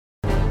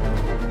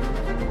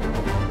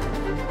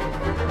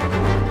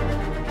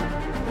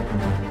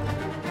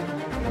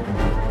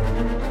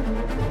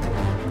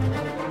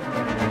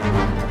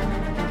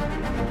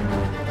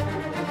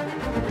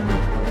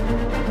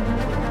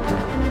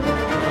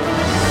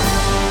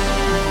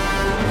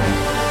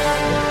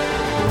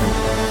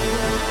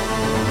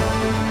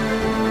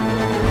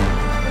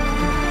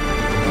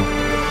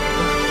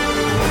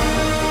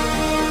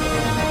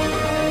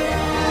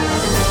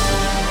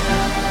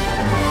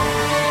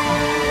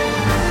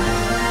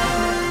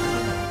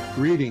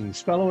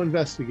Greetings, fellow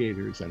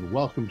investigators, and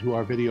welcome to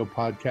our video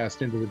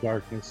podcast, Into the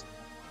Darkness,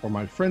 where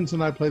my friends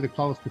and I play the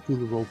Call of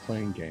Cthulhu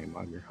role-playing game.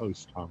 I'm your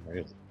host, Tom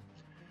Rayleigh.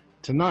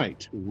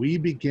 Tonight, we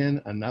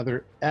begin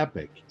another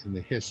epic in the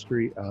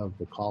history of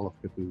the Call of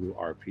Cthulhu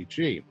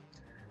RPG,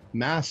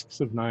 Masks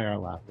of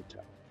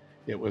Nyarlathotep.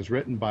 It was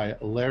written by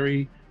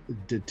Larry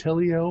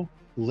DiTilio,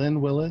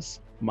 Lynn Willis,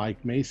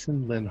 Mike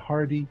Mason, Lynn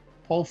Hardy,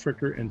 Paul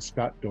Fricker, and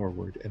Scott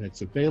Dorward, and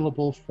it's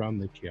available from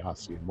the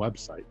Chaosium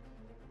website.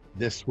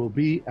 This will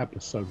be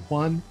episode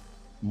 1.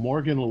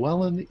 Morgan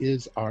Llewellyn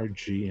is our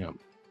GM.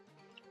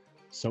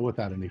 So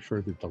without any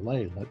further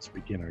delay, let's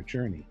begin our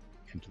journey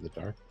into the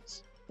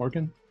darkness.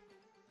 Morgan?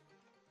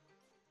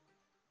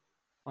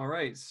 All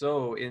right,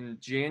 so in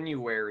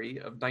January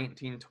of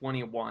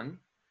 1921,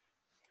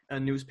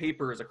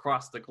 newspapers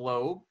across the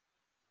globe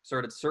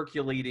started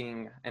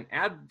circulating an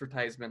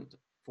advertisement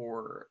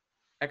for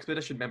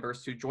expedition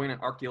members to join an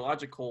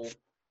archaeological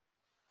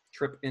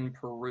trip in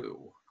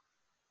Peru.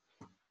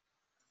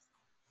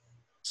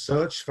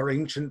 Search for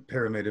ancient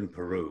pyramid in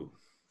Peru.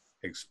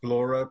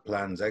 Explorer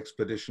plans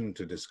expedition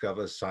to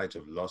discover site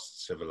of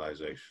lost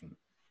civilization.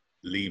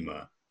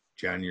 Lima,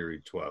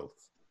 January 12th.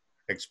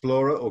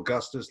 Explorer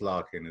Augustus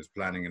Larkin is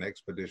planning an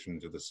expedition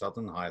to the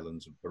southern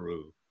highlands of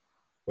Peru,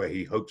 where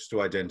he hopes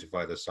to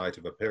identify the site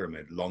of a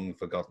pyramid long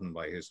forgotten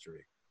by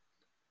history.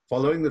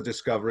 Following the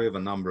discovery of a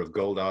number of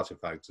gold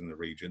artifacts in the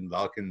region,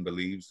 Larkin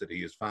believes that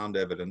he has found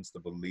evidence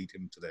that will lead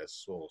him to their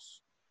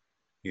source.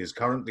 He is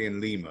currently in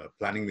Lima,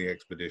 planning the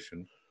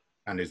expedition,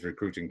 and is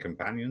recruiting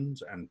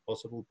companions and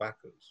possible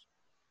backers.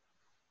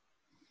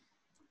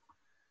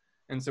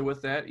 And so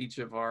with that, each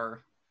of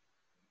our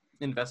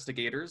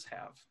investigators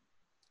have,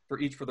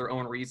 for their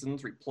own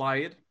reasons,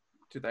 replied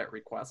to that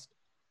request,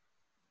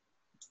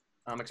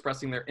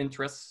 expressing their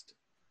interest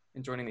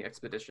in joining the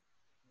expedition.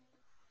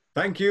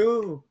 Thank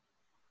you.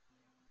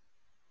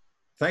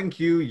 Thank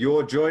you.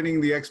 You're joining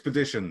the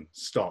expedition.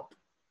 Stop.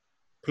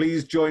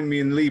 Please join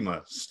me in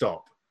Lima.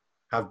 Stop.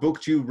 Have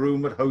booked you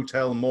room at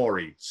Hotel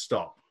Mori.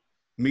 Stop.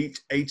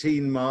 Meet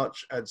 18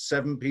 March at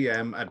 7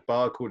 p.m. at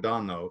Bar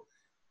Cordano,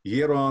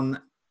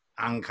 Giron,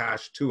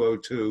 Ancash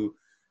 202,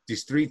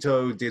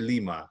 Distrito de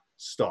Lima.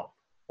 Stop.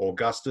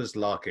 Augustus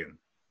Larkin.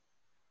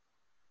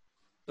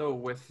 So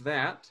with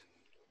that,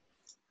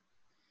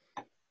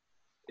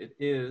 it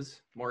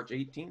is March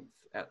 18th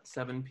at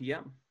 7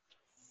 p.m.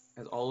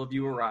 as all of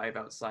you arrive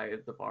outside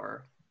the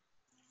Bar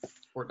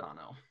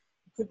Cordano.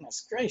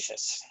 Goodness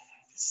gracious,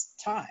 it's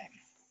time.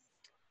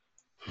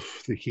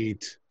 The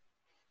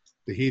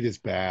heat is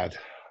bad.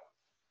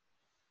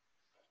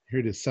 Here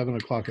it is 7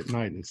 o'clock at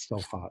night and it's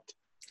still hot.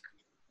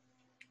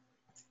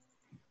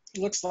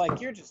 Looks like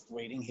you're just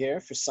waiting here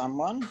for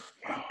someone.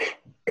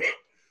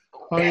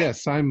 Oh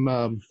yes, I'm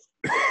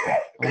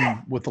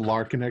with the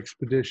Larkin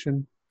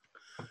expedition.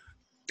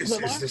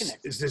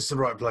 Is this the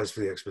right place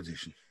for the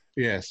expedition?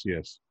 Yes.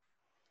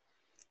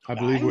 I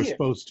believe we're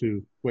supposed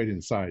to wait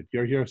inside.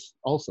 You're here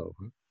also,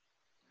 huh?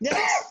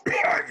 Yes.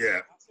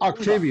 Yeah.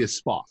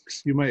 Octavius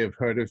Fox. You may have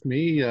heard of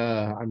me.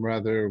 I'm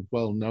rather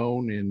well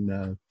known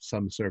in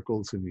some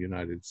circles in the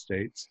United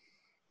States.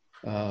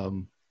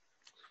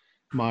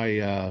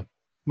 My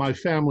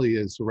family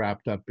is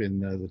wrapped up in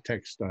the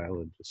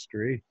textile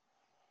industry.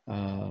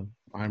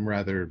 I'm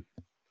rather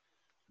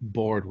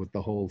bored with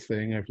the whole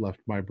thing. I've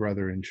left my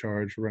brother in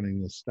charge running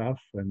the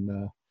stuff,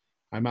 and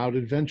I'm out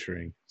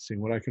adventuring,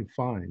 seeing what I can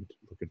find,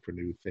 looking for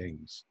new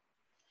things.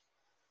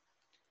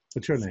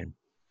 What's your name?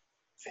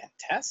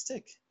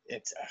 Fantastic.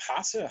 It's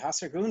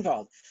Hasse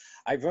Grunwald.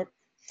 I work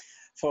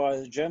for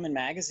the German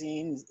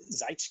magazine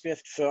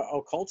Zeitschrift für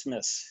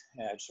Okkultismus.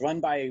 It's run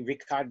by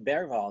Richard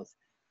Berwald.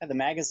 And the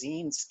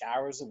magazine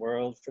scours the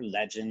world for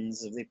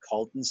legends of the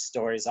occult and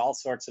stories, all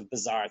sorts of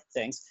bizarre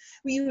things.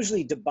 We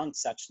usually debunk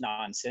such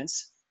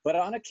nonsense, but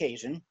on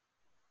occasion,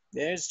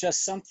 there's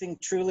just something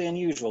truly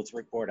unusual to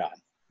report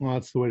on. Well,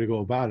 that's the way to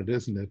go about it,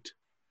 isn't it?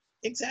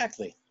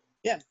 Exactly.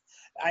 Yeah.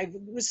 I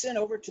was sent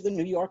over to the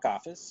New York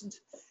office, and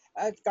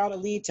I've got a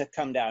lead to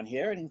come down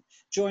here and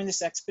join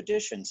this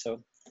expedition.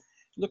 So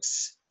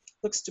looks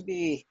to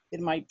be, it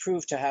might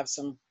prove to have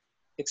some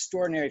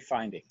extraordinary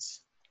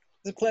findings.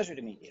 It's a pleasure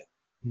to meet you.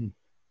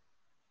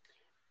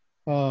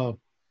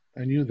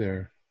 And you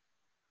there?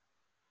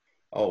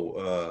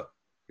 Oh,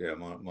 yeah,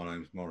 my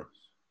name's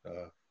Morris.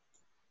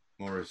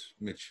 Morris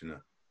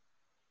Mitchener.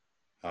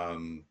 I've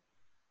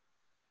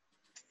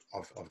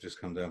just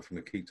come down from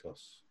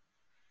Iquitos.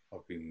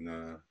 I've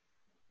been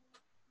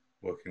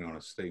working on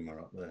a steamer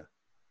up there.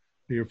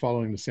 You're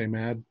following the same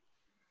ad?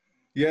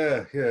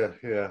 Yeah.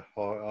 I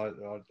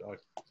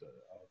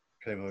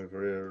came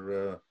over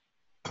here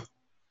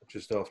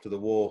just after the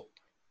war,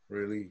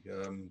 really.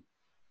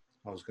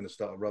 I was going to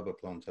start a rubber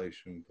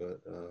plantation,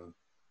 but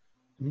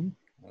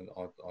I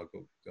got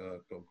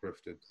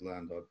grifted. The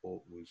land I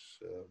bought was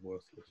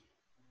worthless.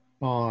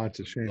 Oh, that's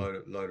a shame.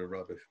 Load of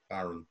rubbish,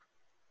 barren.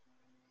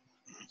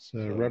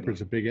 So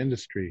rubber's a big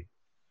industry.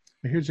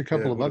 Here's a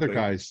couple of other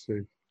guys.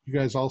 You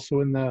guys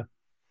also in the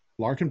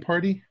Larkin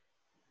party?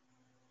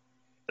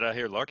 Did I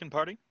hear Larkin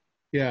party?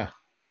 Yeah.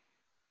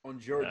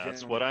 Bonjour, That's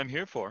gentlemen. what I'm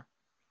here for.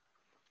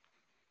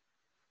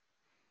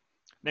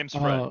 Name's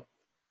Fred.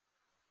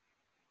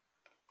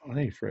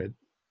 Hey, Fred.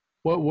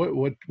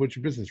 What's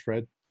your business,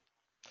 Fred?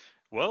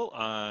 Well,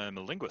 I'm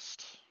a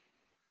linguist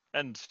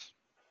and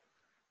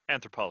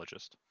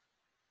anthropologist.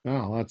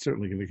 Oh, that's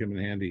certainly going to come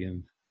in handy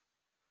in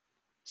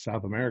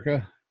South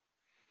America.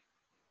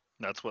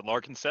 That's what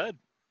Larkin said.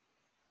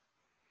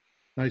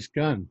 Nice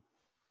gun.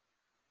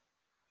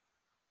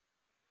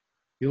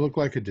 You look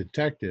like a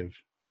detective.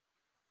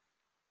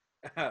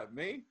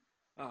 Me?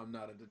 I'm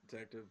not a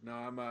detective. No,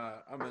 I'm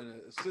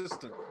an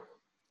assistant.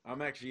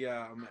 I'm actually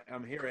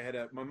I'm here ahead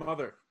of my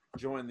mother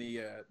joined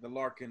the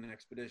Larkin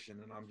expedition,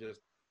 and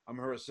I'm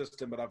her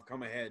assistant, but I've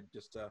come ahead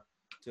just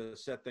to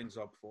set things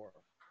up for her.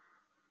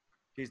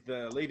 She's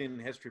the leading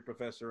history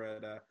professor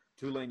at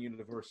Tulane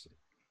University.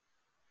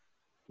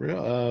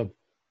 Real,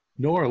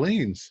 New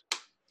Orleans.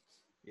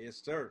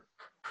 Yes, sir.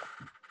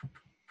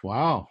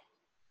 Wow.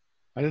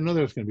 I didn't know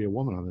there was going to be a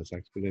woman on this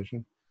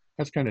expedition.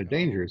 That's kind of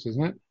dangerous,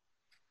 isn't it?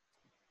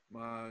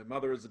 My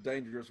mother is a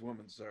dangerous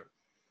woman, sir.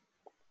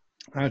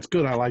 That's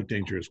good. I like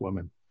dangerous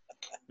women.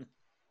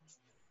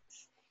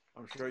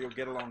 I'm sure you'll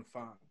get along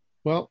fine.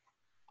 Well,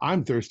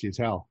 I'm thirsty as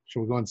hell.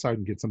 Shall we go inside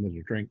and get something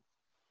to drink?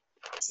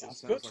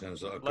 Sounds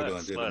Sounds like a good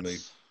idea to me.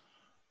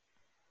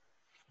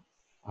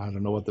 I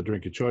don't know what the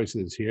drink of choice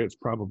is here. It's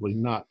probably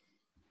not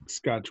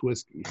Scotch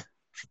whiskey.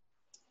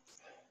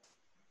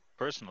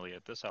 Personally,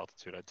 at this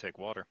altitude, I'd take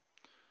water.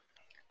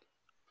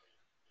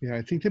 Yeah,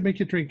 I think they make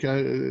you drink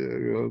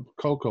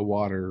cocoa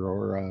water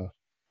or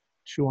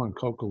chew on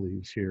coca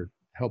leaves here.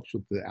 Helps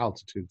with the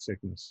altitude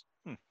sickness.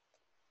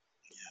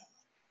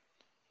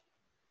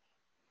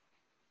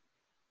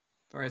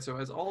 All right, so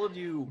as all of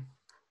you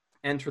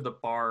enter the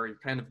bar, you're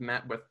kind of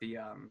met with the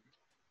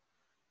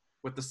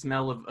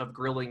smell of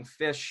grilling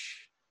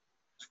fish,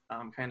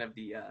 kind of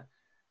the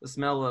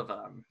smell of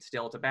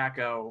stale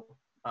tobacco.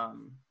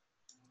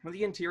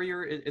 The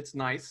interior, it's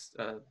nice.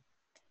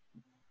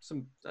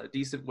 Some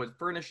decent wood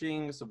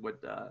furnishings, some wood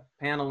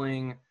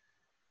paneling.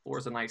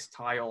 Floor's a nice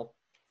tile.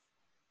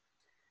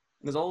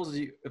 And as all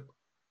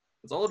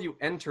of you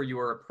enter, you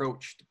are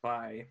approached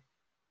by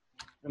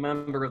a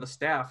member of the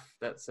staff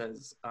that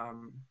says,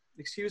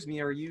 "Excuse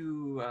me, are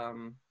you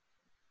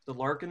the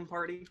Larkin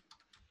party?"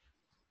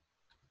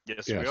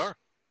 Yes, Yes. we are.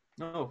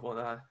 Oh,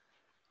 well,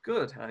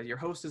 good. Your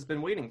host has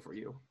been waiting for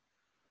you.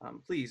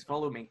 Please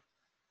follow me.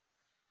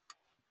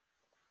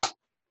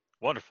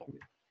 Wonderful.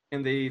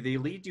 And they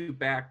lead you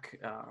back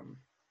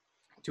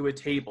to a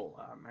table,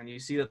 and you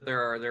see that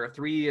there are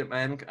three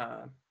men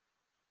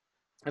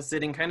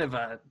sitting kind of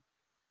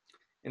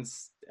in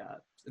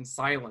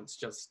silence,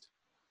 just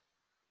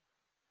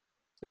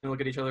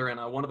look at each other, and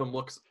one of them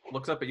looks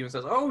up at you and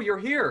says, "Oh, you're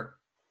here!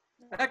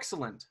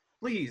 Excellent.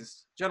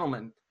 Please,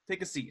 gentlemen,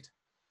 take a seat."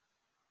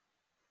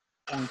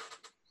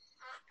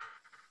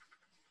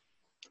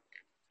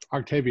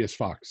 Octavius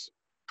Fox.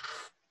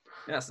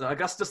 Yes,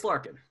 Augustus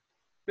Larkin.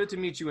 Good to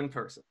meet you in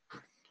person.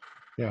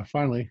 Yeah,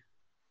 finally.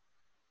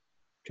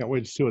 Can't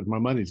wait to see what my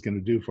money's going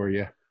to do for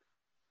you.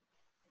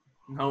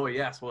 Oh,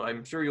 yes. Well,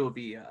 I'm sure you'll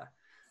be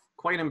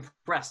quite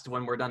impressed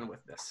when we're done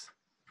with this.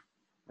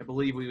 I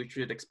believe we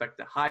should expect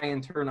a high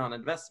return on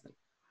investment.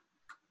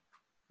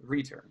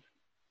 Return.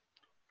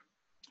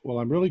 Well,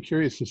 I'm really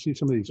curious to see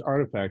some of these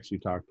artifacts you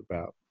talked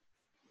about.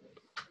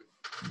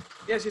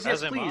 Yes,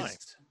 As am I.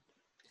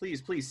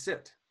 please. Please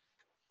sit.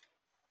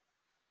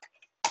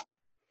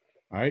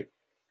 All right.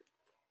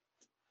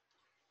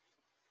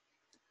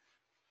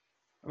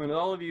 I mean,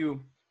 all of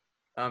you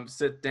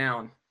sit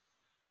down.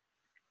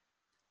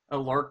 A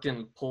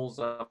Larkin pulls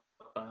up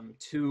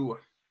two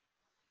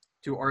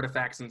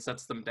artifacts and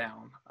sets them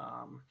down.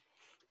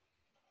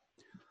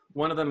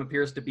 One of them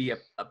appears to be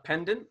a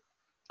pendant.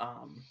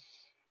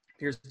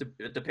 Appears to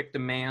depict a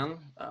man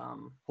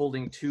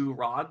holding two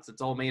rods.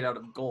 It's all made out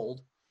of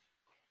gold.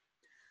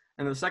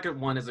 And the second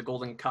one is a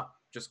golden cup,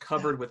 just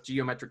covered with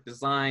geometric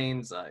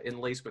designs,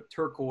 inlaced with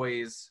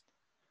turquoise.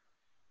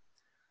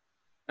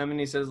 I mean,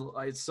 he says,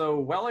 so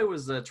while I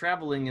was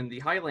traveling in the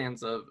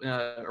highlands of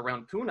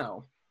around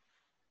Puno,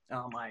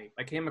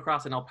 I came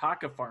across an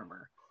alpaca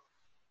farmer.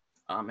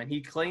 And he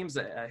claims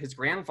that his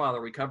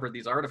grandfather recovered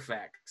these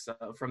artifacts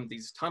from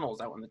these tunnels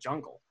out in the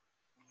jungle.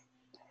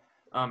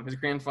 His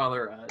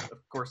grandfather,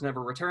 of course,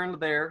 never returned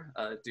there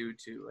due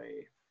to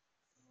a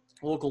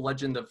local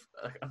legend of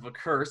a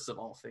curse of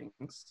all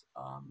things.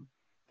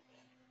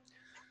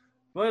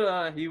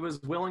 But he was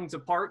willing to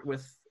part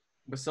with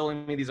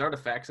selling me these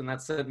artifacts, and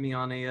that set me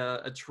on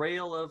a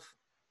trail of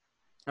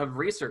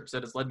research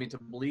that has led me to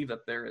believe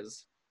that there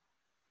is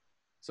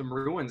some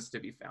ruins to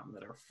be found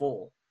that are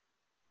full.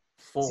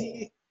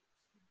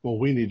 Well,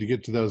 we need to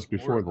get to those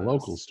before the More or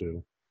less. locals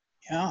do.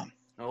 Yeah.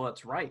 Oh,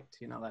 that's right.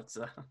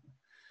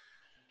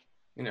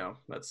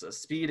 That's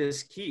speed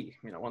is key.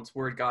 Once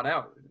word got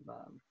out,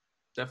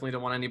 definitely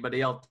don't want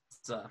anybody else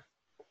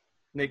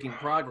making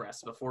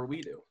progress before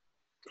we do.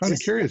 Kind of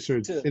This curious.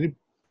 looks to-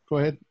 Go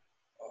ahead.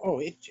 Oh,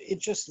 it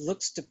just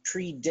looks to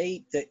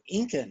predate the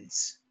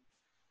Incans.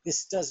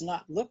 This does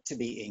not look to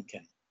be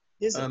Incan.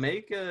 is it?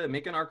 Make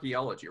an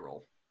archaeology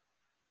roll.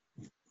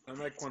 I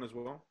make one as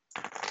well.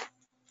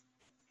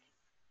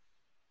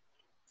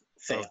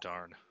 Fail. Oh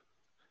darn.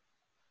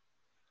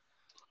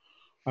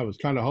 I was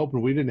kind of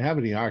hoping we didn't have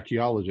any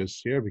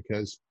archaeologists here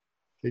because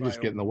they just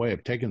Fail. get in the way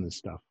of taking this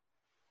stuff.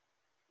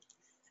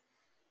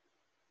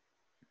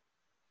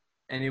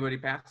 Anybody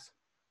pass?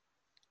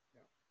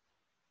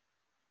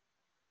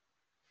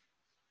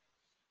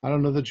 I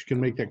don't know that you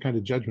can make that kind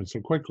of judgment so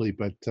quickly,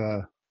 but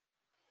I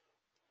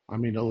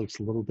mean, it looks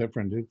a little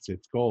different. It's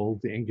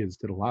gold. The Incas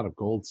did a lot of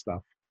gold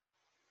stuff.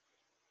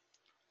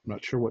 I'm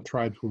not sure what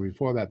tribes were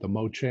before that. The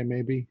Moche,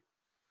 maybe?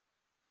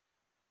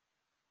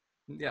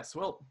 Yes.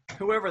 Well,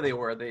 whoever they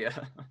were, they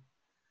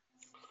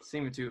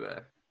seem to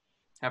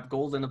have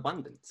gold in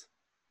abundance.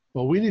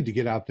 Well, we need to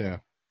get out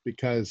there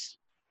because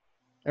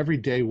every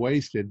day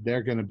wasted,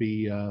 they're going to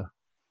be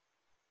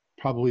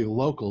probably the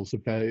locals.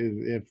 If that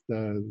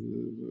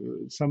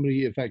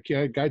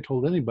guy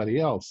told anybody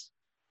else,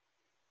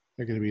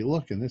 they're going to be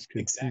looking. This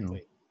could,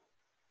 Exactly.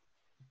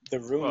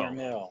 The rumor Well,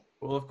 mill.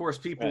 Well, of course,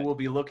 people Right. will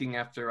be looking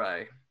after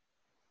I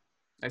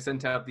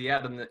sent out the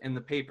ad in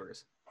the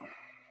papers.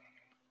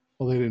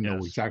 well, they didn't know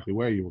Yes. exactly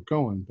where you were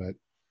going, but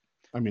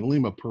I mean,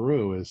 Lima,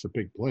 Peru is a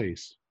big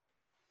place.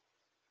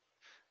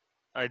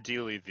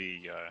 Ideally,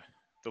 the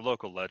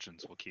local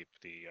legends will keep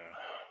the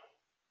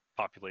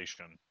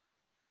population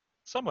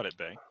somewhat at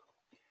bay.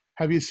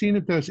 Have you seen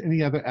if there's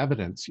any other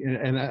evidence?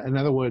 In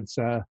other words,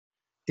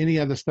 any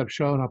other stuff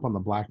showing up on the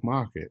black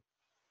market?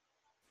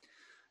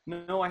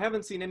 No, I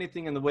haven't seen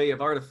anything in the way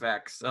of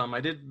artifacts.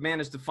 I did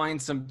manage to find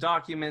some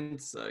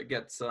documents,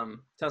 get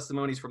some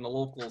testimonies from the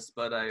locals,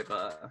 but I've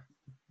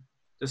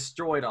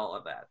destroyed all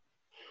of that.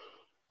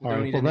 All Don't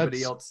right, need well, anybody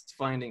that's- else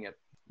finding it.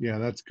 Yeah,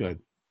 that's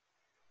good.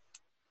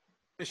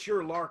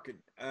 Monsieur Larkin,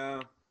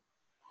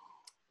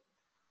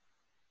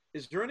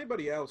 is there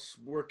anybody else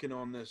working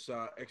on this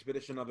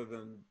expedition other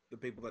than the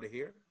people that are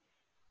here?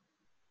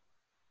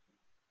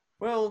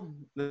 Well,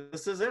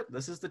 this is it.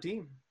 This is the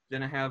team.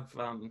 Didn't have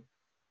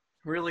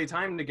really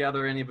time to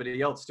gather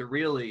anybody else to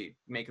really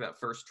make that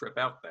first trip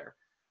out there.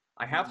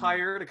 I have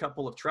hired a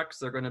couple of trucks.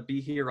 They're going to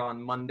be here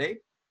on Monday.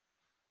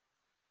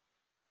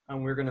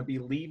 And we're going to be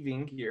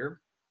leaving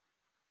here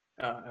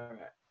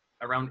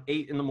around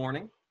 8 in the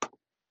morning.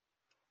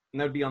 And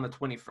that would be on the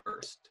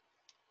 21st,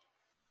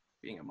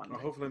 being a Monday.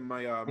 Well, hopefully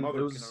my And mother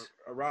those-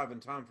 can arrive in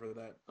time for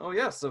that. Oh,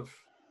 yes. And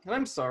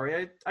I'm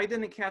sorry. I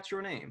didn't catch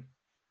your name.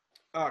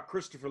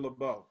 Christopher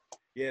LeBeau.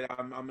 Yeah,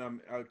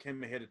 I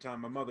came ahead of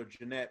time. My mother,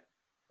 Jeanette,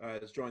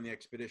 has joined the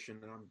expedition,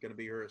 and I'm going to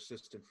be her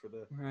assistant for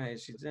the... Right.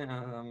 She's I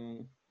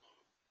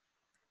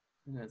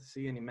didn't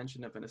see any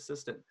mention of an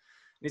assistant.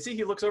 You see,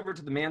 he looks over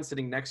to the man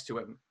sitting next to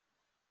him.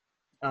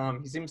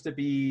 He seems to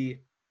be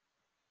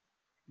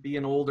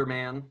an older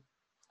man.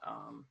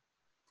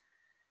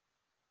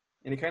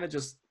 And he kind of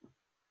just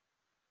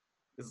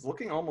is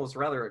looking almost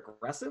rather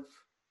aggressive.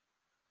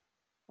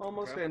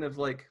 Almost Okay. kind of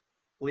like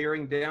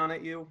leering down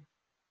at you.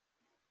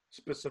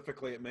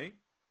 Specifically at me?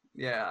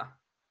 Yeah.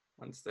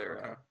 Once they're...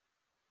 Okay.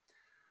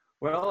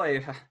 Well,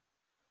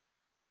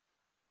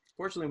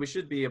 fortunately, we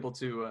should be able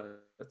to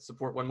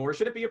support one more.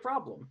 Should it be a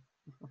problem?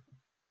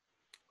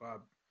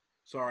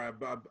 Sorry,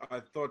 I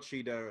thought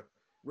she'd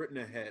written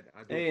ahead.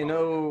 I do Hey,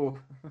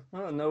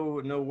 apologize.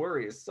 no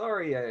worries.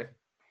 Sorry,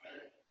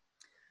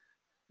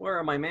 where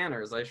are my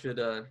manners? I should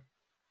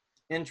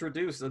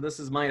introduce. This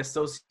is my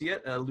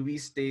associate,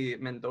 Luis de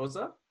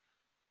Mendoza.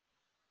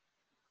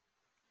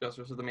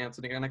 Gestures to the man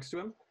sitting next to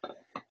him.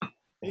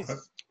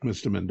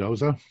 Mr.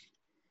 Mendoza.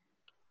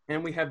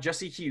 And we have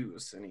Jesse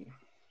Hughes, and he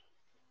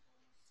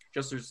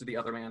gestures to the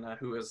other man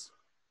who has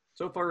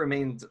so far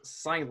remained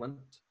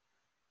silent.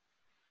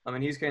 I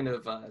mean, he's kind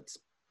of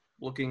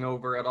looking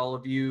over at all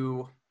of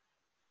you.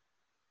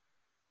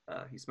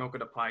 He's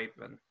smoking a pipe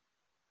and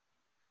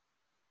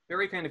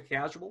very kind of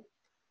casual.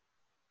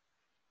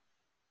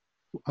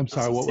 I'm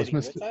sorry, what was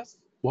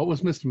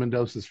Mr.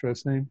 Mendoza's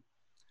first name?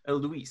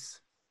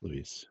 Luis.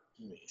 Luis.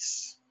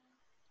 Luis.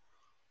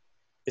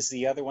 Is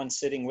the other one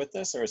sitting with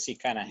us, or is he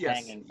kind of Yes.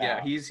 hanging Yeah,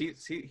 back? he's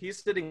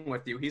sitting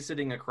with you. He's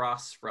sitting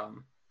across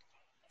from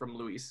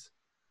Luis.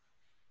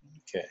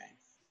 Okay.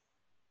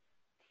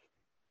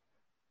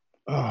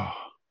 Oh,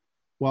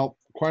 well,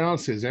 quite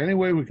honestly, is there any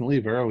way we can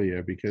leave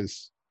earlier?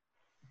 Because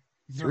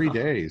 3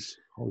 days.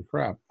 Holy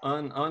crap.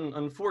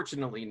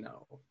 Unfortunately,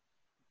 no.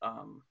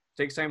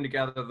 Takes time to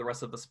gather the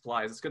rest of the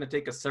supplies. It's going to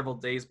take us several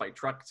days by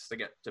trucks to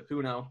get to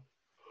Puno.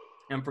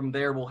 And from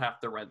there, we'll have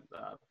to rent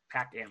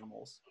pack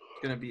animals. It's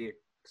going to be a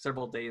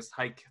several days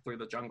hike through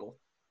the jungle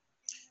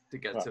to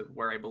get to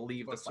where I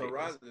believe the But site so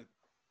rather is. than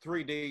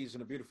 3 days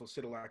in a beautiful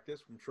city like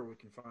this, I'm sure we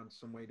can find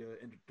some way to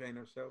entertain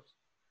ourselves.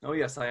 Oh,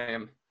 yes, I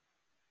am.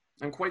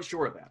 I'm quite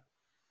sure of that.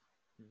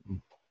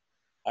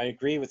 I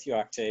agree with you,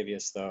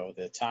 Octavius, though.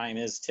 The time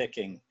is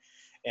ticking.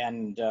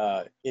 And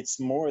it's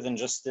more than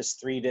just this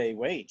 3-day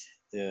wait.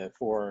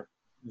 For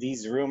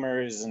these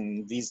rumors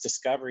and these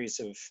discoveries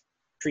have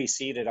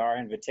preceded our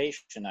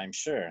invitation, I'm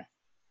sure.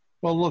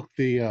 Well, look,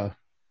 the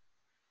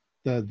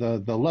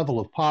the level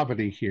of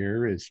poverty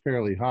here is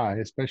fairly high,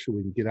 especially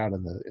when you get out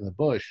in the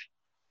bush.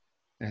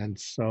 And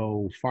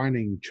so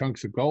finding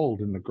chunks of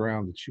gold in the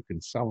ground that you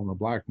can sell on the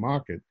black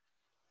market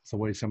is the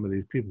way some of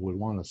these people would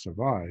want to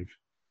survive.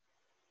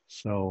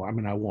 So I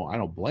mean, I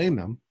don't blame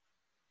them,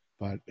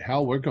 but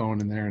hell, we're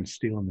going in there and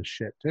stealing the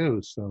shit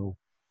too. So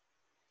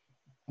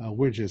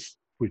we just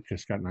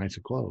got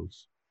nicer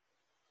clothes.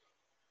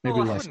 Maybe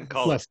Well, I less wouldn't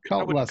call it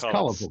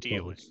colorful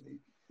stealing. clothes.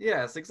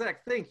 Yes,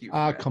 exact. Thank you.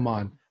 Ah, Fred. come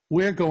on.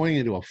 We're going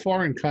into a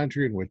foreign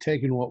country and we're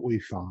taking what we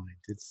find.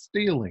 It's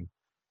stealing.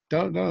 We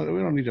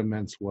don't need to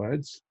mince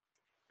words.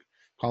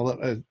 Call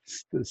it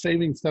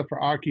saving stuff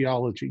for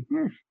archaeology.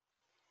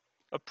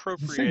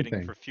 Appropriating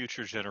thing. for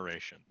future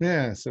generation.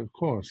 Yes, of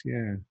course.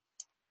 Yeah.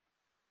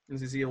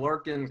 As you see,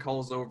 Larkin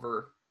calls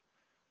over.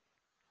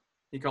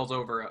 He calls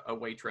over a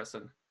waitress,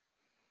 and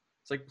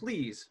it's like,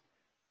 please,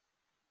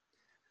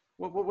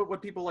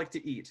 what people like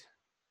to eat?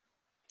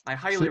 I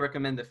highly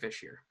recommend the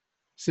fish here.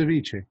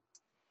 Ceviche.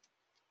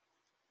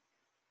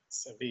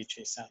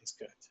 Ceviche sounds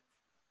good.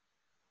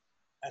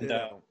 And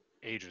Yeah.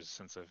 Ages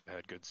since I've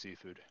had good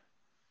seafood.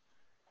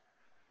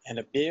 and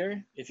a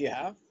beer if you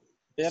have.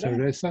 Bitte?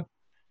 Cerveza.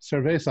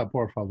 Cerveza,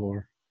 por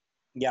favor.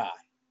 Ja,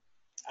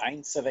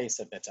 ein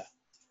Cerveza bitte.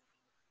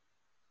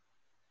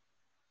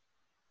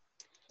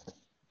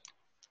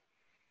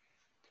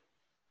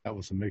 That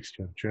was a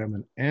mixture of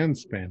German and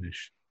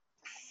Spanish.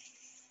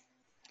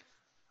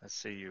 I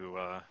see you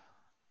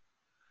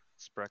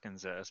Sprechen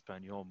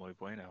Español muy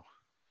bueno.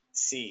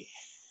 Sí.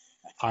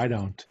 I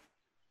don't.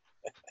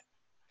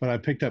 But I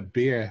picked up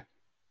beer,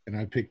 and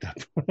I picked up.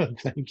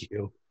 Thank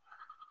you.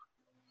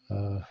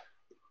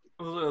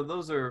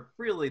 Those are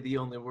really the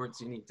only words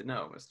you need to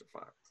know, Mr.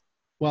 Fox.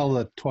 Well,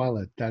 the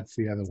toilet. That's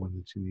the other one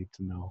that you need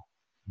to know.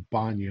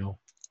 Baño.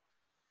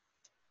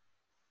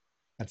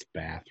 That's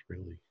bath,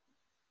 really.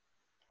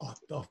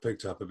 I've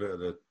picked up a bit of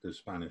the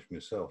Spanish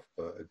myself,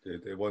 but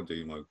it won't do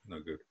you no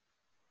good.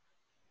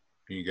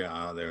 When you get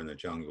out there in the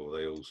jungle,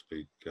 they all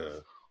speak,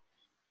 what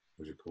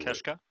do you call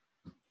Keshka? it?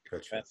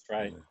 Quechua. That's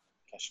right.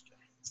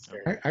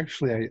 Yeah.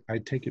 Actually, I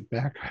take it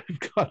back.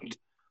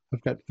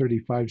 I've got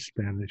 35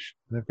 Spanish,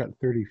 and I've got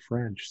 30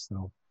 French.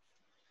 So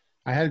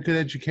I had a good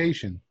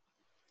education.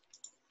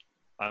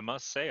 I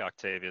must say,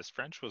 Octavius,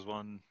 French was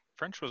one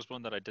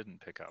that I didn't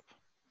pick up.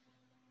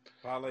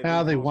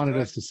 Now they wanted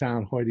us to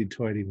sound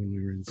hoity-toity when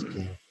we were in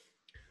school.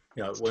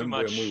 Yeah, It's when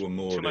we were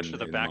moored too much in, to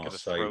the in back Marseille of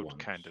the throat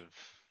once. kind of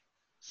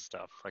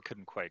stuff. I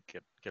couldn't quite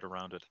get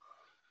around it.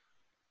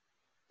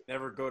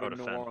 Never go to Don't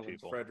New offend Orleans,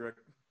 people. Frederick.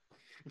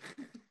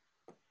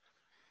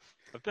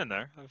 I've been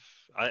there.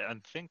 I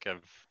think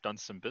I've done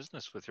some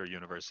business with your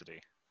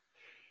university.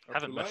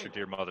 Haven't met your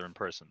dear mother in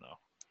person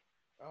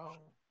though. Oh.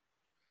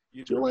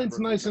 You'd Julian's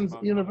remember nice if you in met my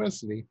mother.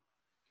 university.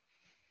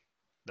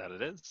 That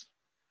it is.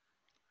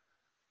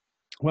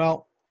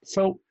 Well,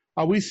 so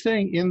are we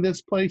staying in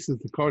this place? Is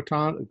the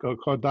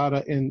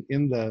Cordata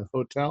in the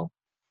hotel?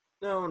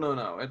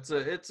 No. It's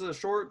a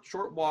short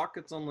walk.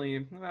 It's only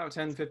about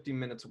 10-15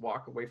 minutes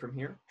walk away from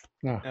here.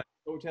 No. At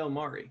Hotel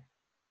Mari.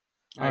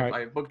 All right.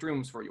 I've booked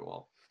rooms for you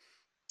all.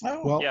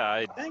 Oh, Well,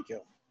 Yeah, thank you.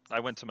 I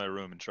went to my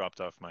room and dropped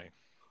off my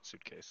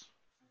suitcase.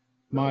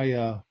 my Thank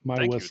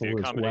you. whistle The is wetted.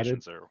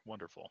 accommodations are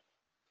wonderful.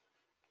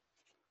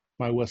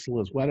 My whistle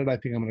is wetted. I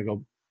think I'm going to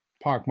go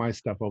park my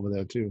stuff over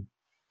there too.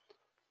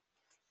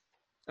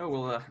 Oh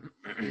well,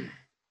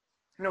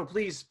 no,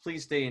 please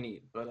stay and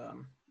eat. But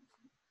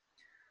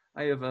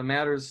I have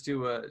matters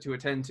to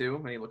attend to.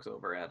 And he looks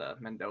over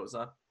at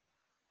Mendoza.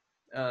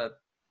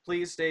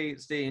 Please stay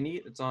and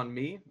eat. It's on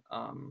me.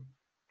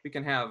 We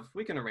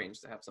can arrange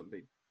to have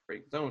somebody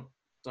break. Don't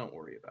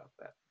worry about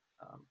that.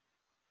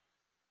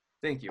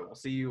 Thank you. I'll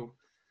see you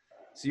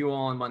all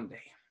on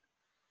Monday.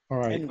 All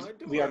right. And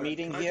we are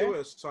meeting can I here. do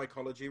a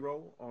psychology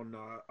roll on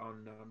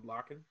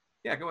Larkin?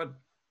 Yeah, go ahead.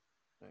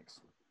 Thanks.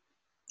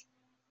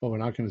 Well, we're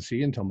not going to see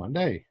you until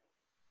Monday.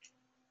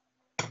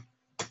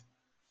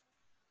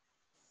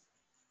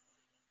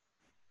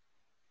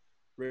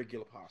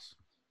 Regular pass.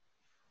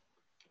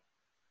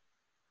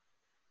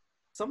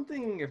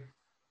 Something's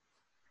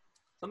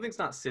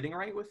not sitting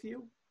right with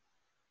you.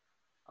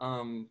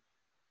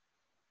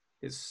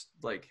 Is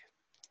like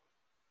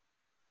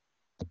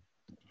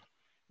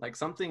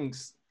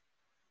something's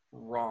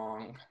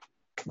wrong.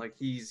 Like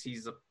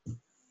something's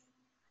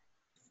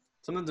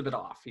a bit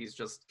off. He's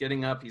just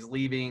getting up. He's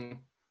leaving.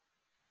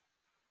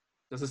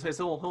 This is his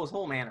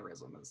whole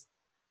mannerism is.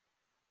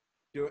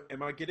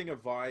 Am I getting a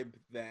vibe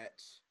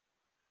that,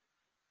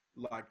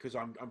 like, because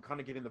I'm kind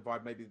of getting the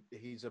vibe maybe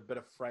he's a bit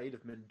afraid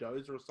of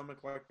Mendoza or something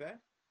like that?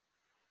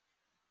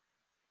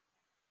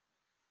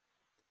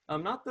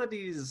 Not that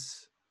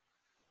he's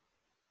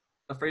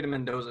afraid of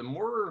Mendoza.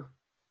 More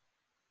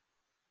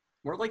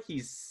like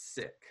he's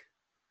sick.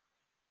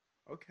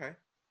 Okay,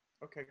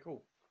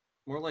 cool.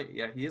 More like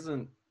he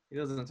doesn't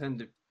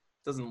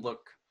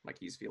look like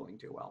he's feeling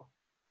too well.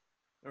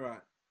 All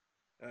right.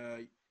 All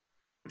right.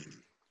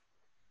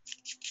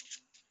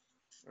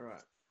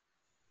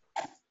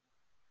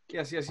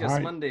 Yes. All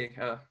right. Monday.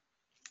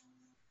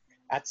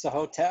 At the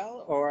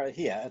hotel or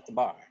here at the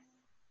bar?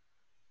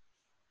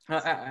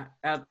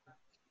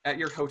 At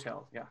your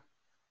hotel, yeah.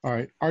 All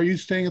right. Are you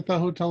staying at the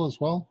hotel as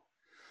well?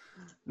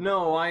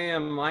 No,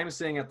 I'm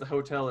staying at the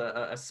Hotel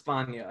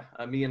España.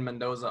 Me and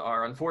Mendoza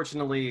are.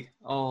 Unfortunately,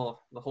 the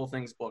whole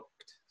thing's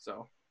booked,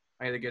 so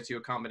I had to get you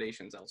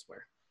accommodations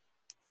elsewhere.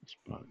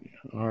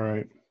 All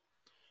right.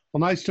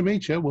 Well, nice to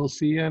meet you. We'll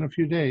see you in a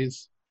few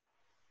days.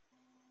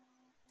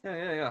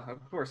 Yeah,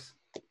 of course.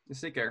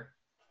 Just take care.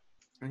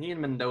 And he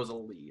and Mendoza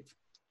leave.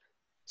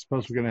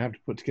 Suppose we're going to have to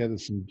put together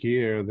some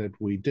gear that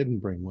we didn't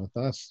bring with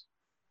us.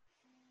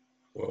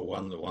 Well,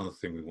 one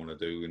thing we want to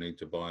do, we need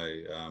to buy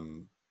a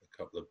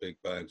couple of big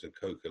bags of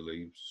coca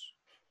leaves.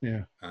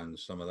 Yeah. And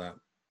some of that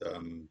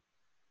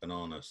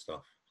banana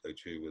stuff they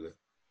chew with it.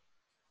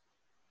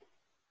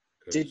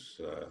 Because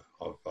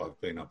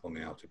I've been up on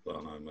the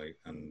Altiplano, mate,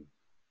 and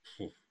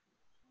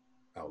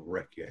I'll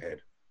wreck your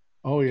head.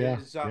 Oh yeah.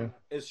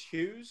 Is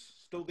Hughes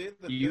still there?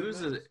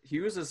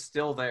 Hughes is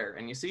still there,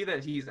 and you see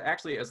that he's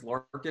actually, as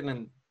Larkin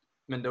and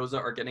Mendoza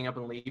are getting up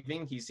and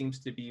leaving, he seems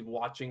to be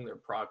watching their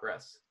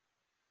progress,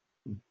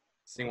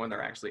 seeing when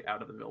they're actually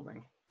out of the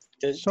building.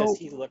 Does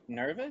he look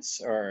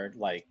nervous or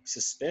like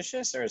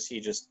suspicious, or is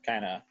he just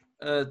kind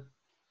of?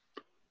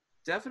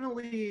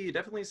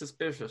 Definitely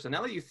suspicious. And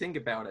now that you think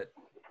about it,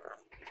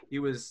 he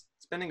was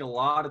spending a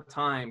lot of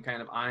time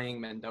kind of eyeing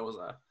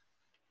Mendoza.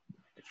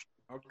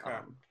 Okay.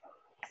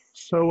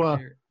 So,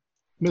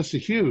 Mr.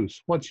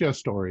 Hughes, what's your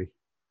story?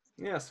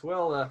 Yes,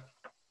 well,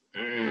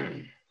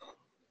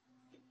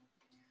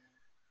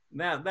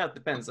 that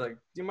depends. Do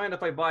you mind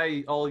if I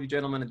buy all you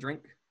gentlemen a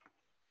drink?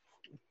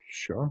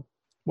 Sure.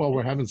 Well,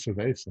 we're having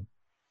cerveza.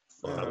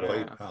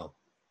 Wait, pal.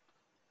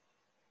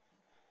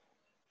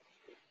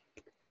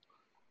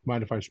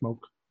 Mind if I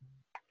smoke?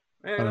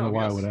 Yeah, I don't know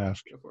why I would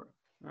ask. Go for it.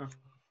 Oh.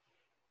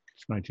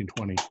 It's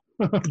 1920.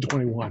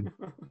 21.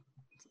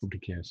 Nobody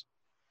cares.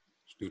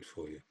 It's good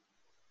for you.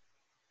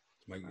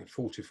 It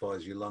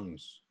fortifies your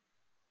lungs.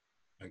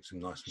 Makes them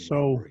nice and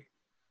rubbery.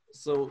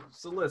 So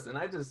listen,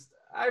 I've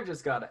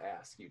just got to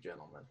ask you,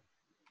 gentlemen.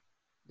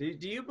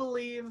 Do you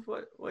believe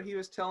what he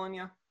was telling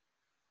you?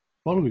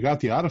 Well, we got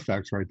the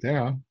artifacts right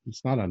there.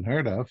 It's not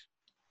unheard of.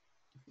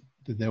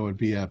 That there would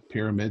be a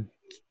pyramid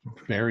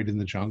buried in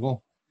the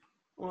jungle.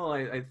 Well,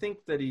 I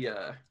think that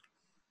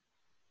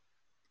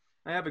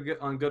I have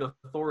on good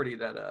authority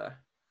that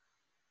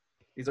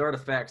these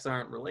artifacts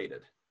aren't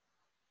related.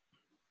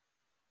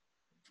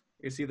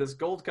 You see this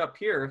gold cup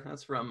here,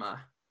 that's from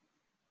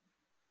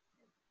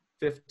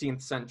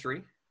 15th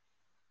century.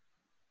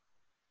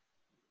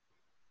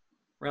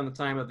 Around the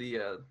time of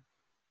the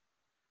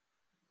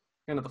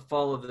kind of the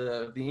fall of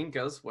the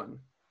Incas, when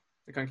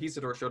the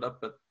conquistador showed up.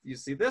 But you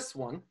see this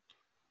one,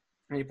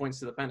 and he points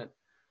to the pendant,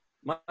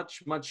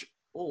 much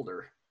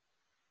older,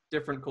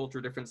 different culture,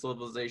 different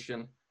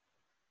civilization.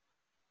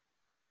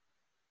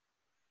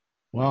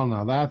 Well,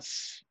 now that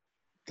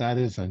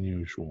is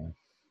unusual.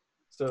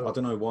 So I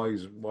don't know why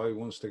he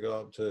wants to go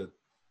up to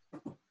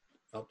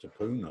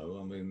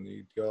Puno. I mean,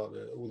 he'd go up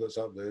there, all that's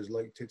up there is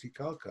Lake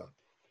Titicaca.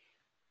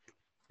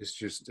 It's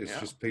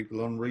just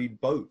people on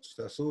reed boats.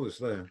 That's all that's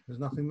there. There's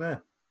nothing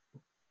there.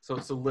 So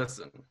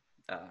listen.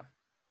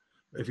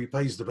 If he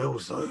pays the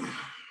bills, though.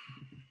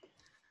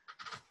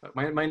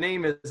 My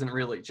name isn't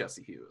really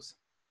Jesse Hughes.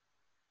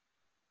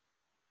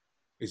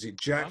 Is it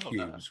Jack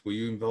Hughes? Were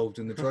you involved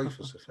in the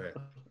Dreyfus affair?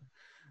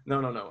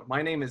 No.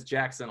 My name is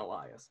Jackson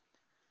Elias.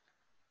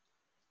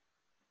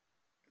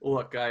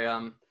 Look,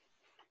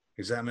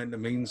 Is that meant to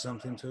mean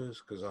something to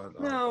us? Because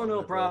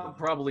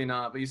probably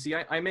not. But you see,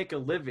 I make a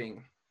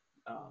living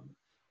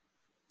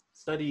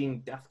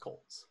studying death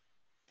cults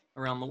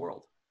around the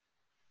world.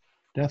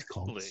 Death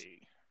cults.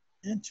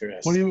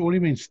 Interesting. What do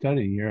you mean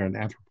study? You're an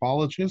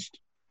anthropologist?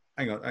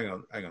 Hang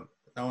on.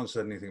 No one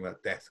said anything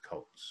about death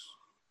cults.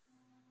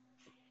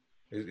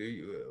 I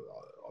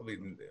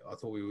mean, I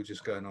thought we were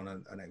just going on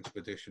an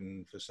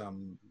expedition for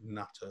some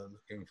nutter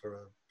looking for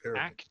a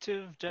pyramid.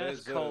 Active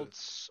death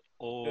cults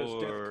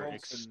or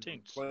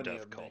extinct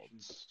death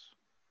cults?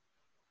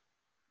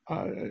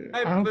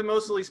 I've been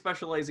mostly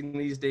specializing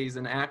these days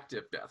in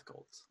active death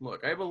cults.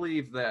 Look, I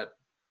believe that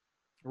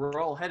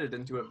we're all headed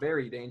into a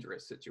very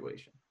dangerous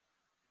situation.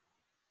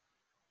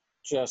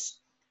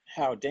 Just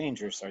how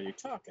dangerous are you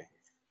talking?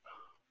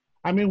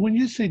 I mean, when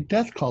you say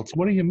death cults,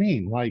 what do you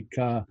mean? Like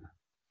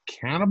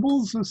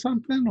cannibals or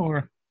something?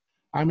 Or,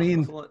 I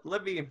mean,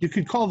 you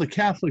could call the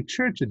Catholic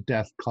Church a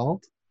death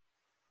cult.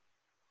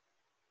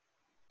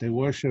 They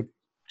worship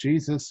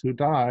Jesus who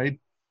died.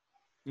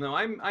 No,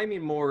 I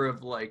mean more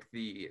of like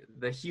the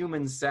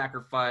human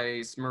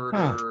sacrifice,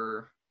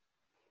 murder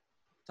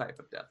type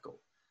of death cult.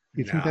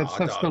 You think that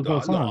stuff still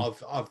goes on?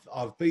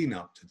 I've been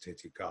up to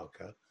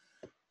Titicaca.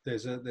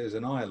 There's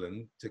an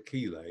island,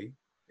 Tequila,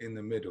 in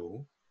the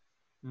middle.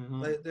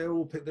 Mm-hmm.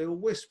 They all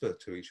whisper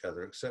to each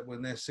other, except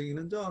when they're singing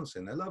and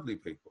dancing. They're lovely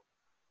people.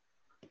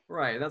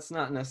 Right, that's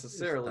not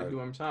necessarily who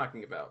I'm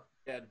talking about.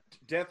 Yeah,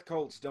 death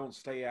cults don't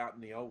stay out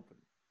in the open.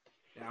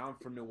 Yeah, I'm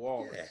from New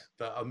Orleans. Yeah,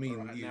 but I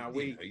mean,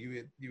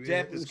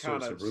 death is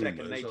kind of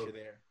second nature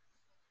there.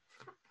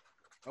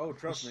 Oh,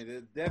 trust me,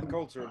 the death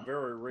cults are a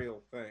very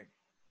real thing.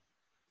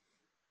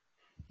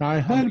 Now I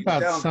heard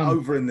about down some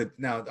over in the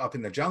up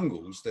in the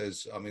jungles.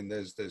 There's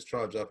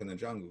tribes up in the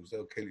jungles.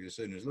 They'll kill you as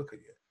soon as look at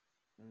you.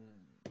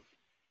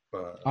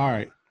 But All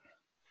right.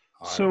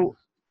 So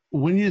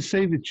when you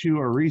say that you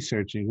are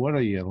researching, what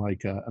are you,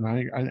 like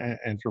an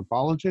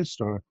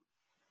anthropologist or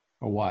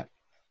what?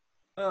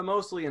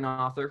 Mostly an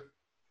author.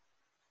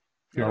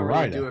 You're I a don't really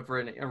writer. do it for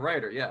a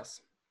writer,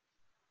 yes.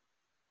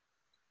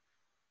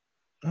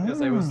 Ah.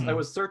 Yes, I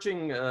was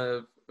searching.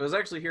 I was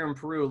actually here in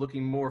Peru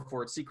looking more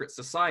for secret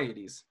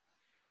societies,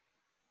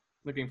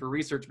 looking for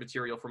research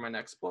material for my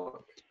next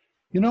book.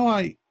 You know,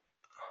 I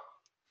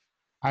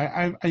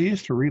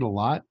used to read a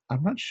lot.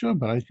 I'm not sure,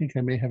 but I think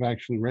I may have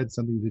actually read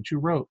something that you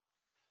wrote,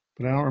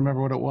 but I don't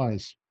remember what it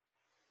was.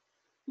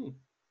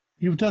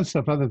 You've done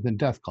stuff other than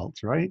death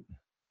cults, right?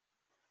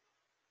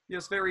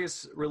 Yes,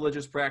 various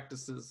religious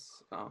practices,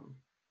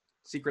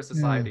 secret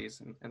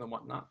societies, and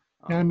whatnot.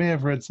 Yeah, I may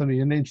have read something.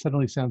 Your name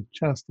suddenly sounds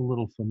just a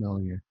little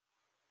familiar.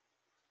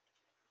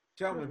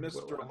 Tell me,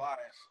 Mr.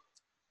 Elias,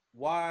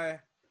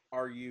 why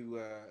are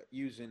you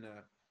using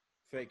a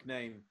fake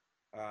name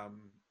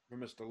for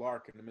Mr.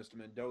 Larkin and Mr.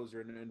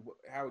 Mendoza, and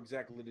how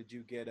exactly did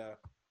you get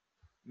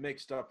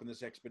mixed up in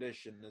this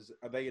expedition?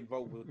 Are they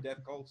involved with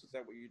death cults? Is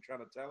that what you're trying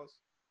to tell us?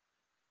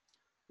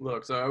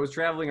 Look, so I was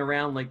traveling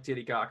around Lake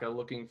Titicaca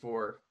looking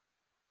for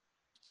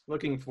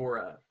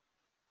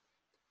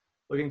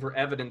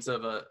evidence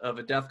of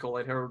a death cult.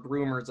 I'd heard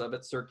rumors of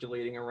it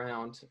circulating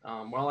around.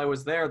 While I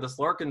was there, this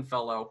Larkin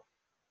fellow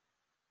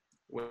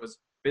was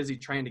busy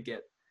trying to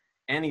get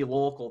any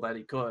local that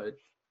he could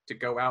to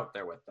go out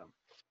there with them,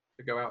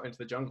 to go out into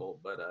the jungle,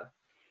 but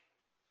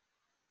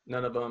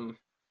none of them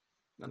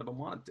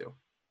wanted to.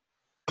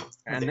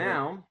 And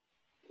now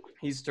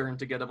he's turned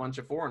to get a bunch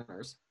of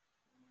foreigners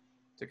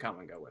to come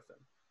and go with him.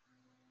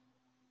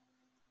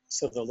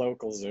 So the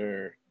locals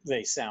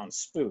they sound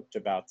spooked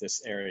about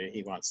this area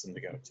he wants them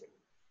to go to.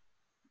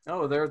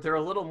 Oh, they're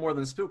a little more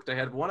than spooked. I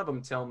had one of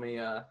them tell me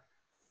that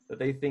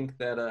they think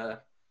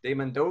that de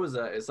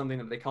Mendoza is something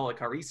that they call a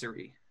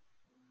cariceri.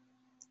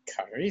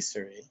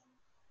 Cariceri?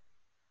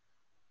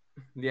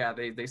 Yeah,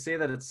 they say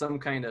that it's some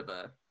kind of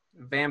a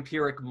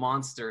vampiric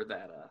monster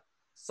that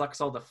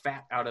sucks all the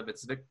fat out of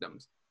its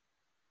victims.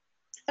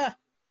 Huh.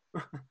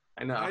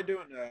 I know. I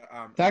doing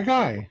that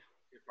guy.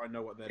 If I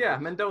know what that is. Yeah,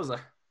 Mendoza.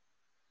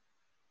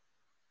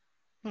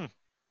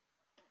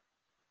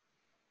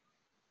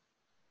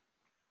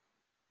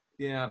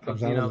 Yeah, but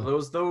you know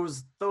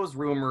those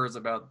rumors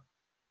about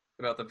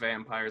the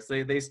vampires,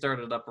 they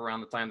started up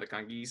around the time the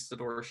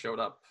conquistadors showed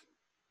up.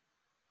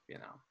 You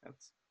know,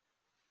 it's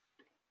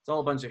all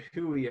a bunch of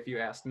hooey, if you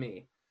ask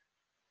me.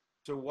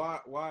 So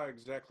why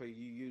exactly are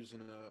you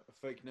using a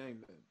fake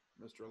name then,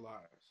 Mr.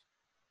 Elias?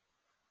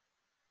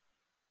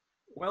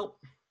 Well,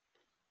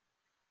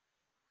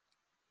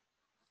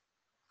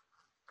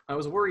 I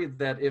was worried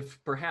that if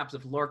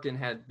Larkin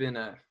had been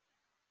a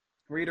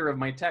reader of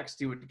my text,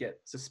 he would get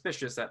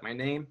suspicious at my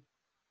name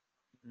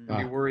and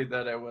be worried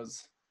that I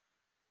was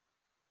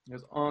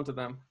onto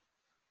them.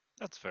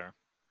 That's fair.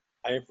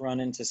 I've run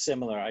into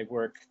similar. I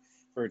work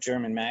for a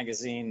German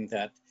magazine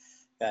that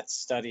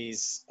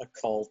studies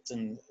occult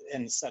and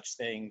such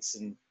things,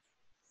 and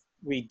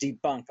we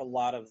debunk a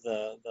lot of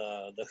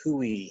the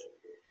hooey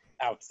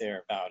out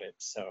there about it.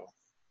 So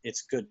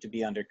it's good to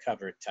be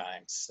undercover at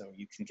times, so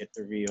you can get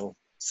the real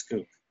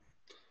scoop.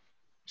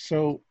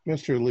 So,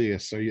 Mr.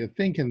 Elias, are you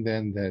thinking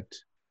then that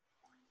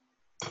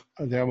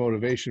their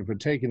motivation for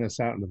taking us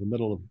out into the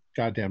middle of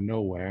goddamn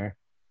nowhere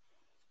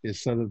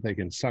is so that they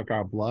can suck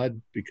our blood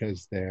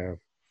because they're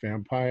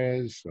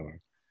vampires,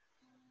 or?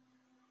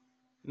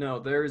 No,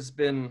 there's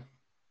been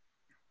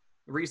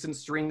recent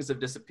strings of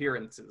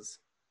disappearances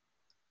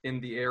in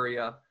the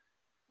area.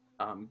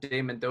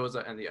 De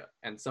Mendoza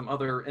and some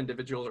other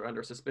individuals are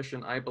under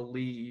suspicion, I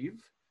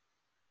believe,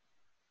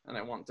 and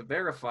I want to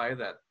verify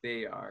that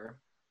they are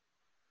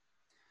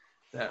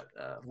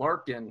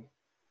Larkin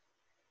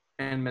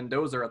and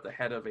Mendoza are at the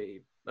head of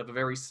a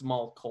very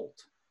small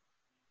cult,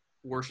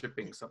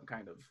 worshiping some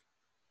kind of.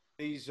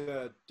 These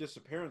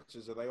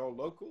disappearances, are they all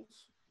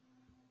locals?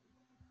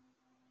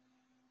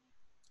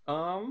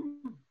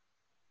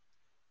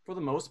 For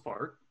the most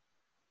part.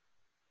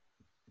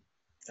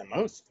 The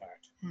most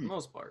part.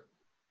 Most part.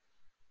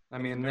 I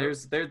mean,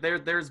 there's been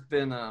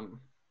a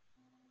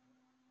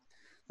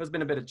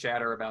bit of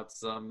chatter about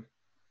some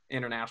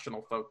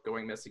international folk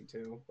going missing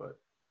too, but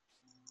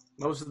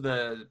most of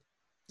the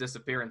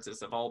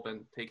disappearances have all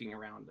been taking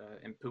around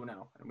in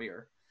Puno, and we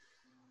are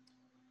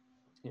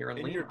here in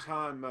Lima.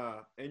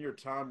 In your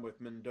time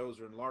with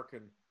Mendoza and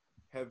Larkin,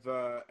 have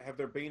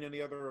there been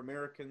any other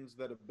Americans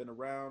that have been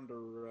around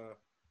or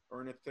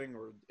anything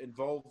or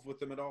involved with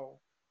them at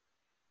all?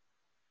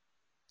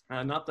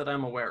 Not that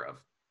I'm aware of.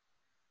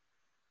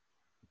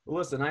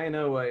 Listen, I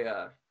know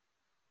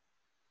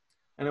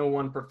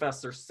one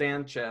Professor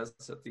Sanchez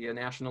at the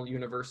National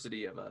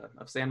University of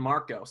San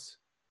Marcos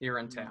here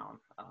in town.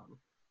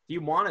 He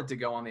wanted to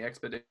go on the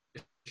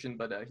expedition,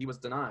 but he was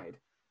denied.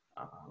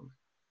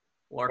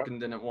 Larkin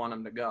didn't want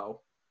him to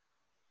go.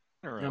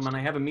 And I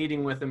have a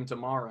meeting with him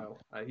tomorrow.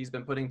 He's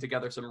been putting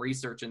together some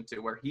research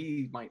into where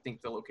he might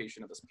think the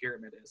location of this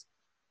pyramid is.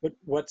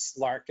 What's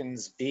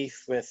Larkin's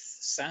beef with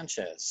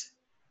Sanchez?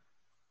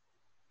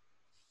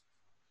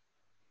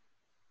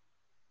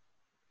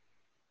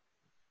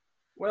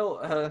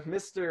 Well,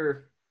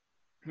 Mr.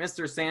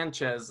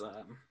 Sanchez,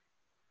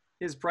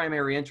 his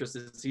primary interest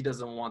is he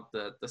doesn't want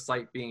the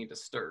site being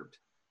disturbed.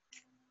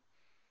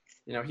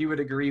 You know, he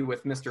would agree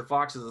with Mr.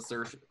 Fox's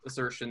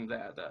assertion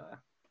that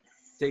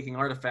taking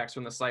artifacts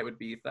from the site would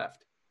be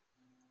theft.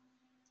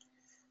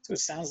 So it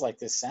sounds like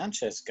this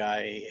Sanchez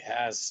guy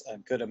has a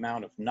good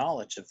amount of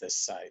knowledge of this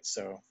site.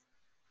 So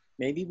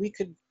maybe we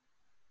could,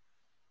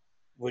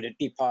 would it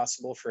be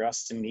possible for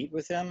us to meet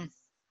with him?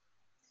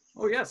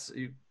 Oh, yes.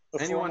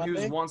 Anyone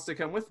who wants to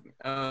come with me.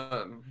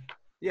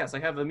 Yes, I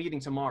have a meeting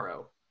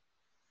tomorrow.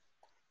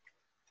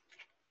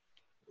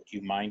 Would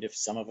you mind if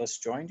some of us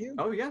joined you?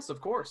 Oh, yes,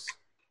 of course.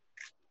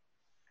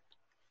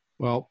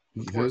 Well,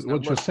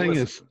 what you're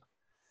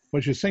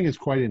saying is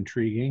quite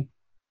intriguing.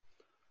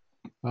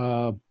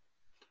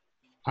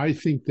 I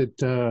think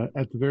that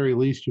at the very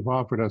least, you've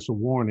offered us a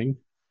warning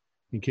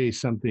in case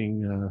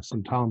something,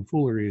 some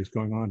tomfoolery is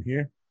going on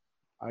here.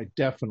 I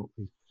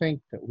definitely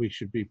think that we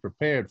should be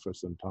prepared for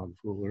some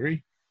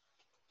tomfoolery.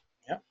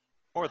 Yeah.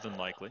 More than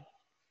likely.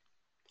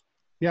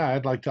 Yeah,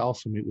 I'd like to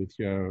also meet with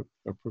your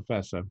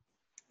professor.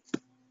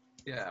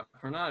 Yeah,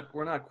 we're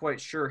not quite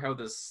sure how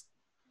this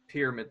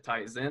pyramid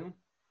ties in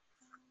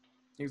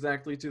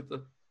exactly to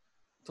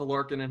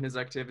Larkin and his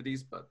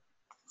activities, but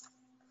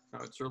I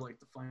would sure like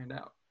to find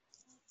out.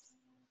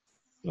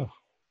 Oh.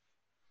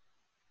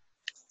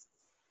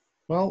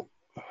 Well,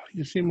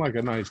 you seem like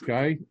a nice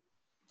guy.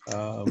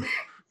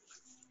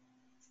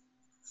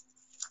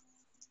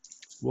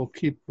 We'll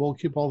keep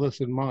all this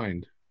in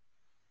mind.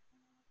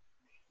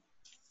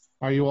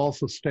 Are you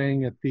also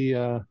staying at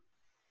the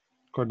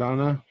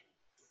Cordano?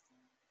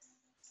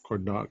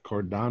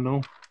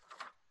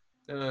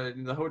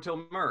 The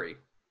Hotel Murray.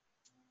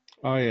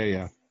 Oh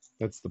yeah,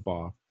 that's the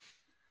bar.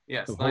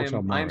 Yes, The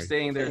Hotel Murray. I'm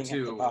staying there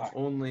too.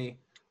 Only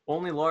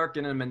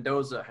Larkin and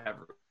Mendoza have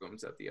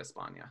rooms at the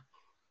España.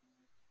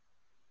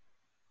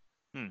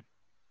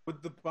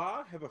 Would the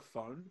bar have a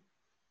phone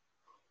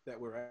that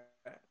we're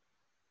at?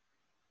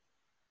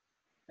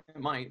 It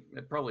might.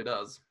 It probably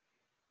does.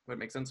 Would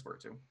make sense for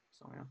it to.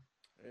 So yeah.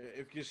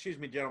 If you excuse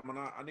me, gentlemen,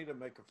 I need to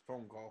make a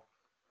phone call,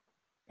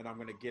 and I'm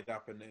going to get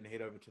up and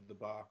head over to the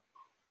bar.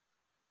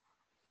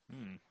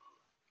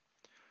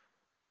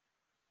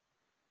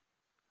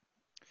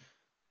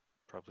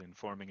 Probably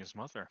informing his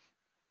mother.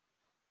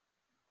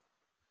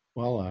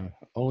 Well,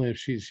 only if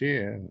she's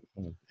here.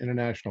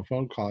 International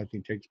phone call, I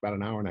think, takes about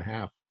an hour and a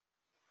half.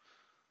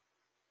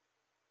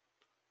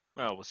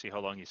 Well, we'll see how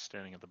long he's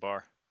standing at the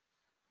bar.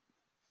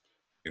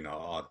 You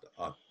know,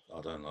 I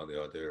don't like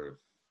the idea of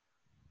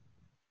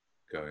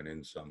going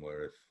in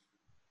somewhere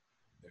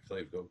if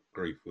they've got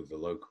grief with the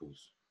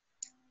locals.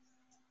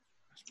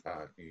 That's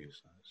bad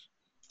news.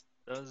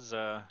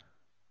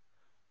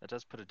 That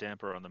does put a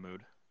damper on the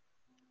mood.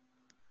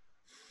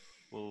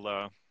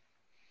 Well,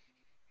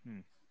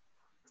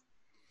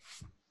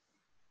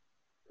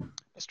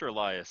 Mr.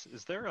 Elias,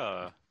 is there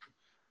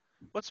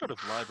what sort of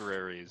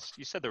libraries?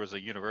 You said there was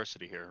a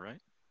university here,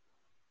 right?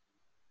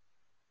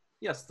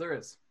 Yes, there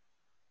is.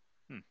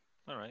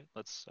 All right,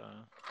 let's.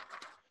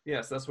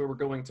 Yes, that's where we're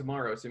going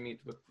tomorrow to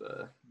meet with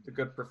the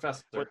good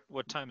professor.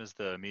 What time is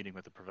the meeting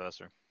with the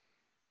professor?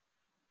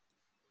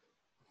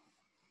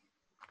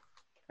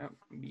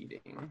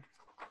 Meeting.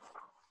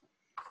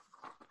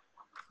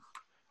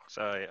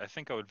 So I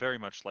think I would very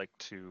much like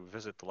to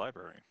visit the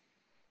library,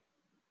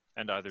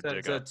 and either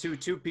dig up. up.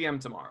 2 p.m.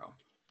 tomorrow.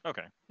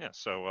 Okay, yeah.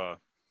 So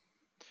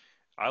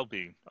I'll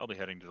be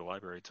heading to the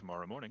library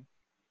tomorrow morning,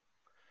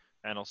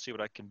 and I'll see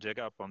what I can dig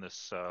up on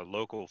this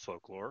local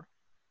folklore,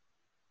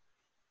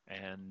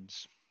 and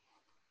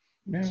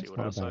see what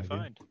else I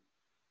find.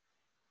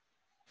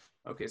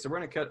 Okay, so we're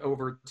gonna cut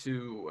over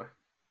to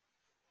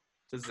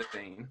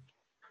Zane.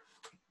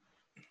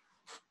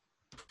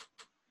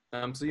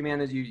 So you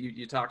manage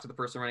you talk to the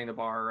person running the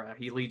bar.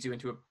 He leads you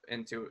into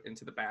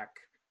the back.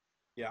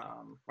 Yeah.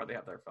 Where they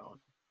have their phone.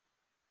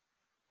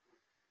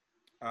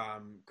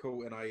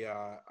 Cool. And I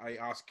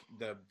asked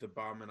the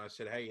barman. I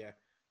said, "Hey, do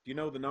you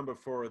know the number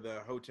for the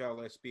Hotel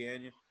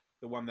España,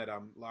 the one that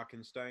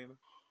Larkin's staying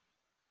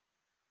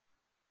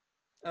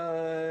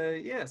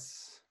in?"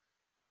 Yes.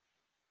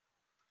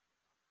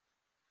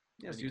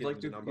 Yes, you'd like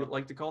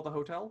to call the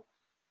hotel?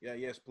 Yeah.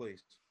 Yes,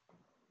 please.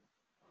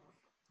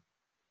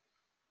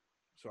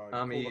 So I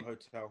call the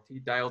hotel. He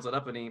dials it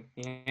up and he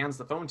hands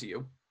the phone to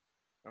you.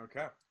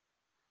 Okay.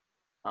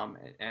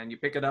 And you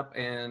pick it up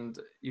and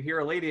you hear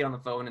a lady on the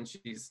phone and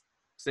she's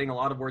saying a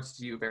lot of words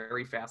to you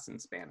very fast in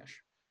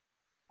Spanish.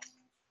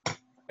 Okay.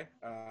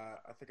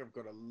 I think I've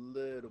got a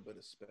little bit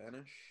of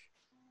Spanish.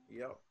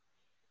 Yep.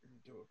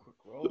 Do a quick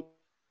roll.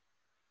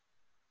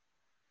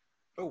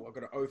 Oh, I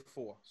got an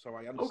 04, so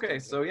I understand. Okay,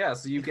 so yeah,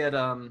 so you get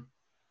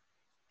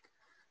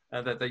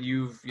that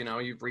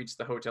you've reached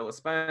the Hotel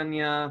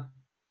España.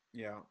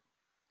 Yeah.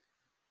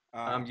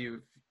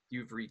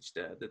 you've reached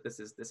that this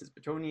is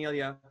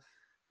Petronelia.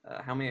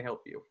 How may I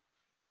help you?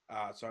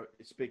 So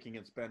speaking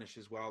in Spanish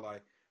as well, I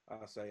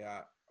say,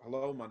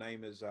 hello, my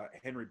name is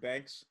Henry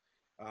Banks,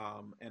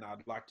 and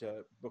I'd like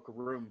to book a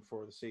room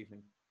for this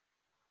evening.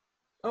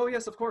 Oh,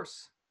 yes, of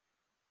course.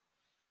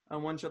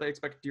 When should I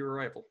expect your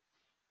arrival?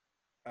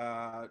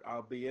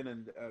 I'll be in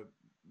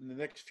the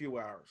next few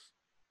hours.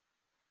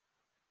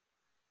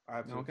 I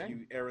have a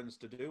few errands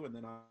to do, and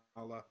then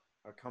I'll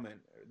come in.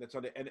 That's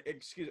on it. And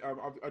excuse,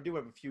 I do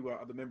have a few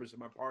other members of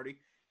my party.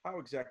 How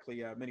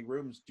exactly many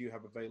rooms do you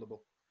have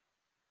available?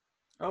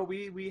 Oh,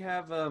 we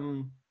have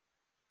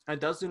a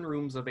dozen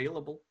rooms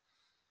available.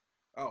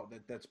 Oh,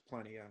 that's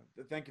plenty.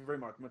 Thank you very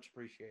much. Much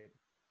appreciated.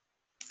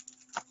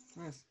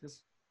 Yes,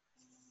 yes.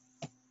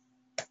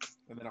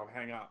 And then I'll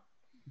hang up,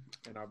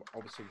 and I'll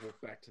obviously walk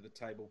back to the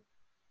table.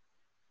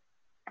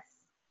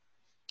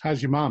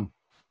 How's your mom?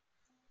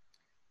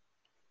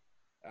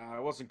 I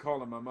wasn't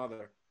calling my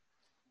mother.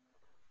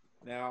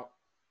 Now,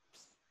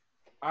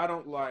 I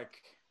don't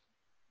like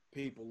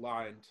people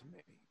lying to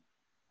me.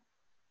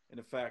 And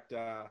in fact,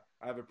 I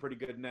have a pretty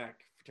good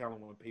knack for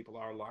telling when people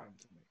are lying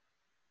to me.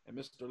 And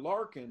Mr.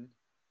 Larkin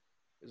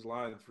is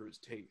lying through his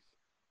teeth.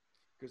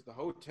 Because the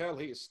hotel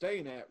he is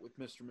staying at with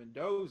Mr.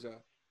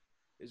 Mendoza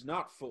is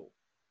not full.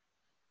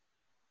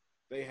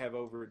 They have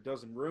over a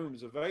dozen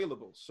rooms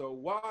available. So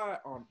why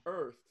on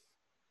earth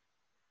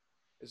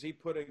is he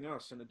putting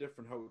us in a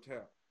different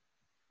hotel?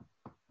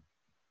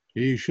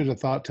 You should have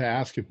thought to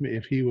ask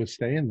if he was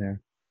staying there.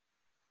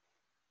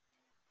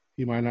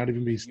 He might not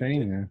even be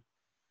staying there.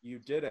 You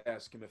did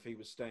ask him if he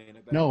was staying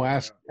at that No,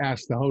 hotel.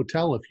 ask the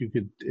hotel if you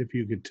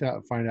could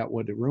find out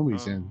what room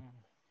he's in.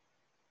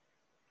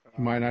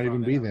 He might not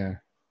even be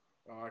there.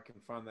 I can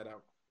find that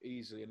out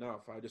easily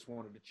enough. I just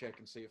wanted to check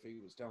and see if he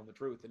was telling the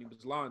truth, and he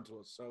was lying to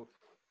us. So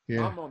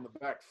yeah. I'm on the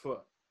back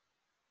foot.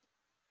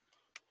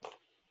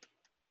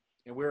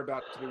 And we're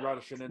about to be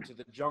rushing into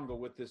the jungle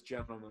with this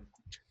gentleman.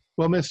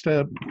 Well,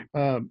 Mr.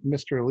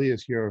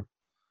 Elias, your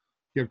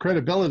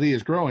credibility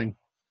is growing.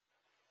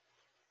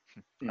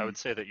 I would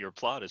say that your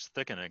plot is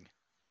thickening.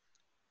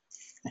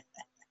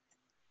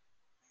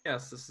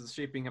 Yes, this is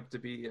shaping up to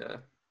be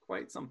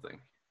quite something.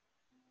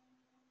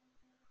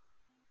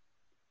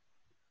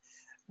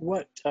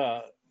 What,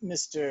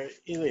 Mr.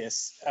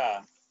 Elias,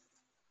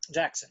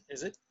 Jackson,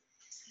 is it?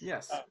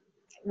 Yes.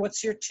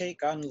 What's your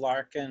take on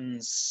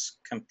Larkin's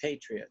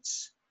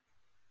compatriots?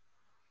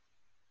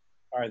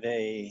 Are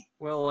they?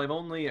 Well, I've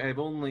only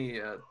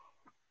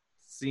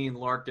seen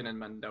Larkin and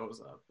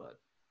Mendoza, but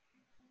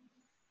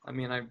I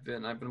mean, I've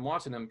been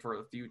watching him for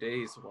a few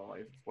days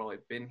while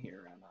I've been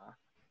here,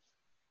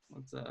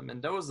 and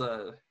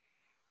Mendoza,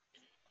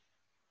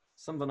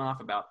 something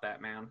off about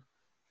that man.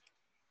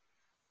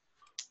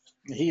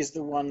 He's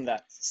the one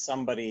that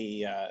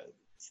somebody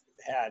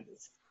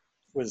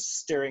was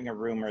stirring a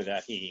rumor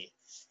that he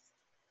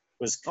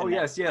was connected.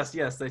 Oh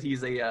yes, that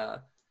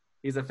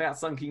he's a fat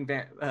sucking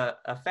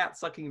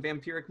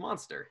vampiric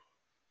monster.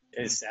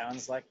 It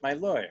sounds like my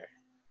lawyer.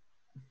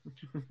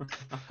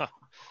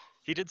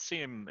 He did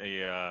seem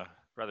a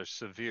rather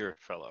severe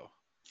fellow.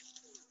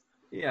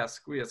 Yes,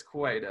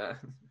 quite.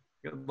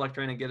 Good luck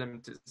trying to get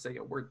him to say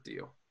a word to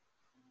you.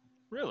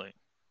 Really?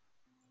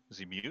 Is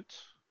he mute?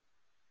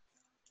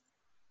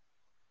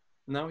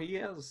 No, he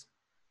is.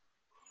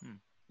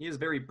 He has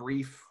very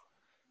brief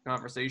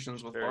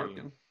conversations with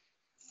Larkin.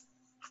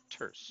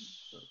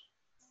 Terse.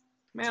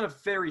 Man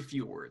of very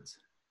few words.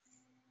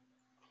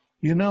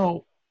 You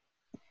know,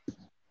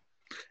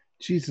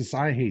 Jesus,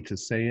 I hate to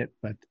say it,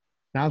 but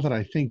now that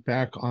I think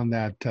back on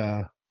that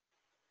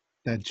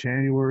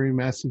January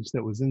message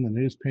that was in the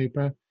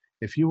newspaper,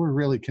 if you were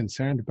really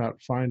concerned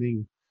about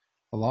finding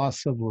a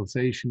lost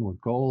civilization with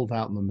gold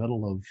out in the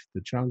middle of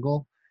the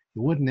jungle,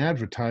 you wouldn't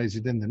advertise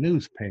it in the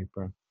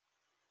newspaper.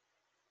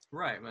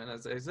 Right, man.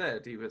 As I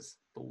said, the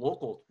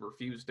local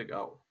refused to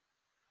go.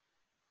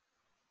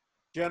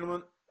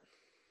 Gentlemen,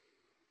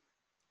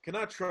 can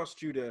I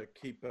trust you to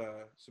keep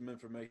some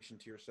information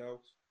to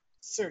yourselves?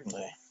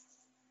 Certainly.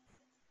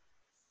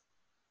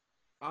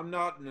 I'm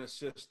not an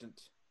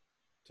assistant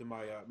to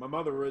my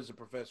mother is a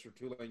professor at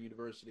Tulane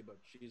University, but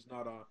she's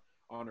not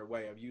on her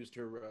way. I've used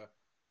her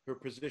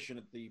position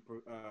at the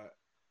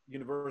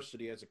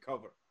university as a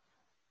cover.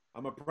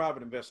 I'm a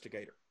private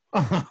investigator.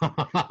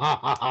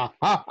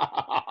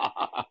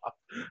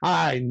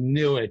 I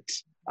knew it.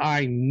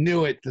 I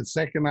knew it the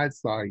second I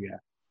saw you.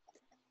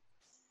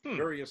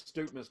 Very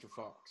astute, Mr.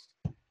 Fox.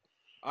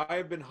 I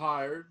have been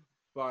hired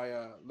by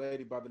a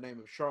lady by the name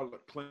of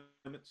Charlotte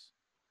Clements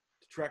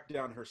to track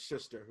down her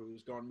sister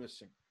who's gone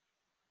missing.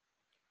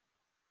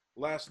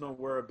 Last known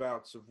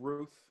whereabouts of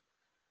Ruth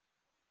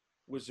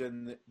was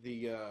in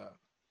the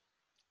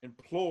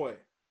employ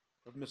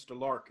of Mr.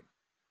 Larkin.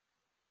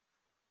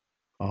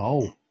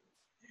 Oh.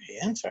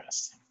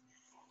 Interesting.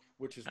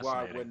 Which is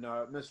why when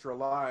Mr.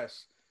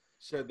 Elias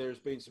said there's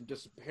been some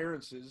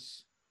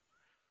disappearances,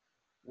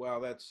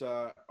 well, that's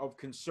of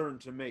concern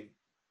to me,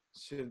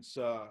 since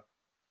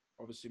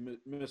obviously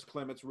Miss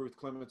Clements, Ruth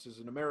Clements, is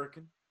an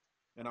American,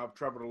 and I've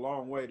traveled a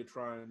long way to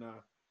try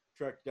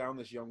tracked down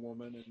this young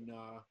woman, and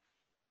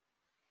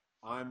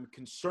I'm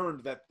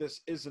concerned that this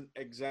isn't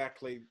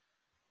exactly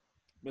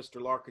Mr.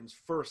 Larkin's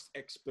first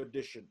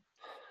expedition.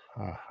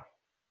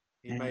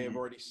 He may have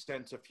already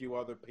sent a few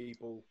other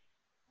people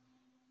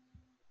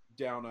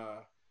down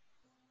a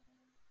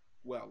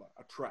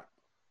trap.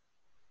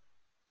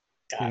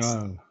 You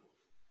know,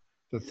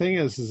 the thing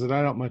is that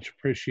I don't much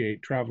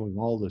appreciate traveling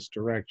all this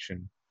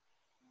direction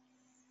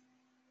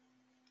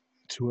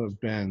to have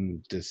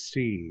been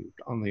deceived.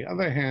 On the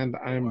other hand,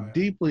 I'm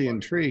deeply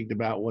intrigued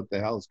about what the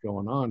hell's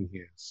going on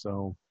here.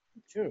 So,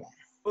 True.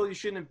 Well, you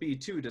shouldn't be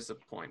too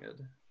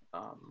disappointed.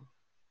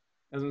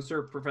 As I'm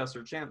sure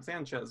Professor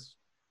Sanchez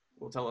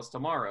will tell us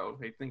tomorrow,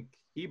 I think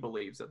he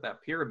believes that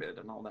that pyramid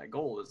and all that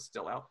gold is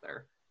still out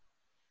there.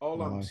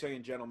 All I'm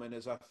saying, gentlemen,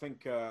 is I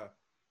think,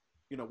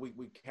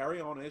 we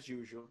carry on as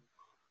usual,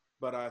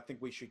 but I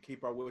think we should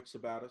keep our wits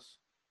about us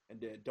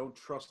and don't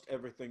trust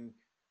everything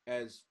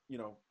as,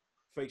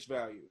 face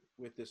value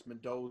with this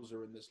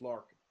Mendoza and this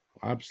Larkin.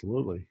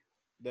 Absolutely.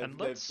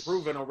 They've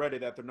proven already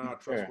that they're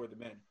not trustworthy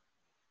men.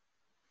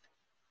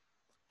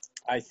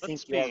 I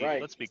think you're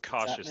right. Let's be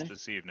cautious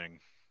this evening,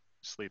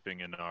 sleeping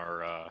in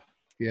our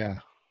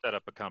set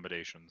up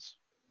accommodations.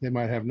 They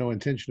might have no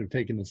intention of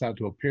taking us out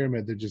to a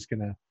pyramid. They're just going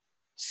to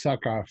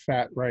suck our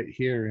fat right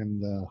here in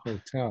the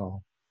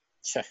hotel.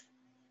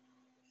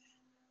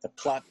 The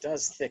plot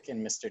does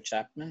thicken, Mr.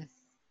 Chapman.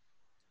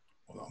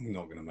 Well, I'm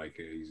not going to make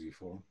it easy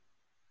for him.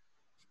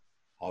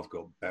 I've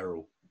got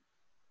Beryl.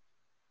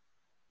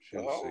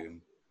 She'll see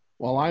him.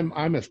 Well,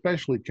 I'm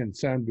especially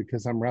concerned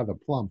because I'm rather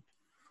plump.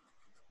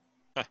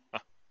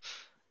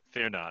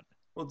 Fear not.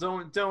 Well,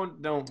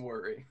 don't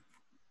worry.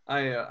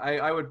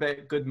 I would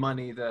bet good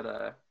money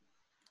that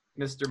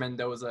Mr.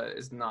 Mendoza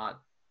is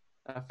not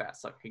a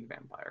fat-sucking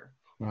vampire.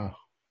 Oh.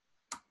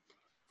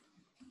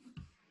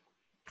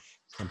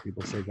 Some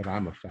people say that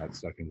I'm a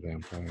fat-sucking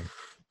vampire.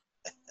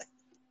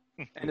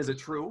 And is it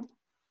true?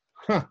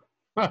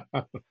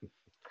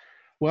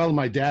 Well,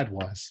 my dad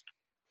was.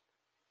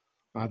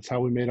 That's how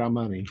we made our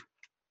money.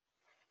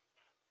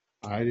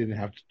 I didn't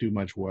have to do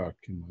much work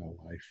in my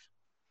life.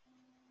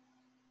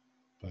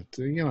 But,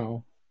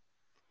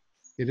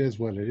 it is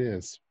what it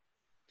is.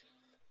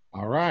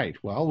 All right.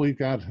 Well,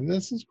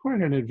 this is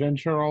quite an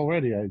adventure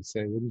already, I'd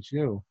say, wouldn't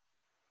you?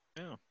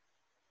 Yeah.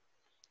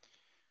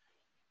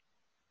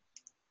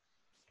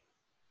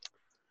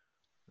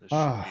 This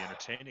should be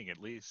entertaining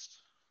at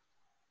least.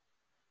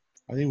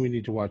 I think we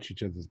need to watch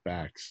each other's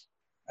backs.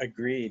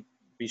 Agreed.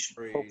 We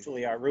should.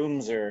 Hopefully our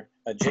rooms are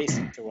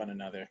adjacent to one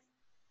another.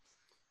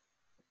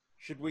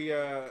 Should we,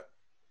 do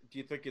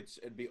you think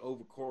it'd be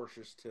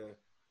overcautious to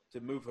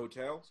move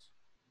hotels?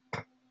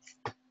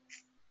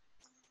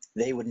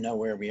 They would know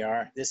where we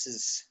are. This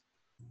is,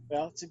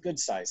 it's a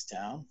good-sized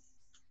town.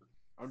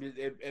 I mean,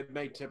 it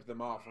may tip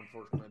them off,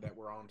 unfortunately, that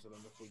we're on to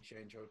them if we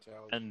change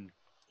hotels. And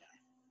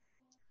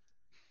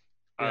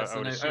yes,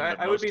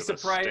 I would be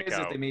surprised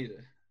if they made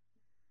it.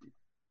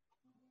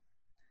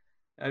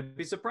 I'd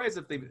be surprised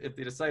if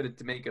they decided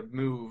to make a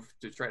move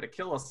to try to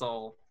kill us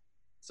all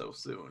so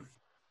soon.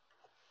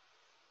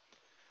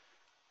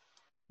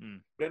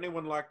 Would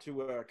anyone like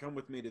to come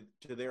with me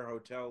to their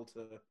hotel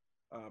to?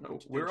 No,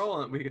 we're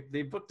all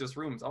they booked us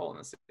rooms all in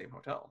the same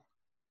hotel.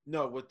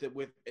 No,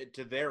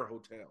 to their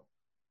hotel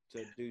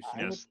to do.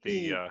 Yes,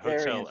 the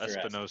Hotel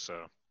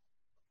Espinosa.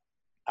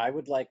 I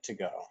would like to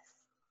go.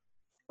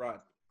 Right,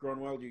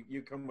 Gronwell,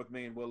 you come with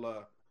me and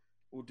we'll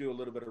do a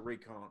little bit of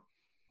recon.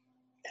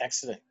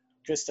 Excellent,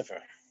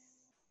 Christopher.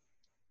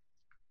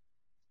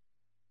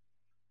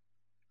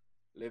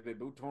 Le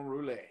bouton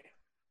roulé.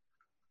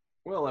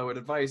 Well, I would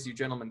advise you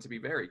gentlemen to be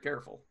very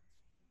careful.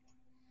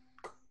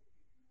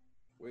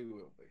 We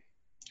will be.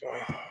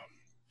 I'm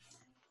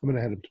going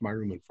to head up to my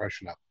room and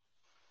freshen up.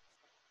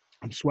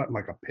 I'm sweating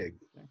like a pig.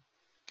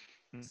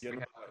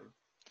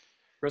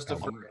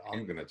 Christopher,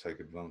 I'm going to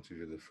take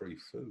advantage of the free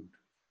food.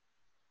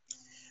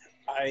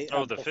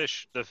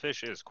 The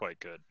fish is quite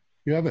good.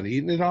 You haven't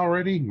eaten it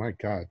already? My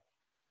God.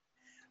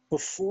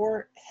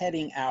 Before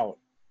heading out,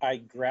 I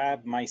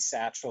grab my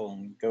satchel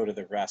and go to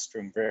the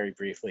restroom very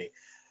briefly.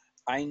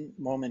 Ein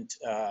Moment,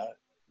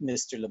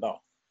 Mr. LeBeau.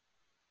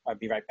 I'll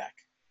be right back.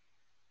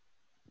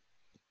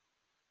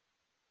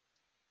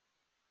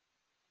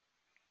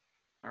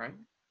 All right.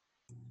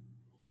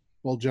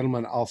 Well,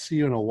 gentlemen, I'll see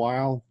you in a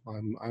while.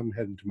 I'm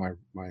heading to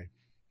my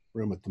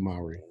room at the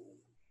Maori.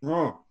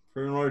 Oh,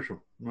 see you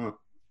later. No.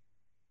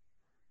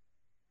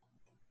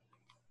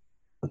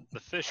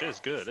 The fish is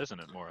good, isn't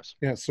it, Morris?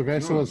 Yeah,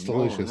 cerveza is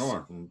delicious.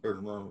 So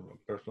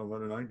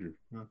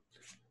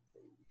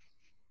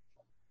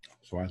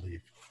I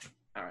leave.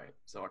 All right.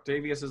 So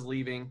Octavius is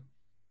leaving.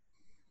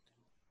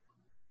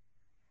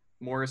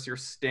 Morris, you're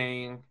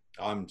staying.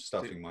 I'm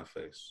stuffing my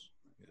face.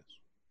 Yes.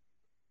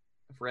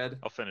 Fred?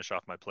 I'll finish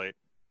off my plate.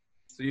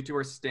 So you two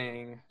are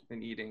staying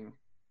and eating.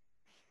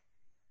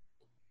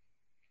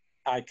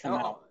 I come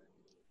out.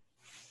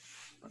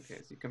 Okay,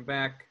 so you come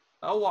back.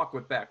 I'll walk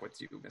back with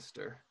you,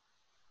 Mr.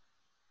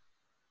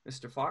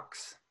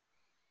 Fox.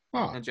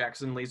 And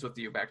Jackson leaves with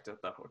you back to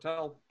the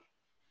hotel.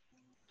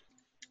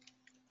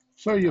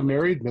 So you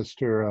married,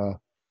 Mr. Oh,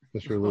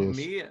 Elias?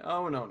 me?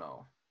 Oh,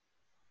 no.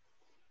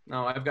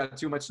 No, I've got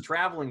too much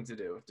traveling to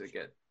do to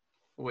get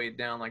weighed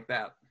down like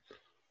that.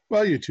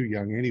 Well, you're too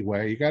young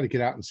anyway. You got to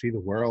get out and see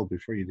the world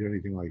before you do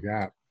anything like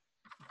that.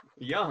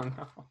 Young?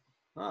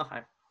 Oh,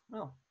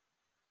 well,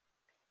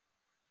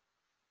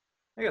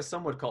 I guess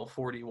some would call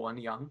 41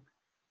 young.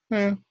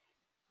 Eh,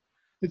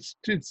 it's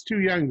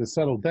too young to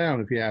settle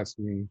down, if you ask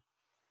me.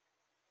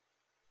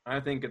 I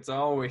think it's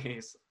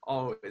always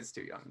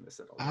too young to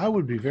settle I down.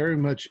 would be very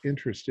much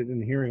interested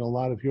in hearing a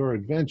lot of your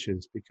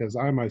adventures because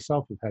I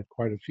myself have had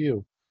quite a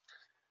few.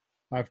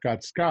 I've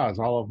got scars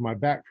all over my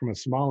back from a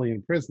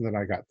Somalian prison that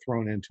I got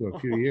thrown into a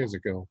few years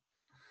ago.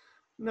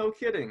 No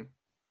kidding.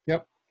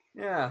 Yep.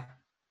 Yeah.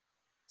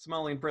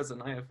 Somalian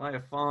prison. I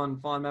have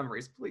fond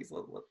memories. Please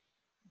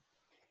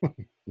let.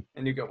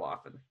 And you go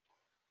off and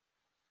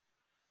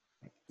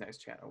nice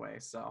chat away.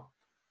 So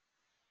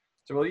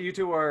while you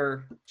two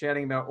are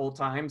chatting about old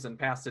times and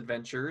past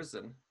adventures,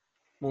 and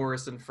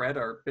Morris and Fred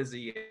are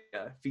busy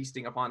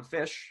feasting upon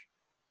fish,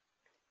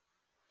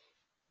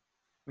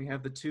 we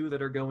have the two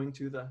that are going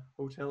to the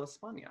Hotel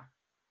España.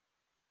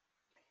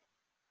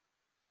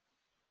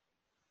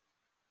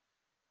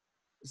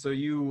 So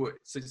you'll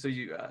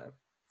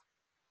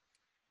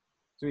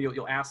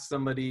ask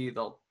somebody,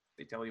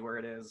 they tell you where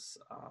it is,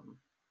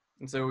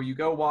 and so you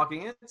go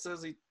walking in. It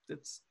says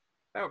it's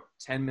about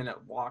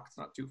 10-minute walk. It's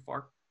not too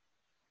far.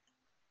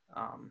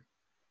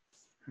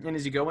 And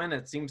as you go in,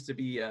 it seems to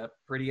be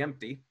pretty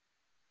empty.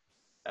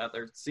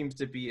 There seems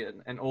to be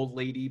an old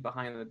lady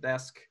behind the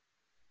desk.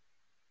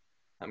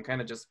 I'm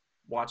kind of just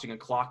watching a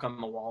clock on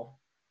the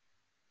wall.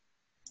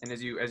 And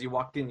as you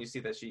walk in, you see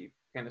that she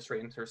kind of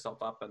straightens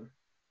herself up and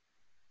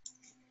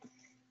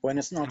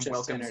Buenas noches,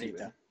 welcomes you in.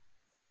 señorita.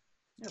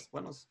 Yes,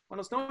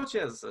 buenos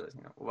noches.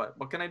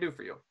 What can I do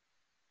for you?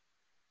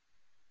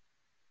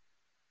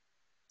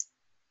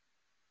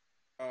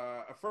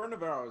 A friend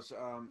of ours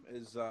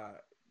is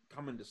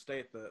coming to stay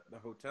at the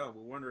hotel.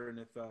 We're wondering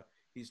if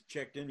he's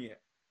checked in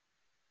yet.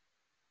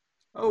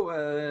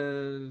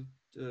 Oh,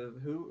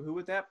 who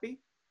would that be?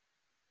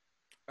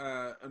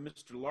 A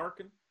Mr.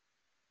 Larkin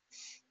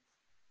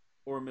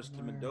or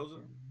Mr.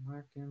 Mendoza.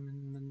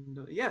 Larkin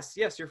Mendoza.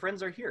 Yes, your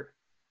friends are here.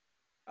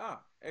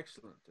 Ah,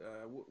 excellent.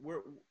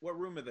 What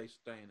room are they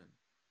staying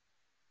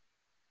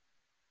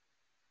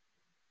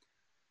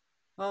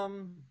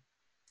in?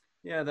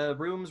 Yeah, the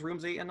rooms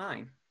 8 and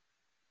 9.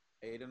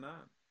 8 and 9.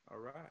 All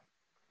right.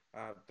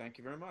 Thank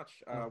you very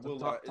much.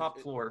 The top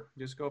floor.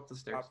 Just go up the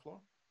stairs. Top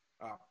floor.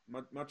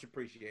 Much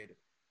appreciated.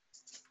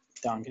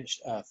 Danke,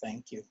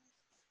 thank you.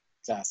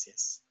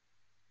 Gracias.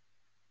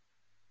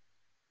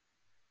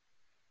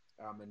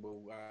 And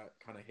we'll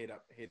kind of head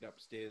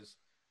upstairs.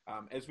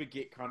 As we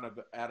get kind of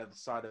out of the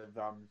side of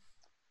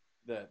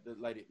the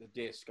lady at the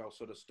desk, I'll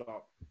sort of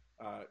stop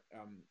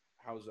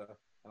Hauser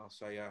and I'll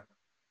say,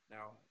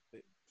 now,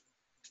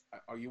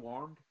 are you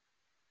armed?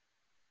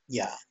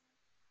 Yeah,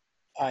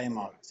 I am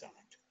always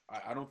armed.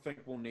 I don't think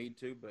we'll need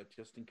to, but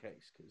just in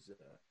case, because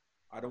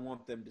I don't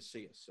want them to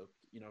see us. So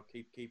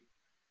keep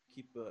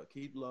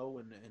low,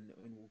 and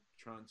we'll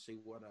try and see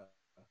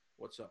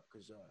what's up.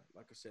 Because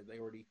like I said, they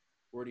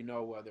already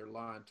know they're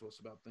lying to us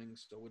about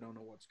things, so we don't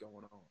know what's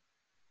going on.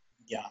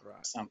 Yeah,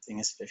 right. Something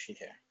is fishy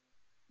here.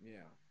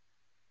 Yeah.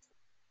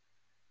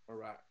 All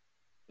right,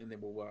 and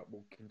then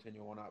we'll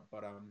continue on up,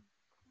 but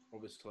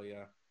obviously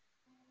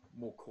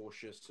more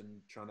cautious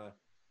and trying to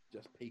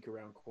just peek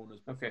around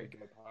corners before we go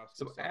past.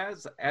 So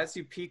as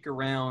you peek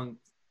around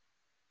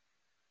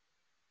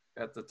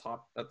at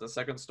the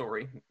second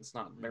story, it's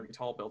not a very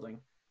tall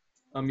building.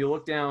 You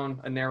look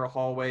down a narrow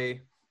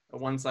hallway.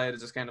 One side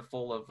is just kind of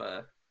full of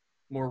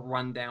more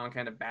rundown,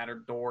 kind of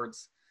battered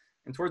doors.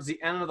 And towards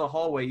the end of the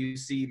hallway, you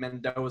see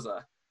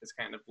Mendoza is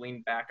kind of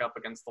leaned back up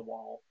against the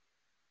wall,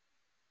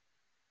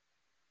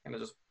 kind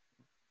of just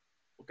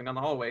looking down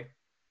the hallway.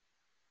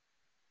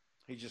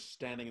 He's just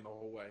standing in the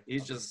hallway.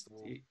 He's just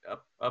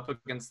up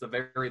against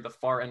the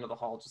far end of the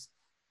hall, just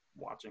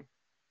watching.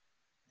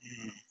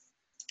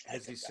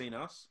 Has he seen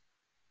us?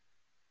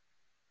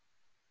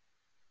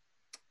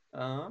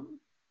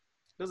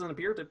 Doesn't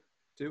appear to.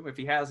 If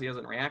he has, he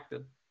hasn't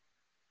reacted.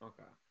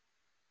 Okay.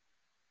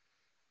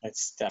 I'd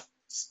step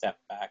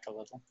back a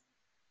little,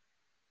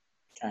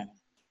 kind of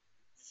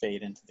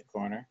fade into the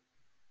corner.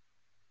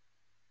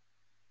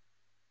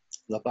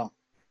 Lepo.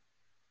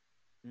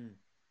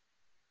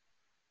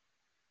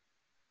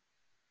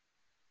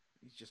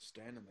 He's just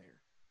standing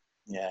there.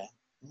 Yeah,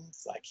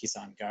 it's like he's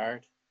on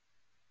guard.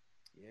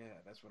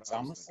 Yeah, that's what It's I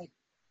was almost thinking.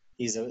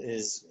 like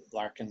is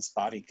Larkin's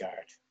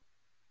bodyguard.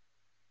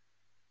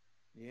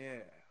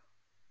 Yeah.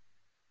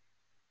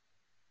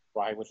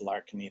 Why would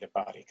Larkin need a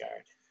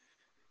bodyguard?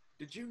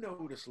 Did you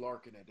notice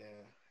Larkin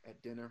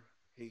at dinner?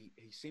 He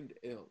seemed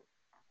ill,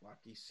 like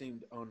he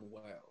seemed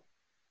unwell.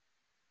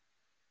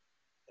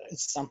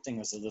 Something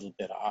was a little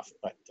bit off,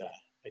 but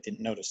I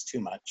didn't notice too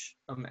much.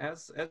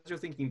 As you're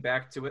thinking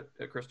back to it,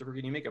 Christopher,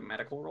 can you make a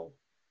medical roll?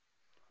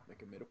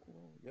 Make a medical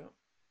roll, yeah.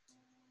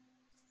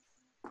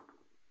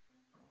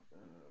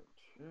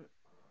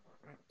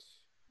 Right.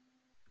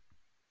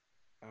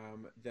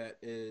 That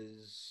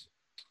is,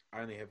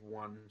 I only have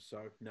one,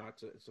 so no,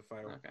 it's a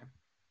fail. Okay.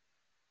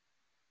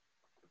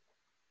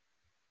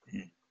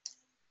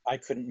 I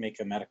couldn't make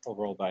a medical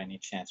roll by any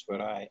chance,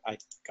 but I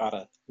got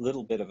a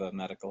little bit of a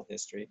medical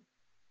history.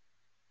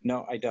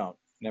 No, I don't.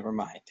 Never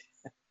mind.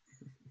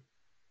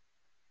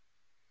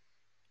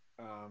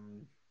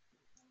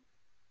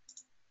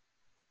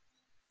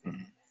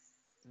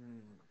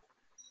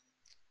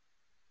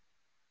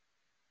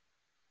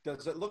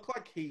 Does it look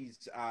like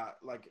he's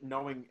like,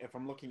 knowing, if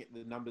I'm looking at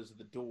the numbers of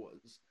the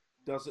doors,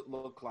 does it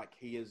look like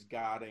he is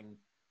guarding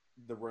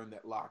the room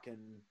that Larkin,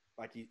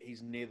 like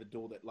he's near the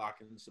door that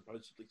Larkin's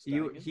supposedly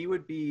staying in? He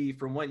would be,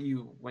 from what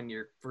when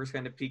you're first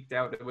kind of peeked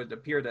out, it would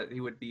appear that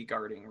he would be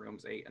guarding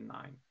rooms 8 and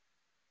 9.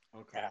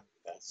 Okay.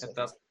 Yeah,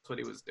 That's what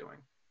he was doing.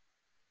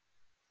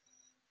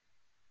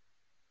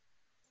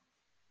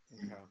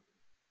 Okay.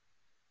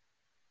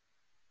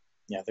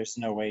 Yeah, there's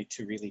no way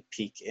to really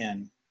peek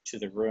in to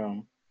the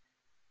room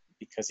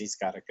because he's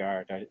got a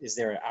guard. Is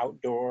there an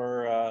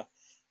outdoor,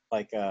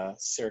 like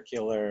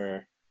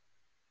circular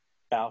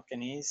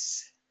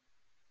balconies?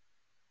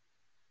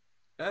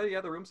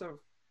 Yeah, the rooms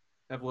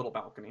have little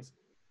balconies.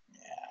 Yeah,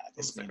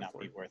 this may second not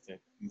floor. be worth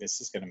it.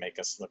 This is going to make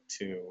us look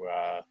too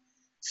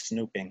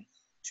snooping,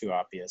 too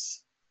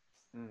obvious.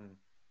 Mm.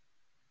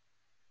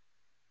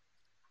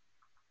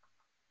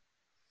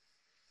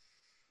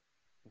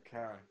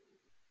 Okay.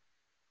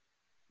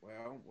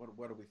 Well,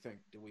 what do we think?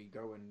 Do we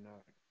go and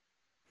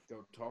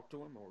go talk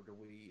to him, or do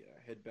we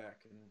head back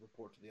and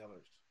report to the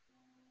others?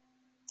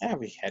 Yeah,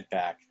 we head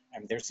back. I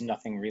mean, there's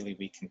nothing really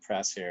we can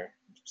press here,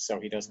 so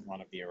he doesn't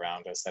want to be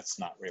around us. That's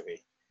not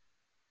really.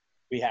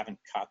 We haven't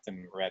caught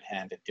them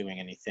red-handed doing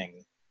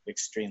anything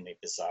extremely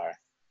bizarre.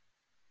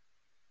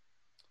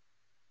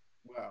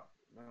 Well,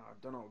 no, I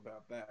don't know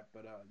about that,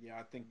 but yeah,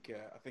 I think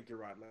you're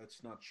right.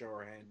 Let's not show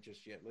our hand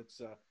just yet.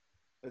 Let's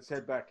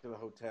head back to the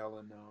hotel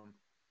and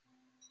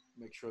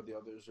make sure the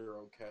others are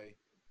okay.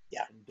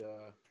 Yeah. And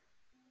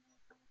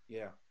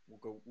yeah,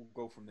 we'll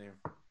go from there.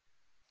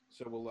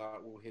 So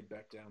we'll head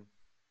back down.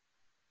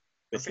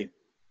 With you.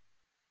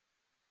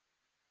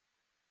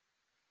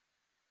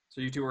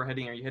 So you two are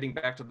heading. Are you heading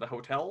back to the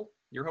hotel,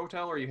 your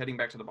hotel, or are you heading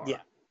back to the bar?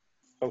 Yeah.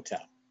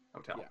 Hotel.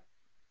 Hotel. Yeah.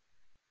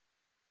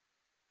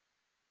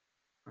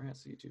 All right.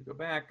 So you two go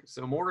back.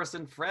 So Morris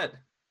and Fred,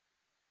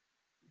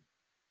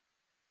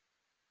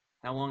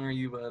 how long are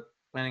you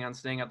planning on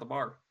staying at the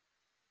bar?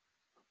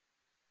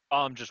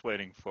 I'm just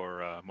waiting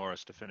for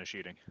Morris to finish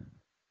eating.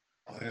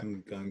 I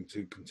am going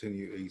to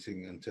continue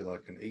eating until I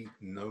can eat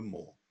no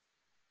more.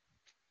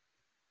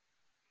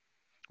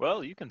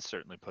 Well, you can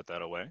certainly put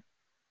that away.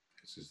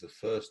 This is the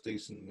first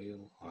decent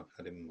meal I've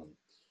had in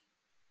months.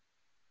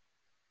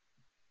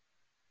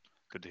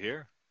 Good to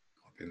hear.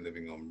 I've been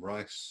living on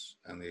rice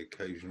and the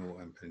occasional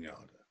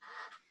empanada.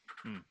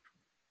 And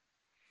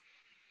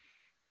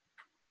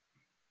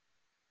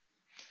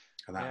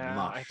that Yeah,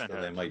 mush I haven't that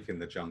they had- make in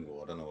the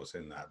jungle, I don't know what's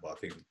in that, but I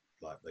think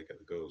like they get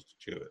the girls to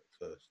chew it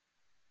first.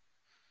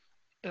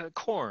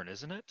 Corn,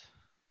 isn't it?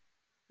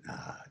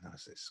 No,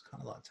 it's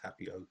kind of like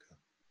tapioca.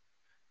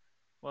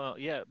 Well,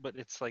 yeah, but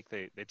it's like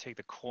they take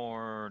the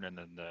corn and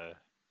then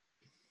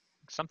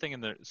something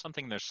in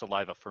their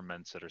saliva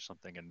ferments it or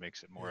something and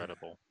makes it more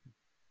edible.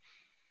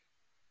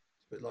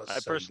 It's a bit like I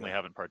personally sago.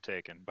 haven't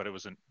partaken, but it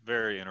was a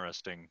very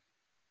interesting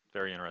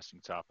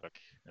topic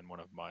in one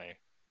of my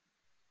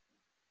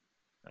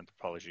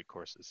anthropology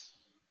courses.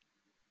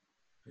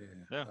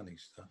 Yeah, funny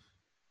stuff.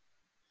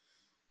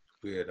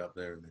 It's weird up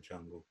there in the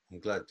jungle.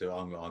 I'm glad to.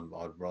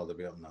 I'd rather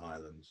be up in the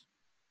highlands.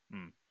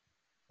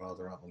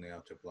 Rather up on the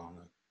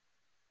altiplano.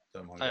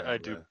 Don't mind going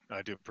up there.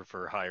 I do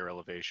prefer higher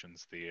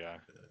elevations.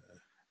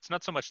 It's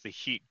not so much the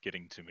heat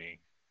getting to me;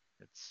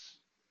 it's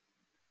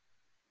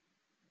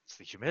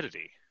the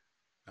humidity.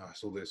 Oh,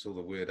 it's all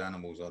the weird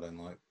animals I don't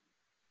like.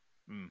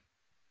 You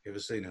ever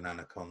seen an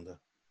anaconda?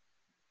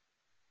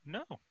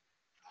 No.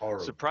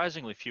 Horrible.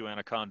 Surprisingly few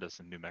anacondas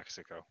in New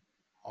Mexico.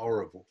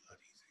 Horrible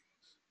bloody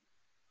things.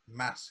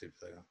 Massive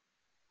they are.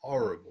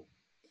 Horrible.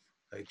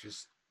 They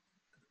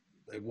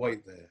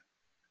wait there,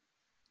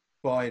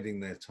 biding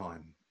their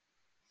time.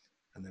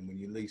 And then when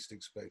you least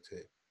expect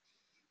it,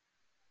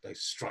 they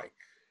strike.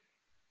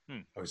 I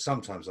mean,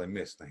 sometimes they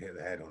miss and they hit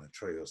their head on a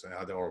tree or something.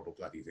 They're horrible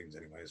bloody things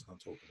anyway. Let's not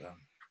talk about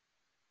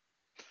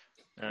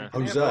them.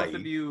 Jose,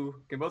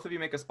 Can both of you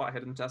make a spot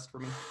hidden test for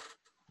me?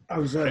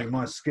 Jose,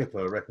 my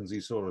skipper, reckons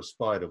he saw a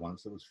spider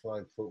once that was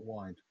 5 foot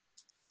wide.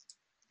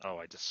 Oh,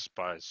 I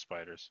despise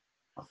spiders.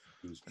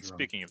 And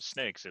speaking of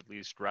snakes, at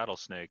least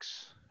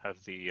rattlesnakes have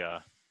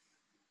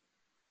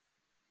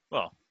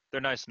well,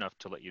 they're nice enough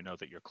to let you know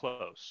that you're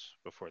close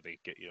before they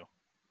get you.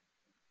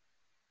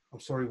 I'm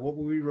sorry, what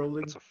were we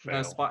rolling? That's a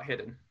fail. Spot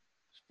hidden.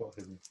 Spot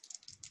hidden.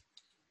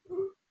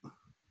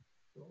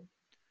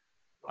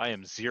 I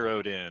am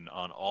zeroed in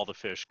on all the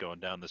fish going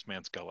down this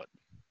man's gullet.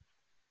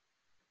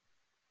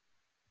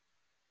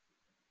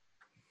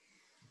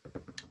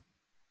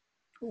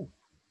 Oh,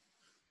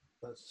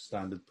 that's a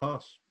standard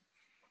pass.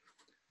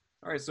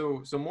 All right,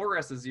 so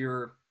Morris, as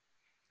you're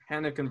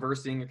kind of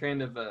conversing, you're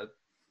kind of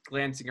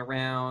glancing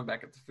around,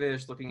 back at the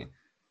fish, looking at.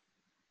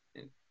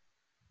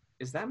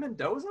 Is that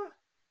Mendoza?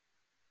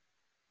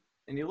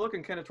 And you look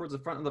and kind of towards the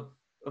front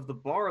of the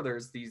bar.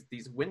 There's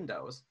these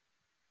windows,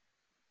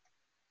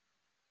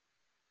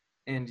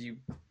 and you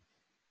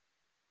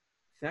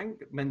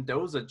think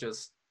Mendoza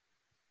just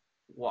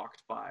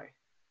walked by,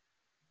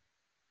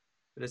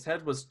 but his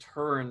head was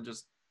turned,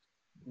 just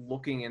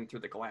looking in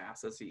through the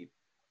glass as he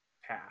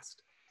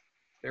passed,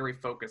 very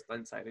focused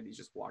inside, and he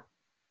just walked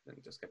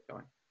and just kept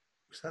going.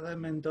 Was that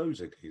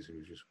Mendoza geezer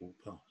who just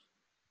walked past?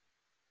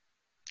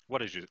 What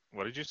did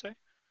you say?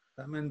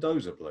 That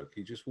Mendoza bloke,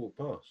 he just walked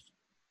past.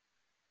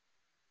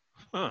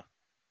 Huh.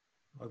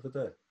 Over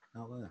there,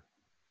 out there.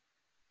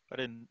 I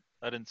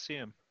didn't see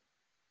him.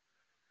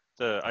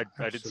 I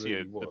did see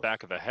the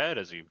back of the head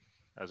as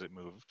it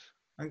moved.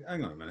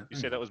 Hang on a minute. You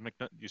say that was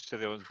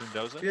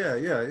Mendoza? Yeah.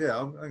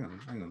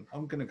 Hang on.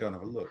 I'm gonna go and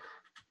have a look.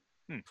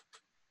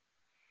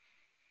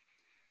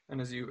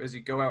 And as you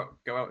go out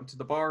into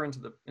the bar, into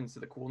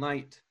the cool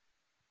night,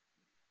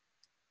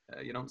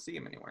 you don't see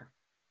him anywhere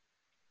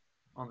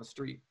on the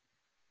street.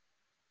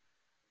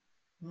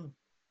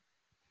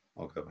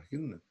 I'll go back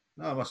in there.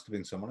 No, it must have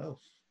been someone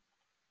else.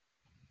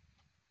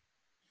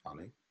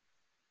 Funny.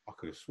 I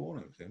could have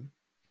sworn it was him.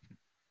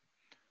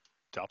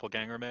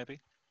 Doppelganger,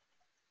 maybe?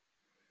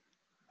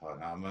 Oh,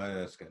 no, mate,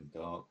 it's getting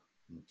dark.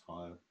 I'm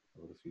tired.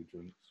 I've had a few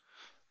drinks.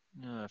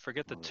 I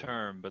forget the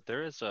term, but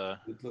there is a...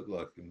 It looked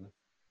like him.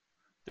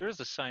 There is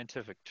a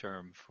scientific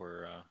term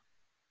for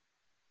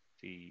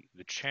the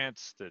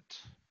chance that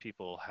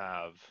people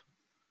have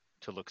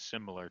to look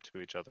similar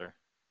to each other.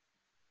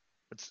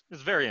 It's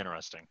very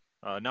interesting.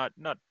 Not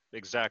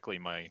exactly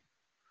my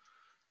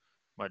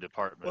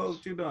department. Well,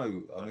 do you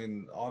know? I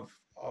mean, I've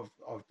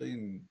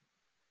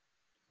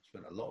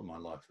spent a lot of my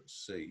life at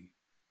sea,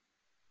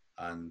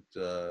 and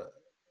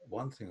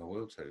one thing I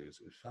will tell you is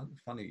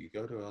it's funny. You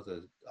go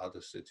to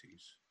other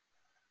cities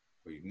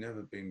where you've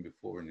never been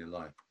before in your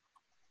life,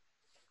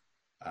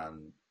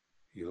 and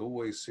you'll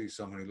always see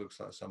someone who looks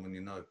like someone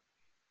you know.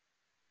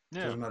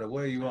 Yeah. Doesn't matter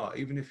where you are,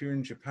 even if you're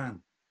in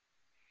Japan.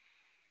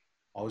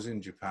 I was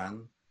in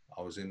Japan.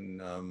 I was in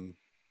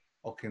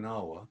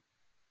Okinawa,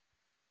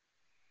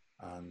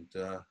 and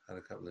had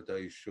a couple of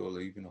days shore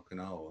leave in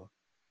Okinawa,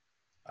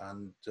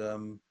 and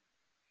in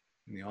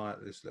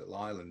this little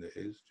island it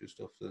is just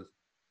off the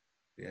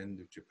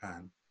end of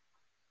Japan,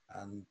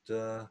 and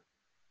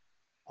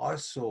I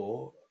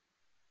saw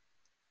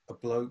a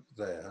bloke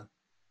there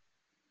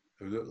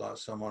who looked like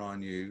someone I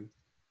knew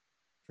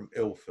from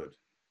Ilford.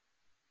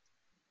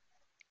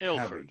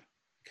 Ilford.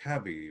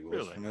 Cabby he was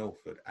Really? from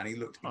Ilford, and he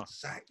looked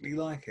exactly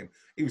like him.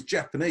 He was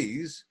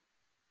Japanese,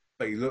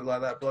 but he looked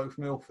like that bloke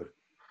from Ilford.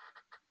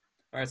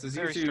 All right, so as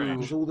Very you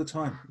strange. two All the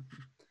time.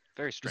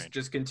 Very strange.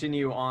 just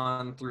continue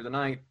on through the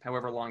night,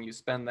 however long you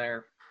spend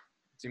there,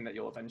 assume that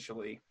you'll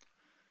eventually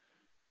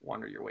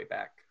wander your way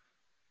back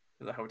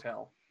to the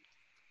hotel.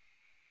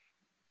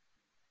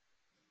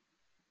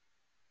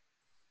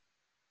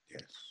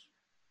 Yes.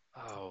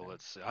 Oh,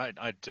 let's see.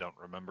 I don't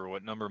remember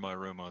what number my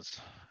room was.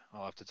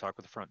 I'll have to talk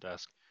with the front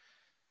desk.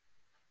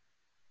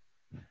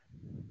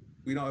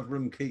 We don't have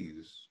room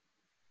keys.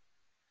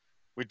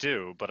 We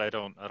do, but I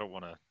don't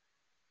want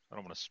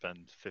to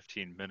spend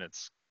 15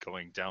 minutes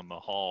going down the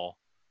hall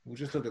We'll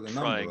just look at the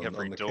trying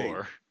number every on the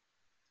door.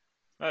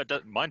 key.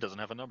 Mine doesn't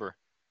have a number.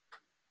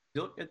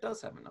 It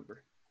does have a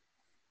number.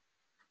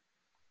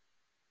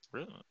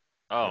 Really?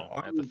 Oh,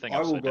 I have the thing I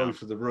will upside go down.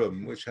 to the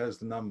room which has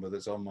the number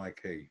that's on my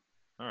key.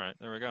 All right,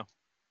 there we go.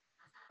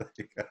 There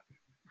you go.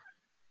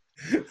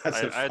 That's I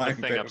had the fine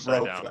thing bit of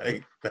upside down.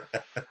 roleplay.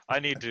 I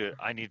need to.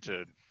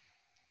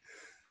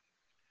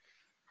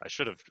 I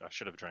should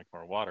have drank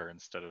more water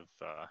instead of.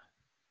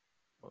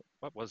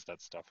 What was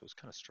that stuff? It was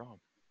kind of strong.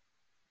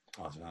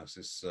 I don't know. It's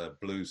this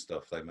blue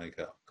stuff they make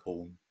out of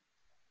corn.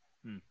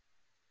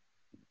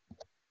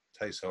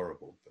 Tastes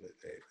horrible, but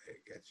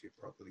it gets you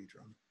properly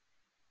drunk.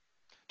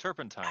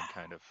 Turpentine,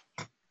 kind of.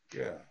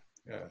 Yeah.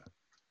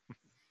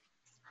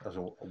 Does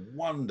a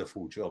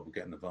wonderful job of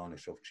getting the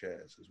varnish off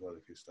chairs as well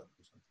if you're stuck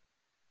with something.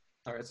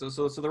 All right, so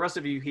the rest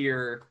of you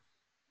here,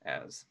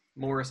 as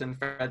Morris and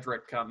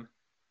Frederick come,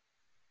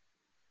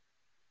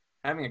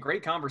 having a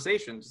great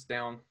conversation just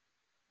down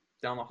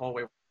the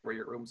hallway where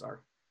your rooms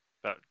are.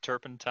 About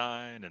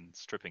turpentine and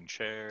stripping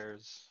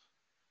chairs.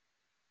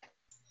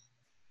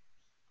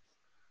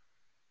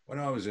 When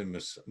I was in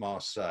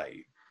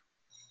Marseille,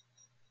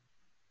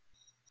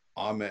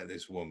 I met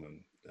this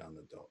woman down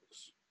the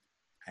docks,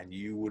 and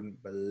you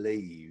wouldn't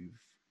believe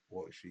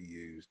what she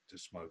used to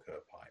smoke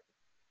her pipe.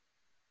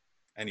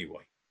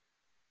 Anyway,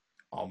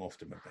 I'm off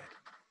to my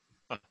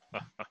bed.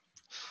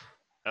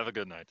 Have a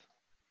good night.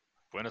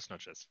 Buenas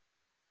noches.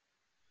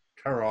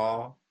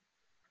 Ta-ra.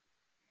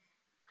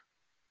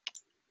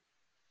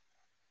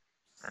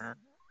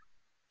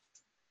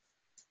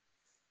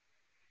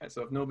 Right,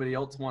 so if nobody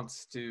else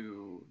wants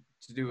to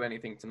do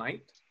anything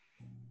tonight,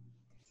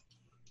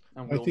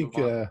 I think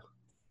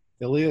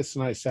Elias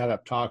and I sat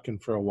up talking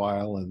for a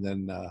while, and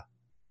then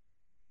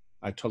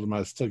I told him I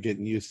was still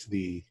getting used to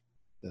the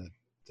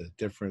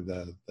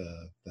the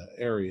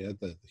area,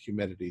 the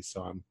humidity.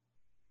 So I'm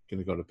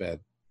gonna go to bed.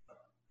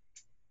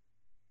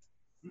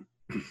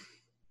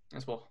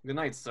 Yes, well, good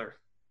night, sir.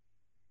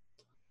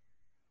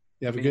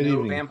 You have a May good no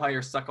evening.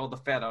 vampires suck all the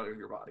fat out of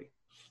your body.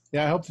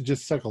 Yeah, I hope to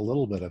just suck a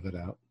little bit of it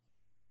out.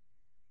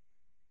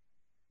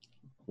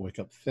 Wake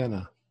up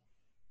thinner.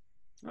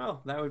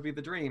 Well, that would be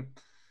the dream.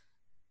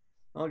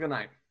 Well, good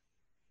night.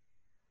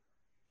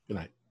 Good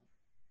night.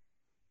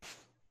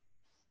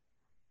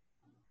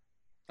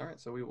 All right,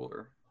 so we're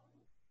going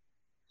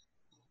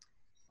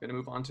to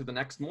move on to the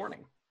next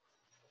morning.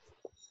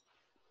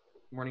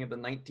 Morning of the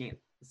 19th,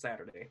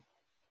 Saturday.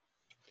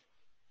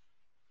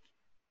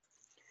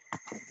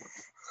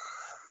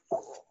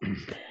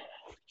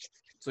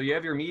 So you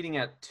have your meeting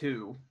at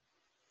 2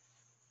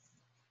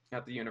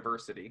 at the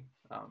university.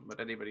 Would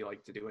anybody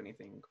like to do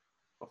anything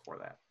before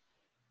that?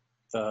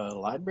 The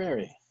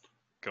library.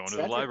 Going to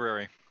the Cedric.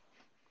 library.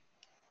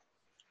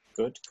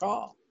 Good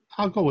call.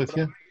 I'll go with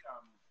you.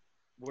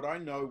 Would I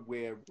know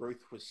where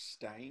Ruth was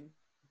staying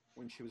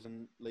when she was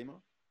in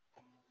Lima?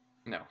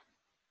 No.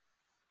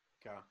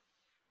 Okay.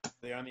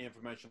 The only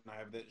information I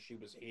have that she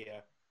was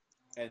here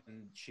and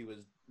she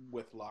was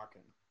with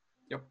Larkin.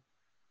 Yep.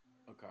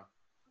 Okay.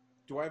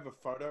 Do I have a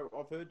photo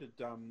of her?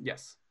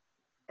 Yes.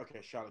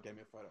 Okay, Charlotte gave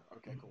me a photo.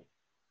 Okay, cool.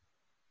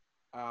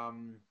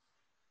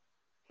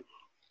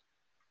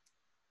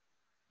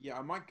 Yeah,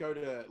 I might go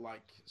to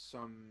like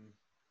some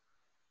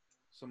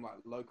like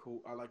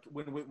local. I like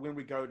when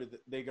we go to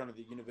they're going to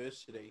the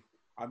university.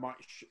 I might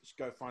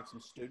go find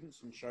some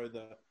students and show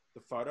the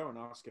photo and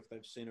ask if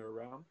they've seen her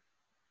around.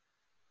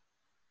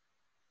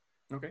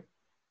 Okay.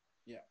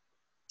 Yeah.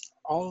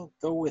 I'll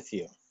go with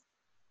you.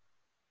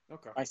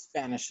 Okay. My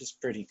Spanish is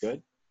pretty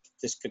good.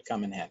 This could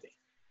come in handy.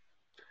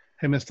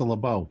 Hey, Mr.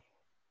 LeBeau.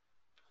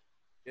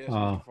 Yes,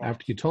 Mr. Fox.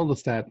 After you told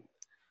us that,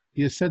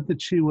 you said that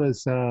she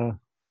was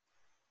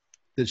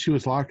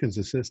Larkin's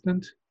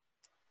assistant.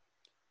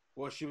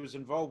 Well, she was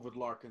involved with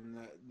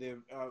Larkin.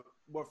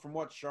 Well, from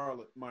what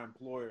Charlotte, my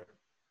employer,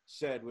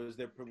 said was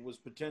there was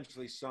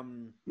potentially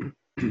some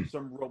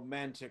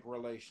romantic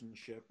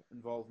relationship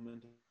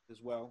involvement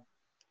as well.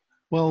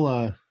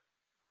 Well,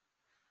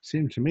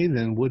 seemed to me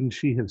then, wouldn't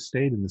she have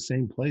stayed in the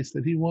same place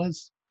that he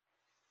was?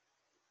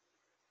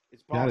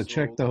 It's possible. Got to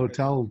check the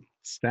hotel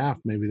staff.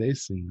 Maybe they've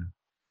seen her.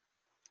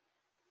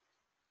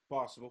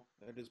 Possible.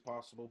 It is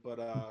possible, but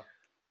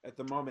at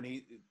the moment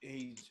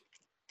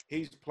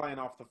he's playing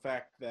off the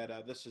fact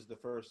that this is the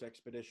first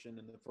expedition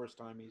and the first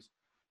time he's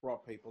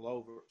brought people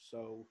over.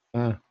 So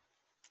I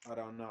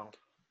don't know.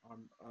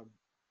 I'm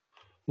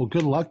Well,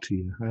 good luck to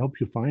you. I hope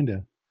you find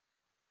her.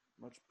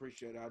 much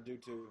appreciated. I do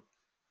too.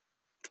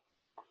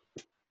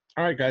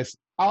 All right, guys.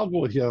 I'll go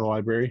with you to the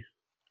library.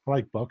 I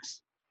like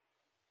books.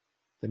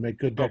 They make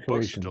good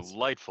decorations. Books are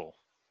delightful.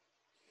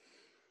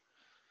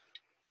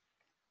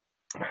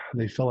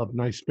 They fill up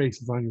nice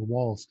spaces on your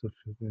walls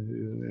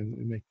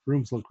and make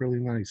rooms look really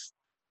nice.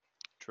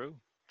 True.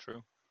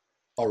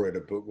 I read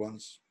a book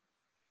once.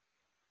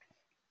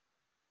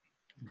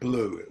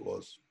 Blue it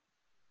was.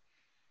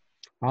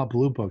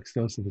 Blue books.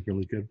 Those are the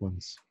really good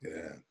ones.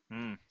 Yeah.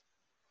 Mm.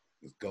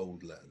 With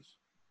gold letters.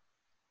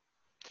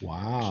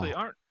 Wow. Actually,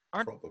 aren't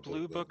Proper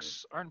blue book,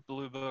 books? Aren't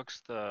blue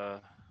books the?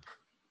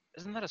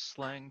 Isn't that a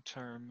slang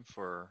term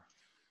for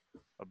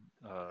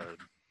a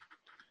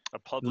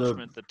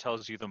publishment that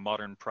tells you the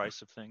modern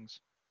price of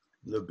things?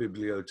 La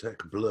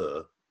Bibliothèque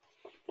Bleue.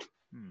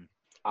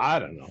 I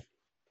don't know.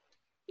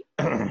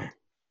 I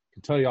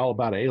can tell you all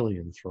about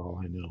aliens for all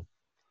I know.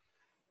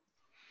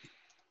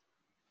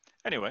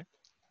 Anyway.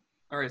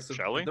 All right, so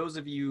Shall we? those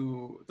of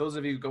you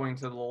going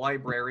to the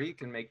library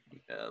can make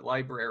a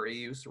library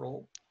use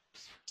roll.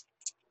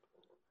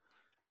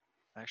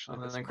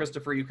 Actually, And then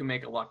Christopher, you can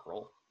make a luck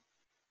roll.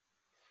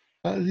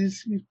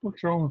 These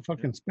books are all in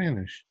fucking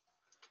Spanish.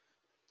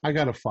 I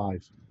got a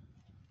 5.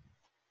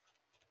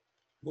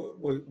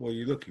 What are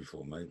you looking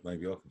for, mate?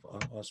 Maybe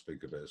I'll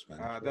speak a bit of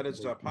Spanish. That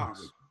is a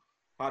pass.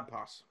 Hard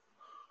pass.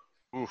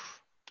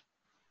 Oof.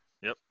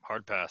 Yep,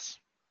 hard pass.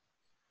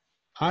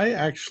 I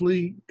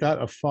actually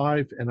got a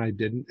 5 and I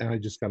didn't, and I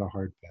just got a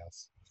hard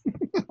pass.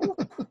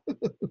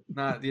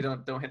 Nah, you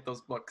don't hit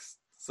those books.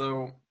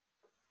 So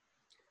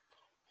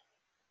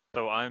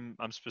I'm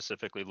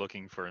specifically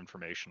looking for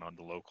information on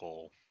the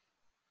local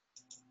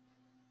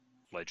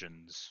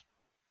legends,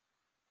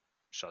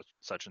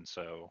 such and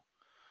so,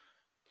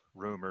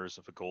 rumors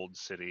of a gold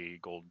city,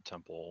 gold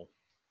temple,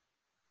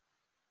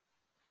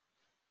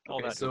 all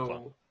okay, that good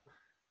fun.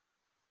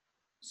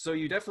 So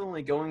you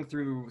definitely going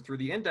through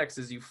the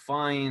indexes, you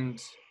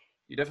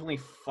definitely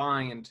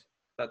find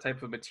that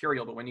type of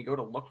material, but when you go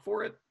to look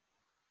for it,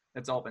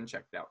 it's all been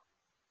checked out.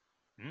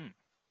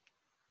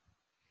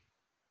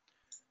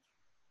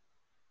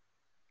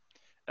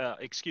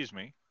 Excuse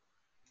me.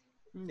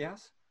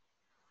 Yes.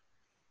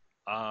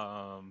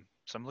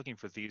 So I'm looking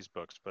for these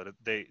books, but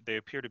they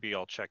appear to be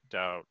all checked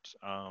out.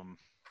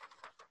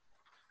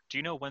 Do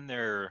you know when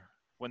they're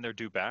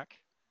due back?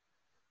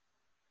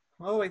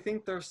 Oh, I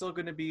think there's still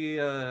going to be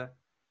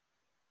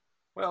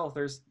well,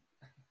 there's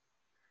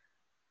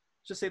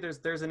just say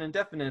there's an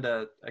indefinite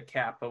a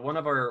cap, but one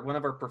of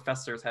our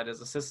professors had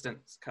his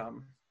assistants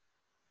come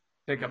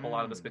pick up a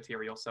lot of this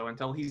material. So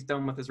until he's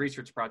done with his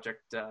research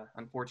project,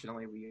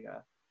 unfortunately, we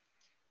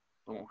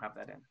won't have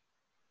that in.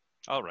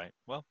 All right.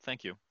 Well,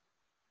 thank you.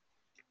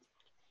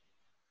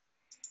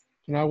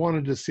 And I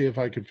wanted to see if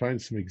I could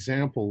find some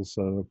examples,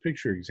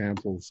 picture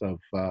examples of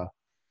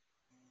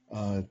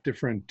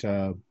different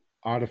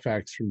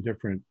artifacts from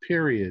different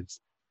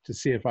periods to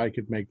see if I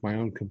could make my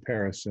own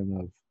comparison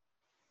of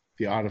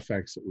the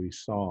artifacts that we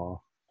saw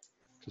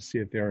to see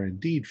if they are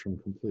indeed from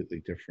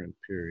completely different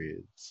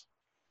periods.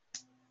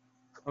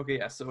 Okay,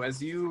 yeah. So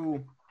as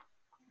you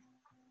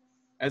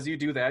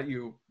do that,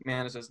 you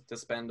manage to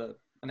spend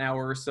an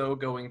hour or so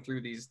going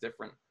through these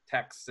different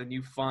texts, and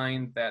you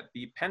find that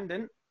the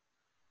pendant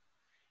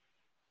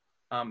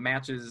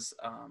matches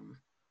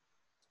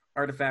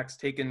artifacts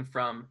taken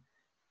from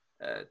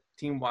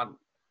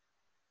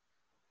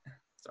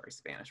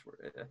Spanish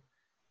word,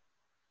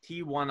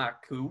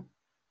 Tiwanaku,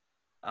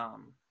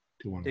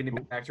 dating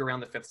back to around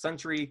the 5th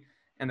century,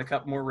 and the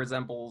cup more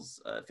resembles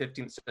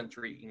 15th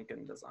century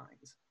Incan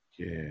designs.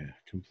 Yeah,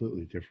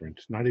 completely different.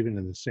 Not even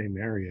in the same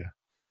area.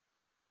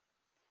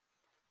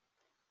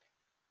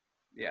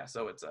 Yeah,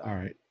 so it's all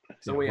right.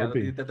 So yeah,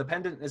 the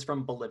pendant is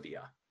from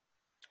Bolivia.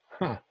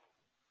 Huh.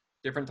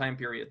 Different time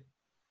period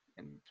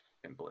in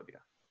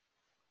Bolivia.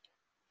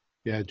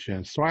 Yeah,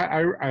 Jen. So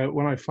I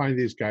when I find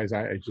these guys,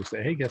 I just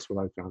say, hey, guess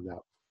what I found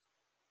out?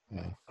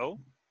 Oh?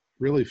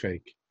 Really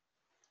fake.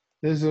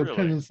 There's a Really?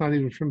 pendant that's not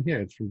even from here.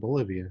 It's from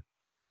Bolivia.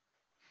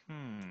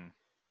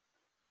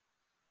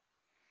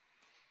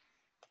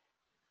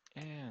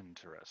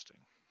 Interesting.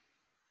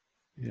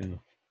 Yeah.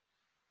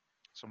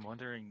 So I'm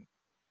wondering.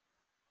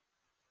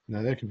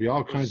 Now there could be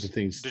all kinds of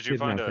things Did you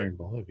hidden find out there in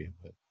Bolivia,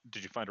 but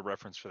did you find a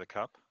reference for the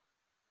cup?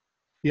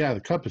 yeah, the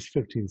cup is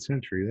 15th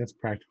century. That's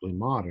practically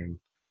modern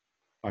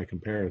by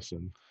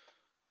comparison.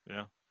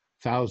 Yeah.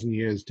 1,000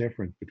 years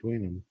difference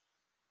between them.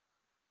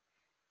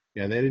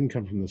 Yeah, they didn't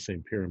come from the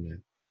same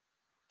pyramid.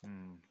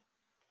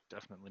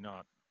 Definitely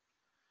not.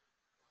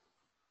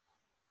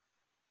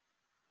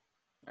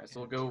 All right,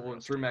 so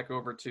we'll turn back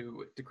over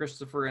to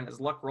Christopher and his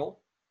luck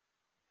roll.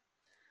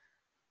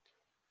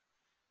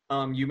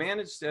 You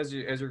managed as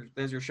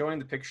you're showing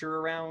the picture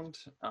around.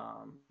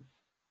 One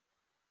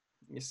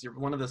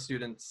of the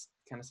students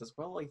kind of says,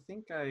 "Well, I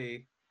think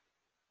I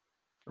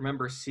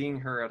remember seeing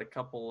her at a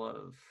couple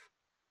of,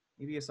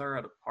 maybe I saw her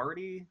at a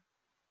party.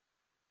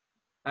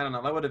 I don't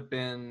know. That would have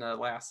been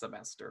last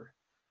semester.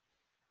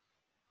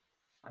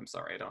 I'm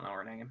sorry, I don't know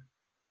her name."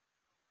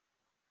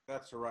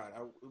 That's all right.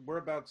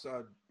 Whereabouts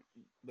where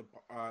the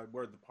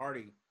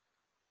party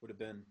would have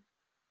been?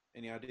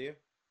 Any idea?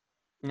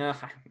 Yeah,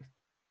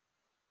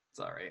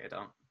 sorry, I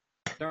don't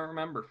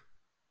remember.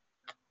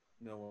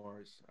 No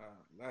worries.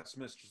 Last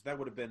semester, that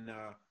would have been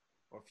a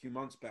few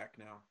months back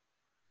now.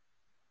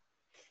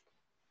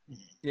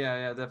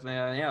 Yeah,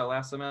 definitely. Yeah,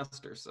 last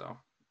semester. So,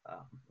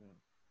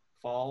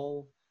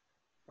 fall,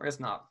 or it's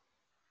not.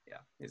 Yeah,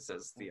 it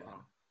says the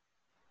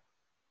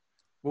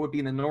what would be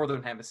in the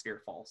northern hemisphere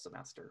fall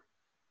semester.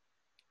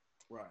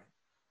 Right.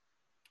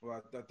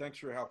 Well, thanks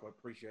for your help. I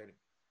appreciate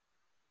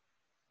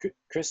it.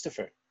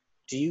 Christopher,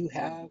 do you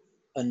have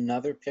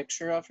another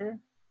picture of her?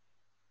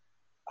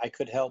 I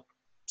could help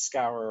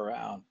scour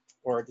around,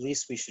 or at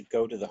least we should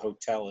go to the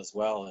hotel as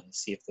well and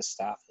see if the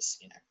staff has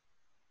seen her.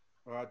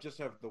 Well, I just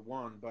have the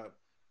one, but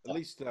at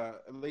least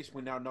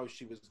we now know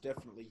she was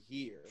definitely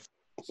here.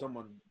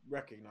 Someone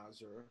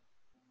recognized her,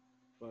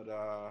 but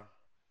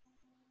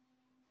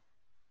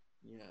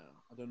yeah,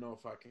 I don't know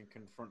if I can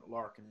confront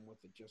Larkin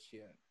with it just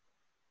yet.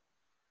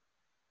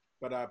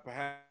 But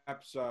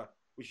perhaps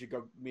we should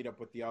go meet up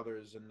with the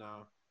others, and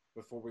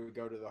before we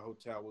go to the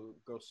hotel, we'll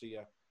go see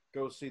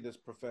this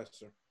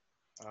professor.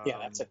 Yeah,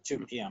 that's at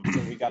 2 p.m.,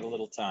 so we got a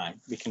little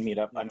time. We can meet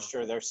up. I'm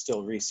sure they're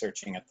still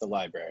researching at the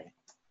library,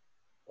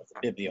 or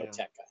the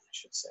biblioteca, I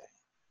should say.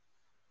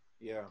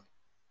 Yeah.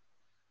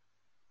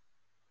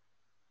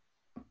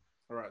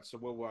 All right, so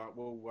we'll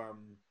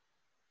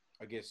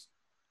I guess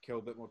kill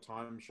a bit more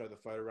time, show the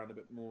photo around a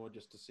bit more,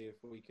 just to see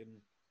if we can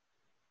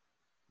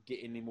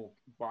get any more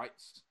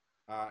bites,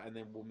 and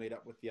then we'll meet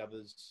up with the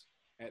others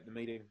at the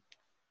meeting.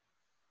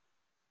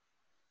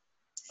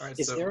 All right.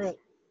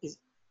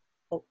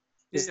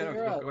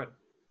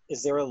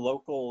 Is there a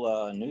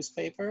local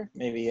newspaper?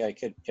 Maybe I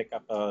could pick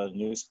up a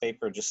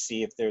newspaper, just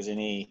see if there's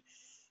any,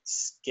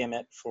 skim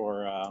it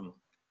for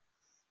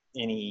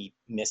any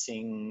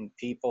missing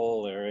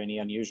people or any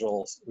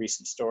unusual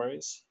recent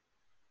stories.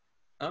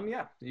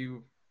 Yeah,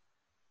 you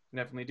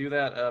definitely do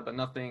that, but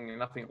nothing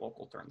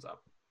local turns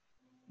up.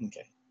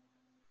 Okay.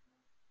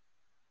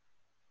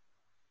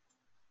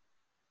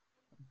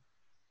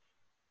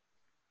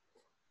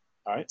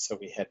 All right, so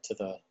we head to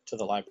the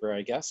library,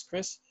 I guess,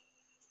 Chris.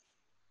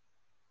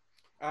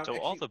 So actually,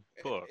 all the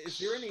books. Is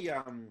there any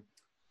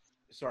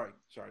Sorry.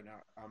 No.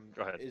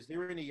 Go ahead. Is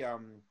there any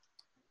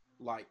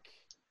like,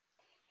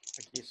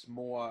 I guess,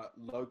 more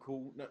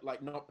local,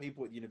 like not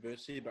people at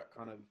university, but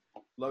kind of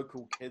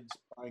local kids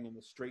playing in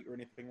the street or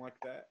anything like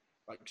that?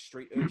 like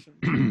street urchins?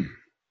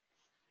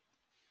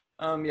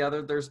 Yeah,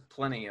 there's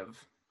plenty of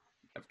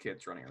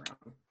kids running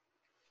around.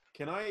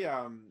 Can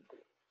I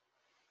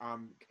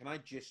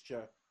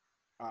gesture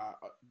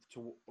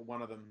to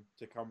one of them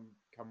to come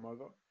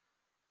over?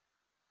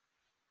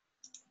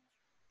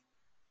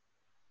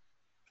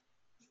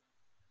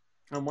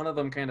 And one of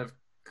them kind of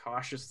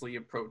cautiously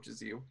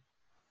approaches you.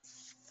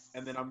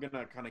 And then I'm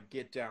gonna kind of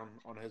get down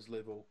on his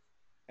level,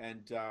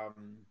 and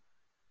I'm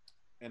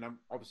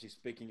obviously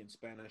speaking in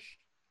Spanish.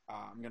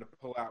 I'm gonna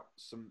pull out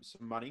some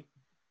money,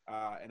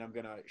 and I'm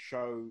gonna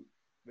show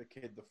the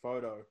kid the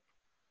photo,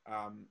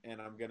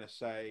 and I'm gonna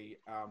say,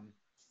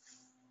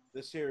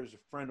 "This here is a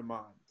friend of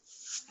mine.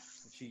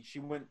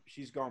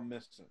 She's gone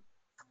missing."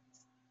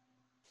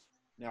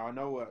 Now I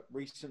know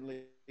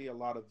recently a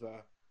lot of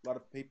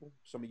people,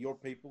 some of your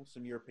people,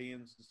 some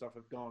Europeans and stuff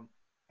have gone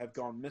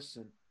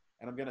missing.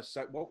 And I'm gonna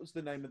say, what was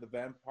the name of the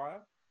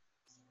vampire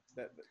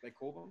that they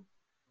call them?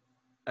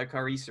 A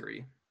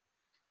carisseri.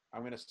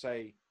 I'm gonna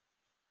say,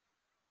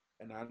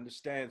 and I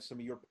understand some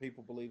of your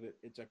people believe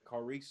it's a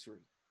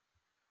carisseri.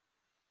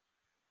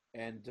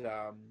 And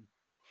I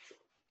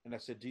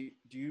said, do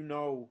you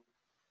know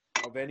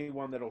of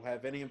anyone that'll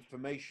have any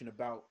information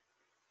about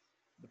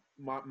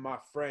my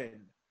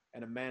friend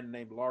and a man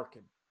named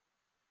Larkin?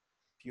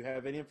 If you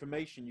have any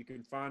information, you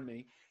can find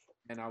me,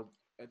 and I'll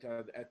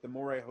at the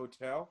Moray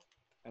Hotel,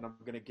 and I'm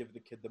gonna give the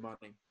kid the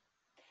money.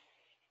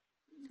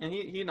 And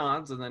he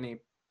nods, and then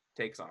he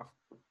takes off.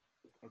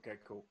 Okay,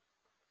 cool.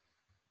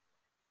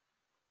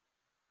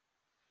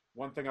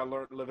 One thing I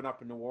learned living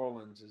up in New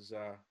Orleans is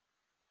the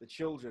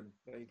children,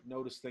 they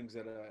notice things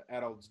that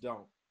adults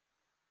don't.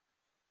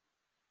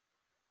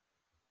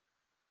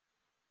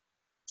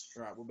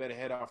 All right, we better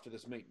head off to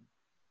this meeting.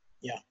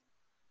 Yeah.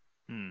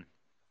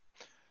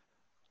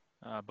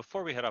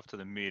 Before we head off to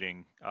the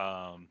meeting,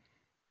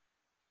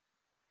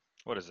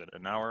 what is it,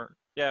 an hour?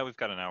 Yeah, we've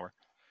got an hour.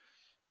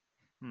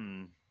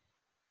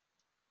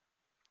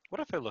 What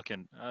if I look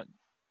in?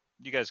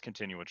 You guys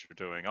continue what you're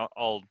doing.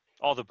 All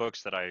the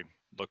books that I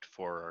looked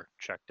for are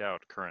checked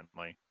out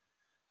currently.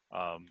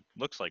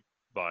 Looks like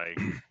by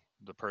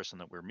the person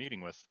that we're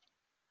meeting with.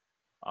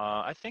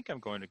 I think I'm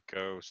going to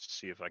go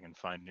see if I can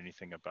find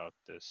anything about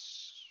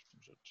this.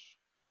 Is it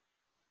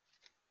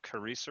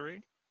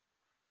carisseri?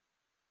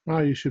 Oh,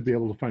 you should be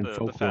able to find The fat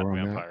folklore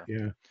on vampire. that.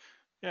 Yeah.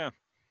 Yeah,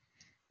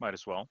 might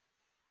as well.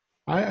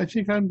 I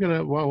think I'm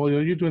gonna. While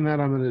you're doing that,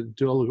 I'm gonna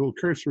do a little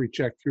cursory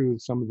check through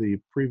some of the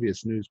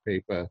previous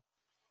newspaper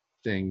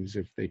things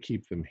if they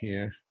keep them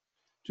here,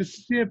 just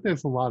to see if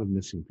there's a lot of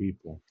missing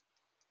people.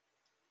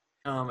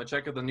 A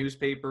check of the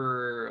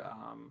newspaper.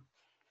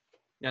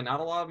 Yeah,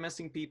 not a lot of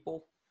missing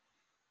people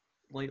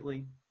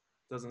lately.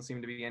 Doesn't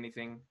seem to be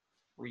anything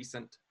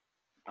recent.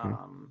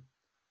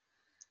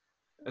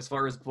 As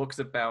far as books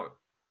about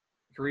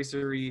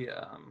carisseri,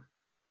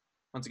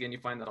 once again, you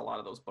find that a lot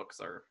of those books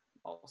are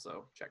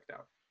also checked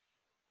out.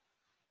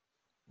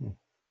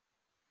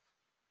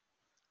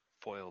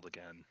 Foiled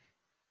again.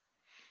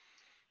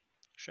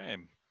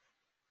 Shame.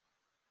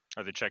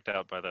 Are they checked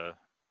out by the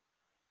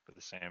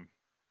same?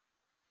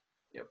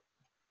 Yep.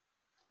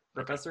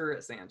 Professor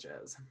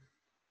Sanchez.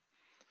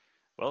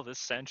 Well, this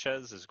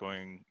Sanchez is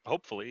going.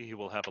 Hopefully, he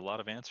will have a lot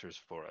of answers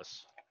for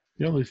us.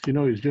 Yeah, at least you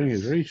know he's doing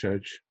his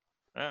research.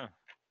 Yeah,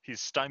 he's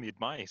stymied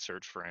my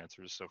search for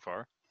answers so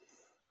far.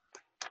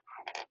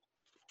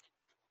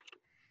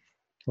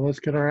 Well, let's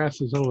get our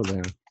asses over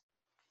there.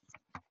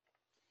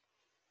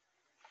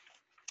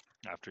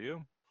 After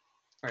you.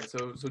 All right,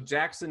 so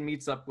Jackson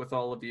meets up with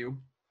all of you.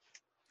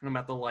 I'm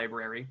at the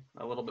library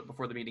a little bit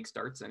before the meeting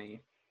starts, and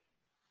he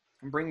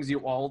brings you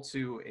all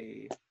to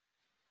a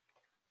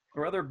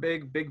rather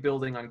big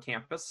building on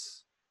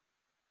campus.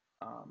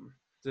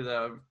 To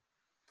the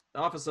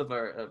office of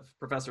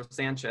Professor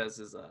Sanchez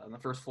is on the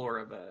first floor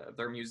of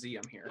their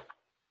museum here.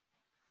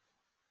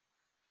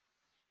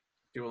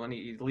 And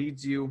he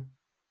leads you.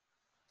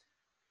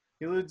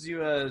 He leads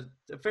you a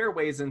fair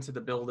ways into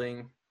the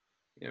building.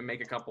 You know,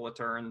 make a couple of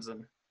turns,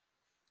 and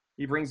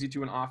he brings you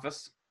to an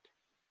office.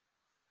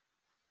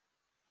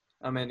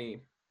 And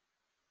he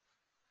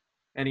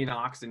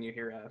knocks, and you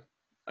hear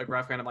a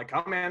gruff kind of like,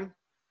 "Come in."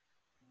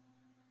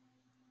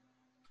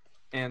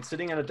 And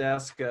sitting at a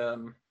desk,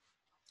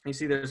 you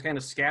see there's kind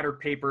of scattered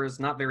papers,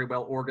 not very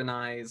well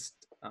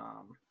organized.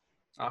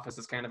 Office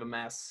is kind of a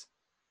mess.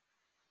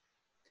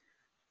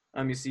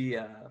 You see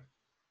a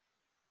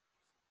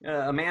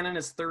man in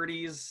his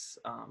 30s.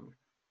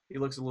 He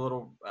looks a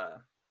little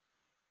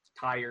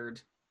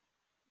tired,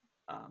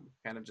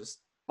 kind of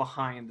just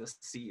behind the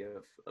sea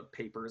of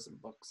papers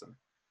and books, and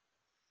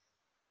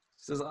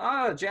says,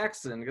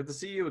 Jackson, good to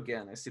see you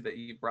again. I see that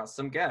you brought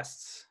some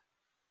guests.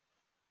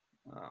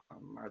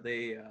 Are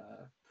they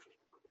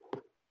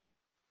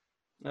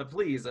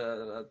please,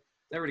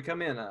 everybody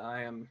come in.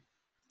 I'm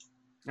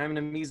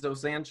Nemizo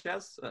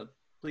Sanchez.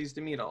 Pleased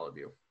to meet all of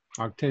you.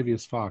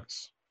 Octavius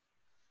Fox.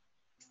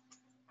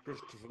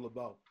 Christopher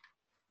LeBeau.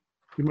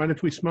 You mind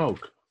if we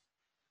smoke?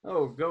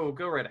 Oh, go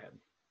right ahead.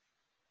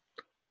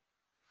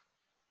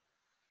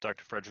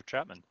 Dr. Frederick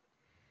Chapman.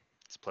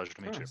 It's a pleasure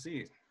to meet you.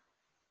 See.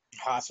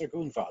 Hasse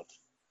Grunwald.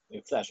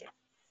 A pleasure.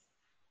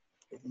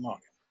 Guten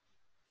Morgen.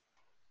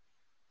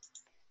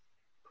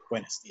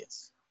 Buenos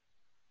dias.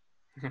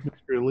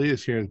 Mr.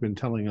 Elias here has been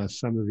telling us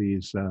some of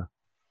these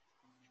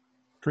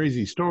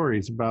crazy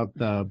stories about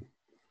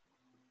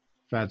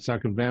fat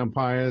sucking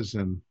vampires,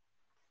 and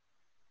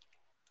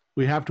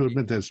we have to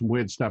admit there's some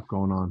weird stuff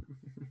going on.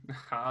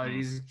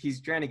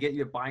 He's trying to get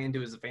you to buy into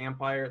his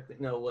vampire.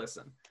 No,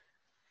 listen.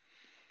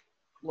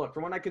 Look,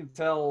 from what I can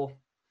tell,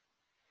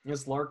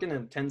 Miss Larkin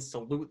intends to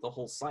loot the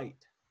whole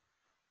site.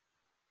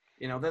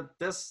 You know,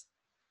 this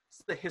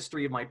is the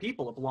history of my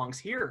people. It belongs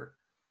here.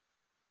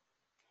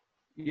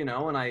 You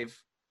know, and I've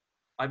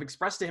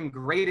expressed to him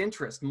great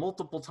interest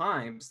multiple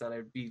times that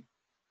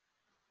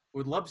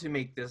would love to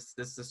make this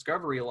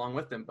discovery along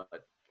with him,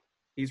 but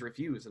he's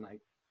refused, and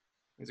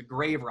he's a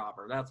grave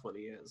robber. That's what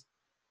he is.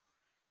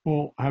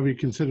 Well, have you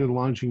considered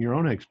launching your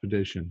own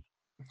expedition?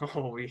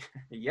 Oh,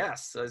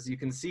 yes. As you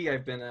can see,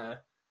 I've been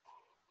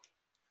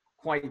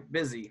quite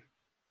busy.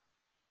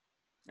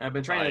 I've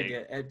been trying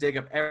to dig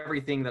up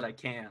everything that I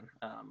can.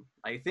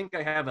 I think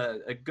I have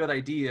a good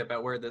idea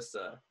about where this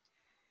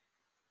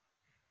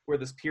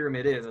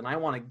pyramid is, and I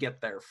want to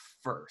get there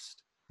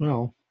first.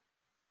 Well,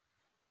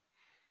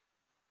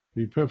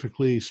 be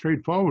perfectly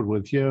straightforward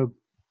with you.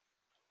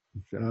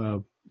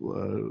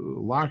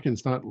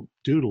 Larkin's not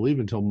due to leave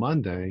until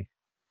Monday.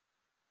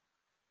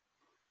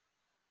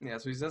 Yeah,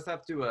 so we just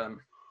have to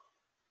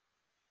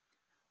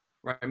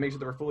make sure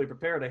that we're fully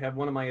prepared. I have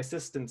one of my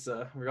assistants,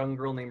 a young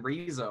girl named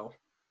Rizo.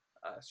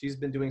 She's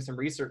been doing some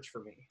research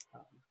for me.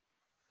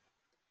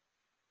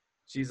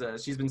 She's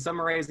been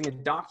summarizing a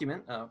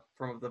document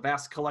from the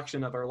vast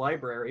collection of our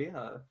library.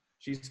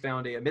 She's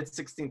found a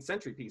mid-16th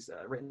century piece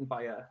written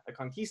by a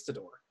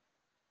conquistador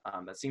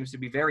that seems to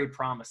be very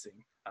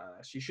promising.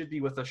 She should be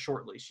with us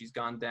shortly. She's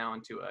gone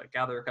down to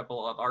gather a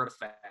couple of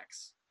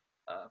artifacts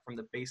from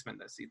the basement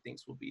that she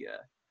thinks will be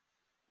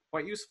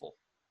quite useful.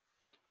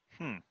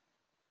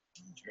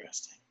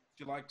 Interesting. If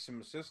you like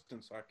some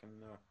assistance, I can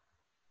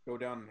go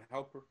down and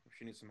help her if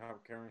she needs some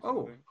help carrying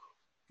Oh, something.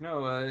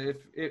 no,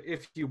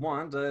 if you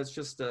want, it's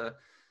just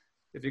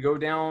if you go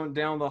down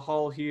the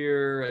hall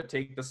here,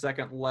 take the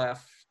second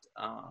left,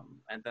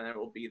 and then it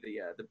will be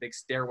the big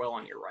stairwell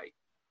on your right.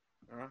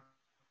 All right.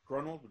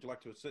 Grunwald, would you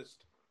like to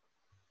assist?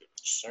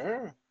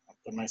 Sure. I'll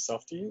put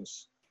myself to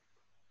use.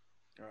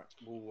 All right.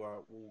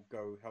 We'll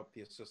go help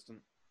the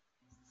assistant.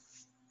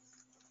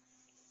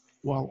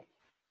 Well,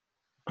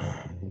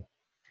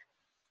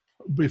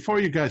 before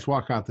you guys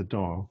walk out the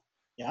door,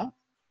 Yeah?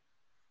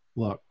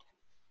 look,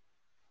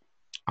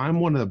 I'm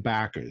one of the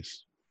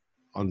backers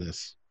on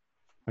this.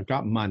 I've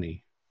got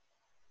money.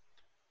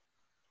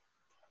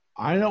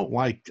 I don't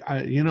like,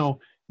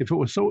 if it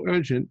was so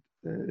urgent,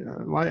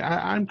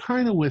 I'm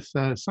kind of with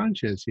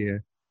Sanchez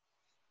here.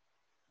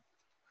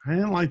 I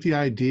didn't like the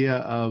idea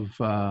of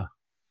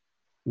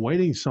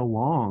waiting so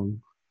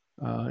long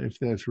if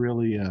there's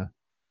really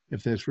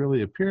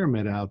a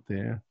pyramid out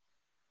there.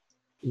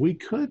 We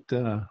could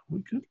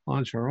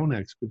launch our own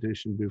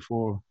expedition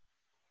before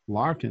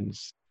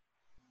Larkin's,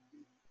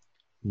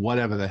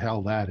 whatever the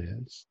hell that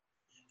is.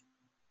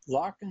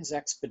 Larkin's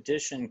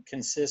expedition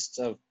consists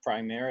of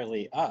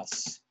primarily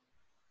us.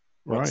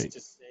 What's Right.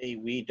 to say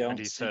we don't And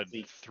he said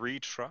simply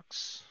 3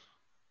 trucks?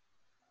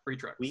 3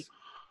 trucks.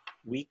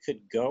 we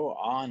could go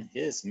on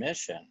his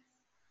mission,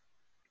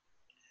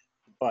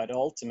 but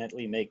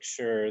ultimately make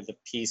sure the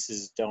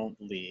pieces don't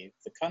leave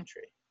the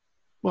country.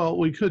 Well,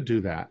 we could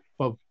do that,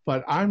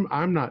 but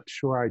I'm not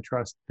sure I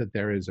trust that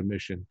there is a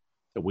mission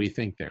that we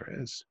think there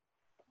is,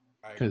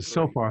 because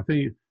so far I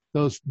think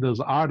those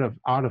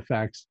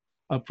artifacts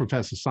of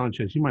Professor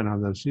Sanchez, you might know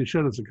those. You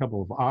showed us a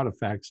couple of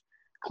artifacts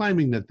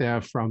claiming that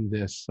they're from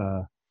this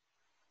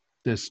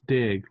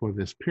dig or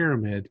this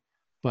pyramid,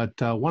 but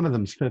one of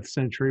them's 5th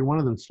century, one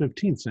of them's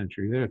 15th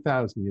century. They're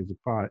 1,000 years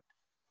apart.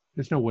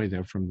 There's no way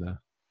they're from the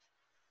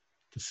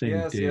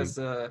same dig. Yes.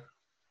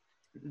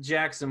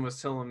 Jackson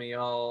was telling me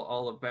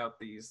all about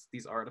these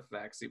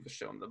artifacts. He was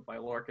showing them by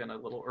Larkin a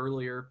little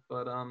earlier,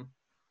 but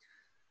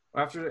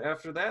after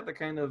that, they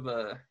kind of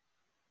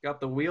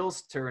got the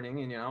wheels turning.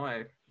 And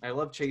I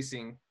love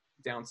chasing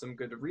down some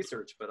good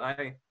research, but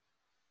I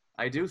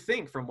do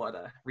think from what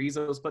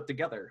Rizo's put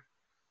together,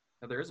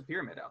 that there is a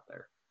pyramid out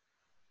there.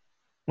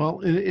 Well,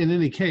 in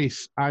any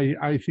case,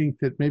 I think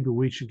that maybe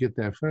we should get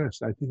there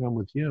first. I think I'm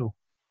with you.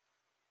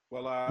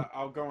 Well,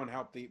 I'll go and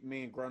help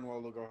me and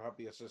Grunwald will go help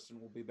the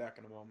assistant. We'll be back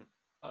in a moment.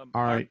 All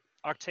right.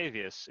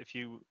 Octavius,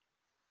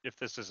 if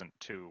this isn't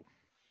too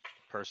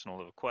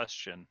personal of a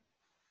question,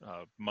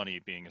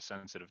 money being a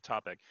sensitive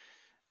topic,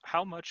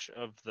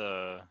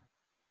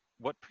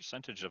 what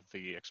percentage of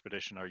the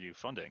expedition are you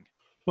funding?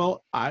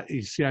 Well,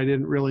 you see, I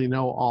didn't really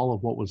know all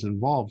of what was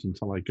involved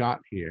until I got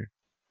here.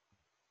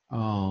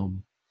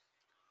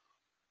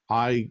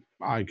 I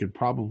could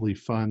probably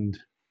fund,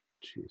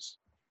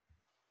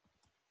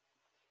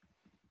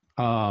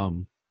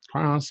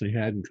 quite honestly,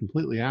 hadn't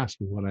completely asked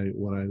me what I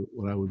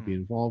would be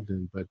involved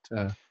in, but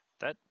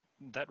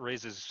that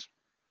raises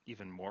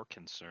even more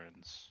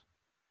concerns.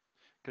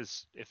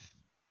 Because if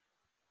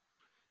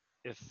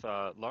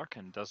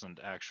Larkin doesn't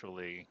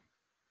actually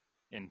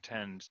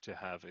intend to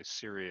have a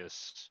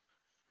serious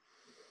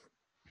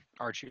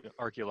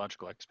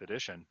archaeological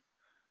expedition,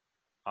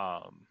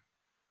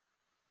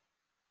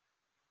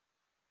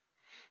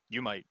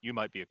 you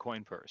might be a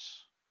coin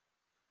purse.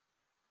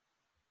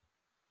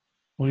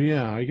 Well,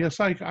 yeah, I guess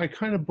I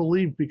kind of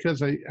believe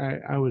because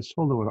I was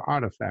told there were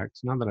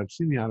artifacts. Now that I've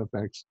seen the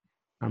artifacts,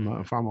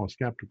 I'm far more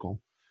skeptical.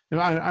 And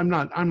I'm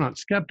not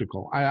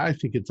skeptical. I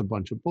think it's a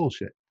bunch of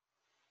bullshit.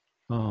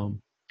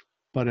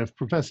 But if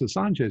Professor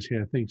Sanchez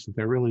here thinks that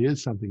there really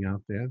is something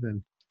out there,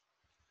 then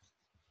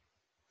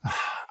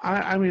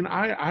I mean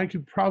I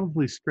could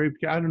probably scrape.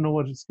 I don't know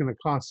what it's going to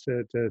cost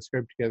to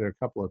scrape together a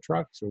couple of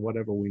trucks or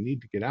whatever we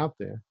need to get out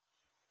there.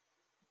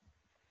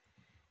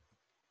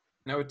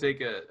 That would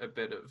take a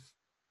bit of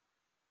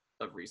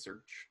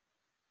research.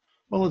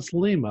 Well, it's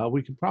Lima.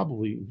 We could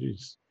probably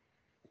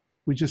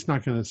we're just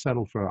not going to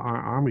settle for our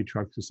army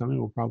trucks or something.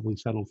 We'll probably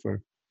settle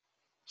for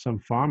some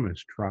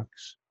farmers'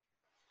 trucks.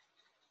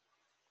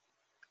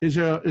 Is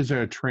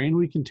there a train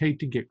we can take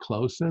to get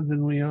closer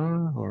than we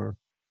are, or?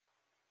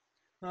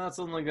 That's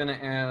only going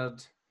to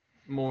add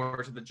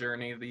more to the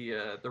journey.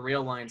 The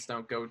rail lines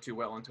don't go too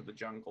well into the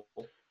jungle.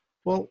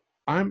 Well,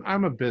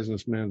 I'm a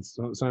businessman,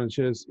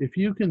 Sanchez. If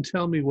you can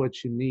tell me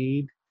what you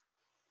need,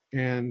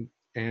 and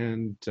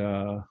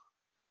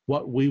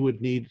what we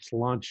would need to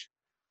launch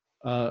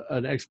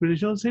an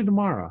expedition, let's say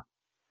tomorrow.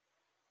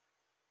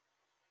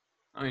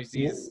 Oh, you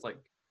see, it's like,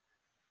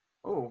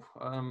 well,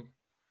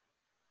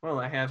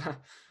 I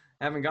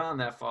haven't gone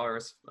that far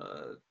as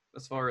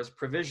far as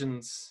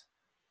provisions.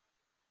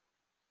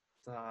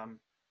 We'll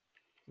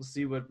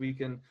see what we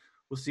can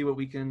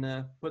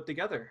put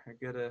together. I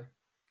gotta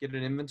get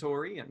an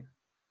inventory and.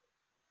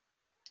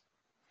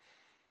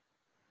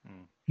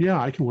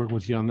 Yeah, I can work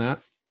with you on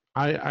that.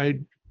 I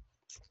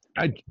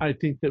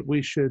think that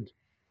we should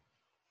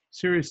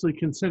seriously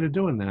consider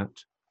doing that.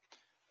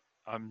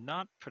 I'm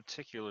not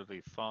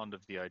particularly fond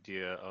of the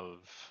idea of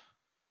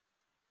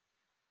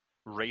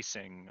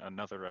racing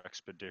another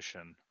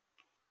expedition.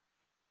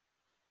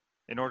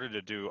 In order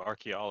to do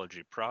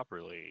archaeology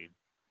properly, it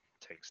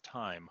takes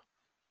time.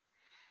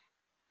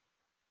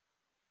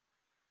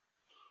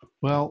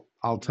 Well,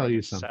 I'll tell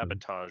you something.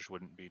 Sabotage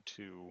wouldn't be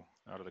too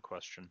out of the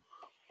question.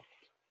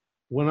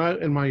 When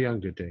in my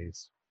younger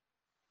days,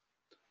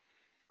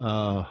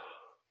 I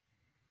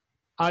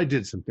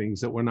did some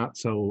things that were not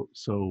so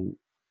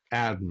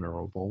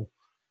admirable.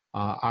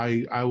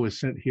 I was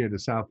sent here to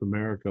South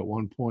America at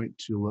one point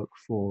to look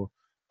for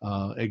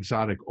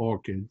exotic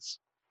orchids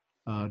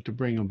to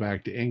bring them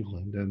back to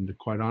England. And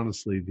quite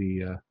honestly,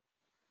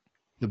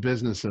 the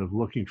business of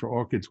looking for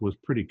orchids was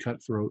pretty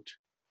cutthroat.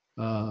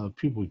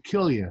 People would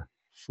kill you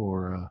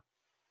for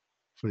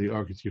the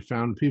orchids you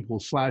found. People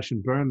slash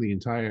and burn the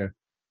entire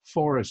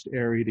forest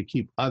area to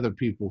keep other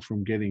people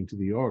from getting to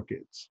the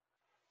orchids.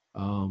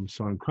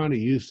 So I'm kind of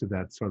used to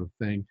that sort of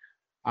thing.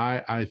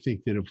 I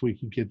think that if we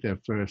could get there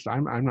first,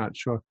 I'm not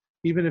sure,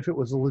 even if it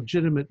was a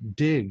legitimate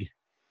dig,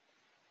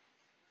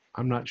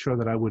 I'm not sure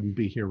that I wouldn't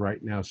be here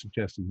right now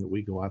suggesting that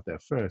we go out there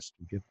first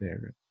and get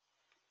there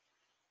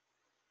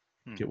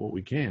and get what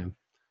we can.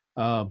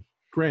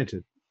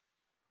 Granted,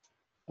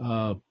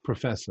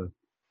 Professor,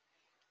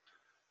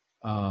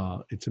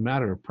 it's a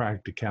matter of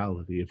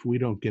practicality. If we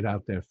don't get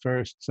out there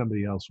first,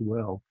 somebody else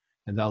will,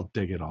 and they'll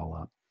dig it all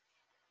up.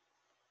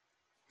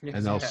 Yes,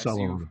 and they'll sell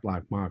it on the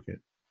black market.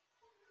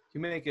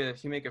 You make a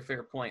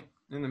fair point.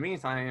 In the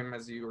meantime,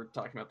 as you were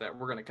talking about that,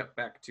 we're going to cut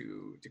back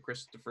to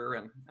Christopher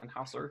and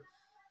Hauser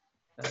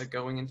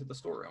going into the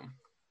storeroom.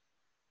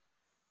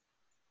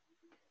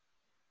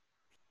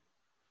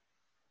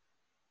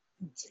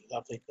 It's a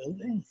lovely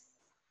building.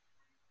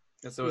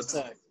 And so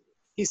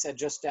he said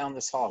just down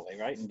this hallway,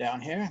 right? And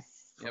down here?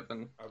 Yep,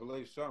 and I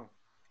believe so. All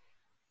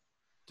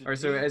right,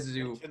 so as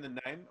you mention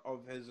the name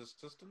of his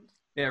assistant?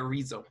 Yeah,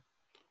 Rizzo.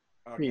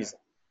 Okay.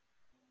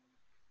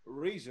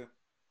 Rizzo.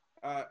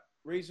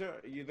 Rizzo,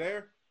 are you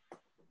there?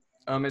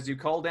 As you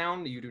call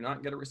down, you do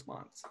not get a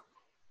response.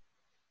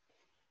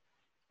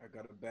 I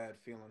got a bad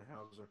feeling,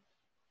 Hauser.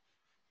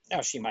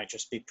 No, she might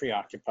just be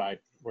preoccupied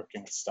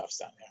working with stuff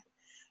down there.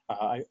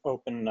 I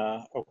open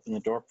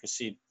the door,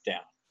 proceed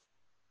down.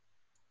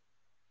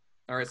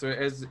 All right, so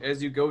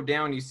as you go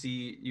down, you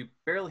see you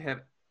barely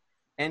have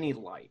any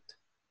light.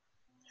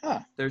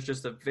 Huh. There's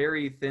just a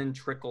very thin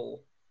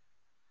trickle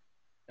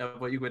of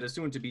what you would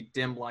assume to be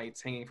dim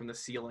lights hanging from the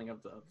ceiling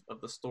of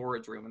the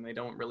storage room, and they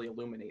don't really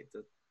illuminate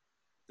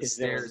the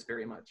stairs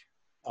very much.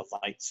 A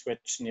light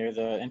switch near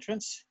the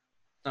entrance?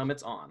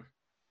 It's on.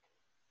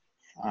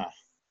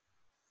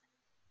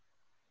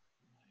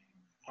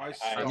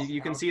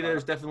 You can see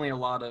there's definitely a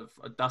lot of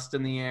dust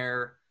in the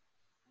air.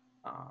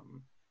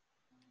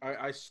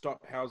 I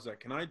stopped Hauser.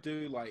 Can I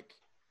do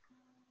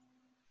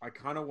I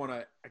kind of want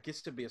to, I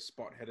guess to be a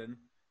spot hidden,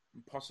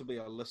 possibly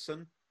a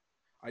listen.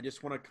 I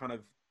just want to kind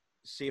of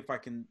see if I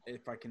can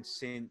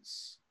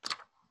sense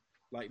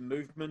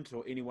movement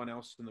or anyone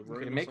else in the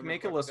room. Okay,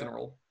 make a listen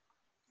roll.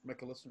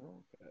 Make a listen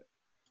roll. Okay.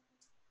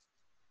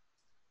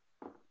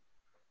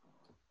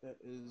 That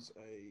is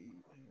a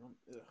hang on,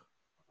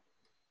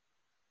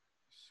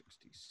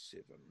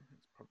 67.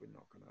 It's probably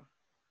not gonna.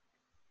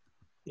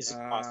 Is it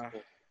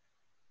possible?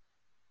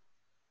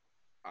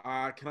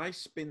 Can I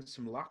spend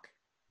some luck?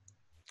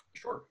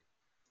 Sure.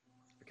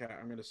 Okay,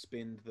 I'm gonna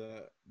spend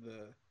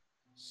the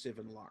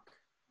 7 luck.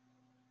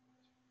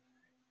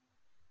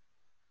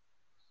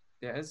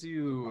 Yeah, as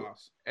you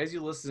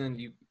listen,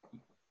 you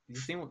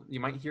think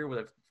you might hear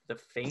the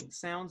faint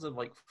sounds of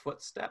like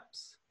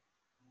footsteps,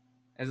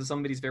 as if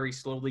somebody's very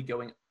slowly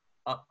going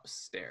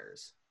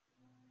upstairs.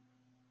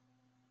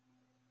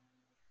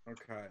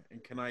 Okay,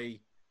 and I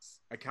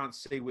can't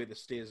see where the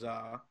stairs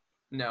are.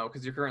 No,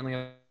 because you're currently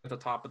at the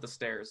top of the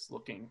stairs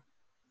looking.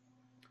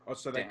 Oh,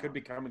 so they down. could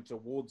be coming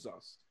towards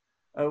us.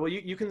 Well,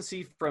 you can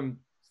see from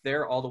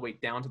there all the way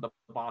down to the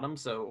bottom,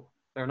 so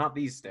they're not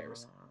these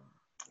stairs.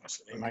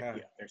 So they might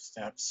be other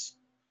steps.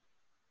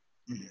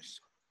 Yes.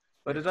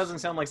 But it doesn't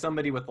sound like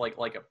somebody with like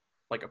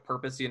a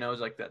purpose, you know,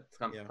 like that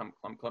clump.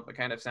 It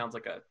kind of sounds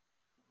like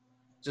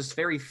just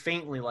very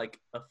faintly like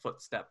a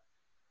footstep,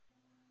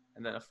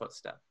 and then a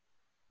footstep.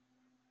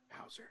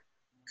 Hauser,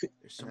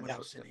 there's someone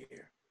else in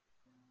here.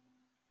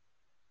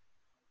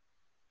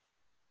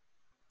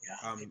 Yeah.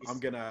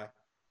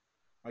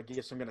 I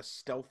guess I'm gonna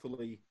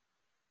stealthily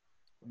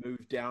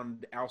move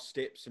down our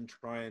steps and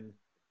try and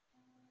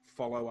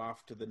follow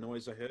after the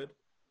noise I heard.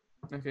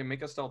 Okay,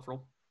 make a stealth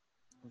roll.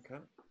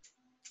 Okay.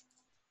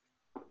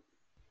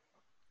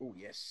 Oh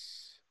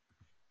yes,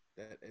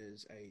 that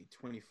is a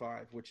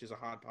 25, which is a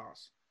hard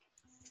pass.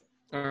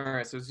 All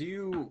right. So as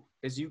you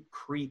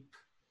creep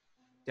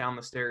down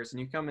the stairs and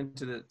you come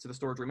into the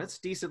storage room, it's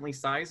decently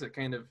sized. It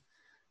kind of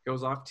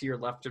goes off to your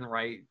left and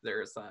right.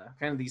 There's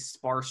kind of these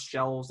sparse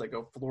shelves that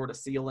go floor to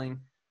ceiling,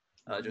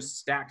 just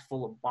stacked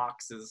full of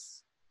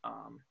boxes.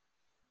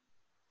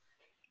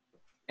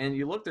 And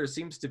you look, there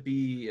seems to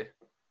be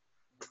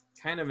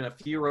kind of in a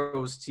few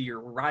rows to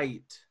your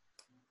right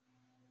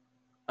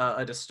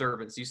a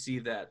disturbance. You see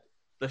that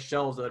the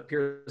shelves, it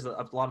appears that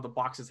a lot of the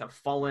boxes have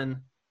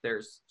fallen.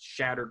 There's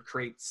shattered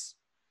crates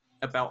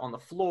about on the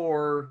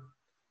floor,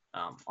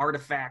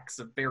 artifacts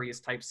of various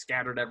types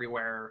scattered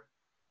everywhere,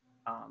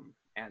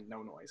 and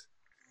no noise.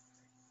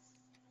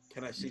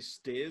 Can I see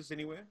stairs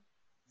anywhere?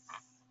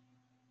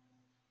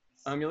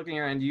 You're looking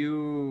around.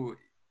 You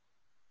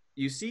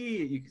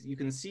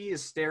can see a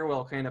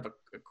stairwell kind of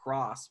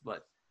across,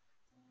 but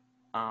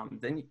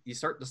then you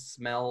start to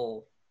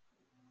smell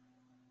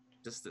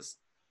just this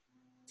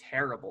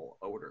terrible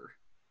odor.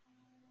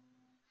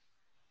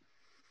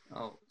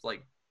 Oh, it's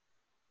like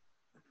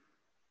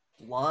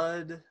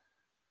blood.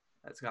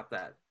 It's got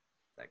that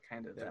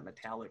kind of that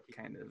metallic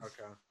kind of.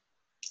 Okay.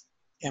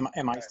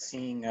 Am I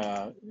seeing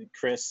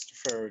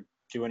Christopher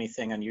do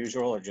anything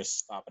unusual, or just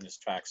stop in his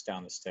tracks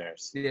down the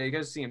stairs? Yeah, you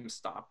guys see him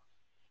stop.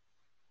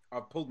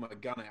 I pulled my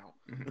gun out.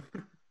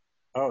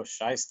 Oh,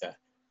 shysta.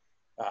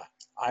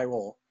 I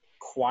will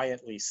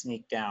quietly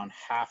sneak down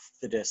half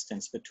the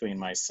distance between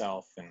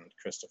myself and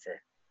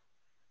Christopher.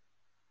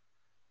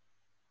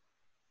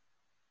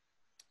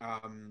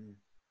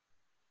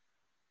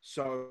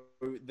 So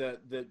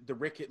the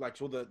wreckage,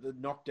 like all the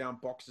knockdown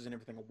boxes and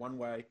everything are one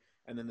way,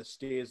 and then the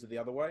stairs are the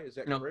other way. Is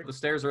that correct? No, the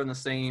stairs are in the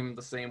same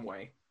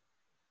way.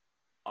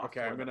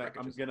 Okay, I'm gonna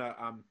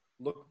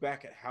look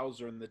back at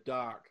Hauser in the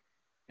dark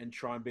and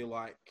try and be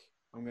like,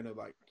 I'm gonna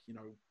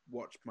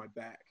watch my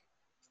back.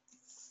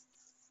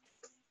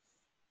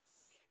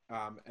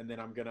 And then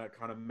I'm gonna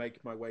kind of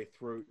make my way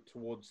through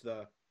towards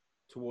the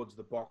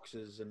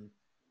boxes,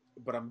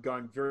 but I'm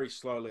going very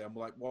slowly. I'm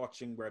like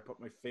watching where I put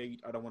my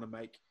feet. I don't want to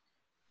make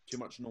too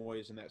much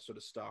noise and that sort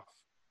of stuff.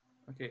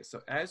 Okay,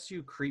 so as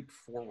you creep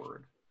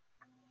forward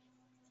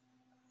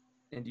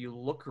and you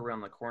look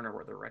around the corner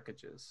where the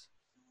wreckage is,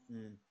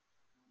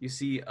 you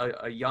see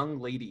a young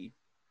lady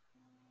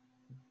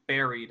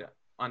buried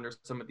under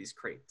some of these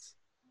crates.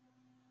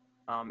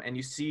 And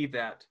you see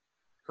that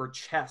her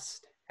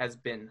chest has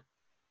been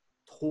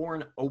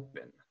torn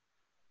open.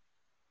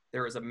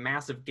 There is a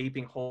massive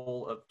gaping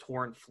hole of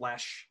torn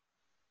flesh,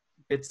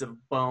 bits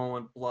of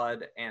bone,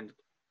 blood, and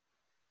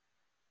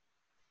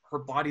her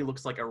body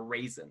looks like a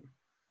raisin.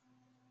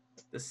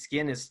 The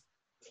skin is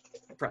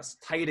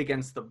pressed tight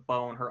against the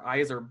bone. Her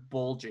eyes are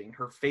bulging.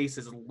 Her face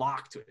is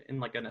locked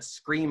in a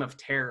scream of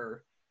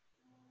terror.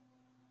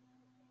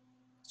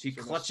 She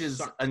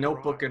clutches a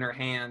notebook in her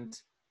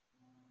hand.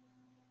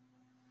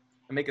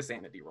 And make a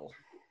sanity roll.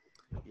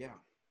 Yeah.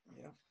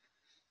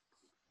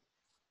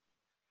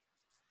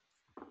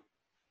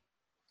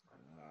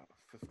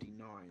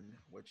 59,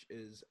 which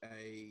is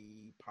a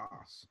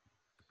pass.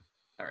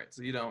 All right,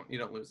 so you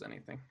don't lose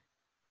anything.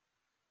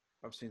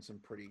 I've seen some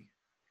pretty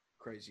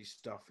crazy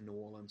stuff in New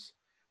Orleans.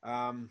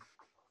 I'm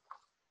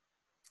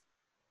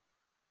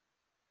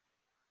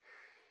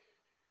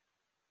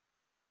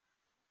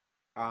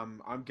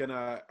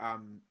gonna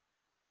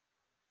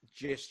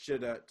gesture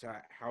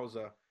to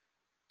Hauser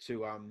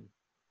to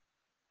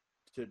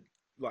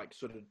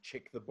sort of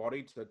check the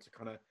body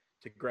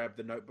to grab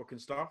the notebook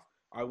and stuff.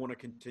 I want to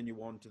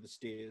continue on to the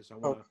stairs. I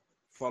want to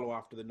follow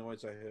after the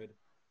noise I heard.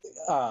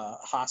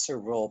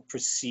 Hasser will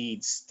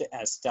proceed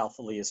as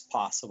stealthily as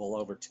possible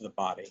over to the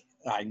body.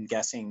 I'm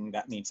guessing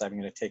that means I'm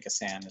going to take a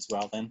SAN as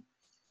well then.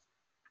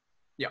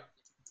 Yeah.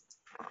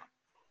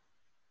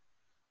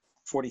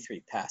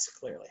 43 pass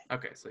clearly.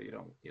 Okay, so you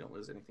don't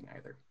lose anything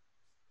either.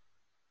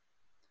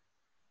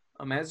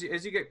 As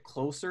you get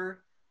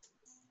closer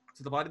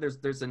to the body,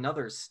 there's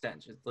another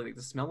stench. It's like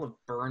the smell of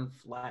burned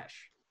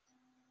flesh.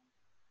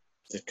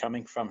 Is it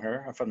coming from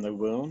her or from the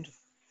wound?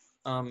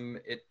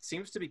 It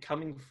seems to be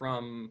coming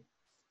from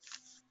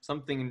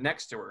something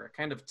next to her,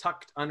 kind of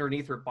tucked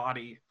underneath her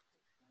body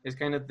is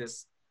kind of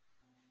this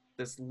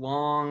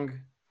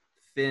long,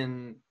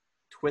 thin,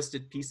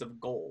 twisted piece of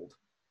gold.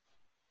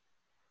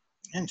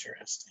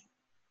 Interesting.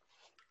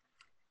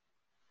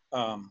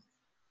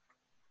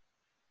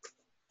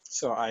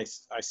 So I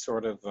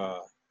sort of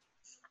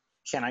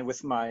can I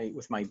with my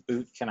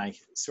boot can I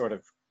sort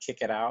of kick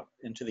it out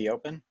into the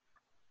open?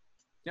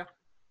 Yeah,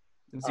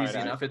 it's All easy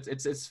right, enough.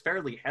 It's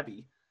fairly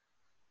heavy.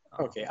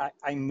 Okay,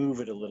 I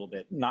move it a little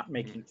bit, not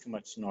making too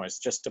much noise,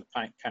 just to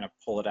kind of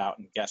pull it out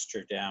and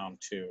gesture down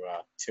to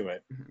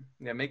it.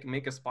 Yeah,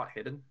 make a spot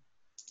hidden.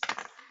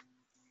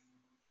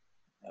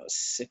 That was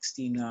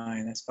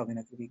 69. That's probably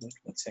not going to be good.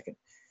 1 second.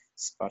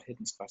 Spot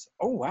hidden, spot.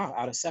 Oh wow,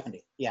 out of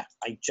 70. Yeah,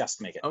 I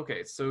just make it.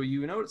 Okay, so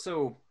you know,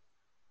 so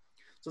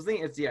the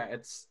thing is, yeah,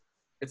 it's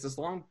this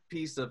long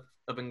piece of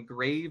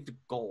engraved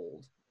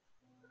gold.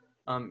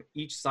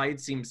 Each side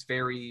seems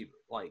very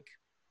like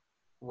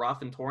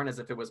rough and torn, as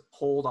if it was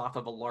pulled off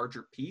of a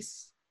larger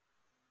piece.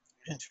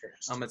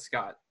 Interesting. It's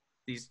got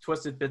these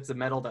twisted bits of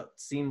metal that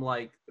seem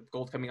like the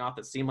gold coming off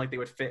that seem like they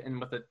would fit in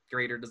with a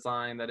greater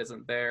design that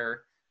isn't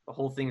there. The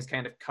whole thing is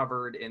kind of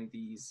covered in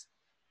these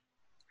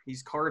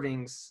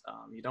carvings.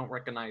 You don't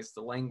recognize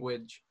the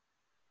language,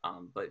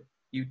 but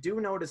you do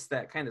notice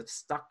that kind of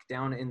stuck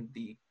down in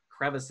the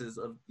crevices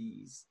of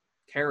these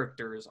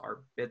characters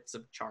are bits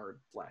of charred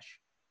flesh.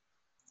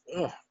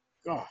 Oh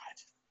God.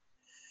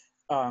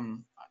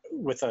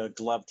 With a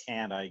gloved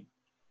hand,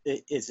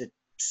 is it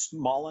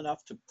small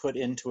enough to put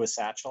into a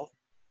satchel?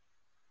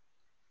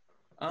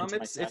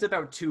 It's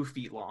about 2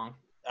 feet long.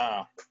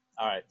 Oh,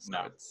 all right. So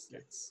No,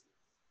 it's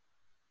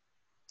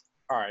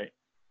all right.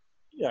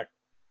 Yeah.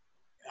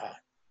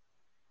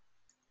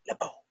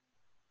 Lepo.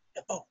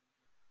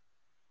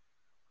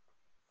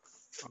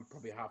 I'm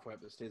probably halfway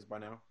up the stairs by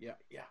now. Yeah.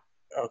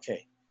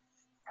 Okay.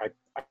 I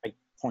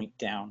point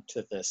down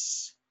to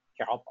this.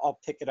 Here, I'll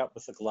pick it up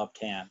with a gloved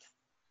hand.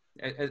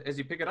 As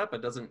you pick it up,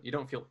 you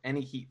don't feel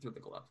any heat through the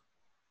glove.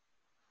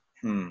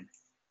 Very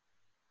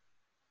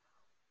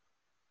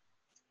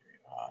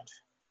odd.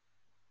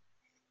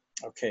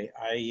 Okay,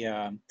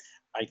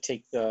 I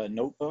take the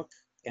notebook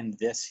and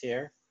this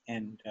here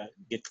and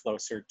get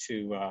closer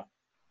to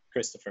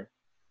Christopher.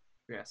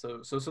 Yeah, so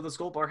the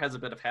skull bar has a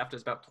bit of heft.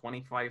 It's about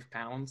 25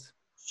 pounds.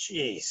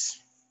 Jeez.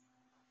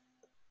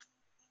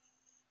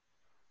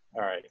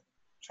 All right.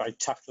 So I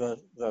tuck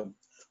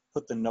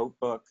put the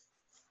notebook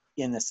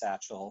in the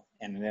satchel,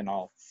 and then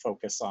I'll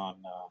focus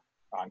on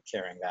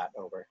carrying that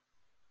over.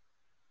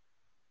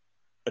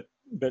 But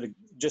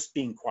just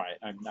being quiet.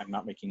 I'm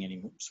not making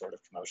any sort of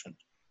commotion.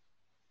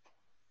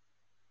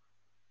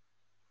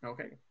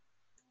 Okay.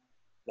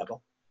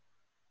 Level.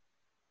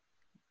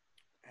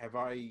 Have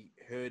I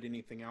heard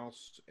anything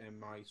else?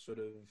 Am I sort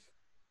of,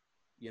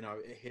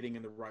 heading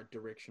in the right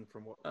direction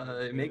from what?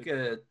 Make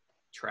a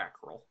track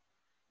roll.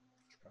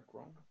 Track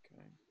roll.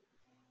 Okay.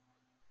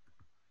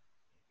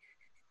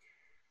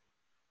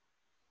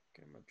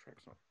 Okay, my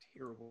track's not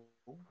terrible.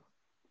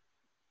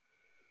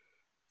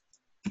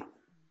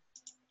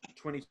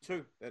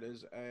 22. That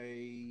is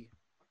a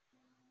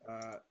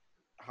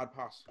hard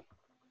pass.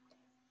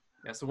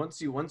 Yeah. So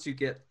once you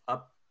get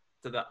up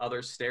to the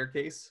other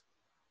staircase,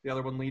 the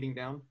other one leading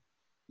down.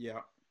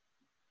 Yeah.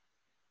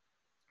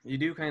 You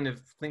do kind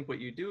of think what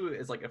you do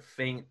is like a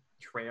faint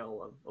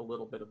trail of a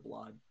little bit of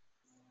blood,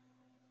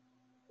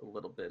 a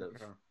little bit of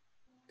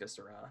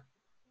viscera,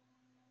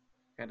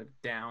 kind of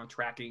down,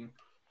 tracking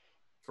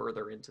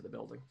further into the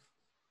building.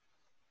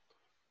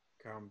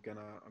 Okay, I'm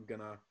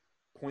gonna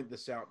point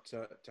this out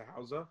to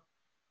Hauser,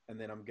 and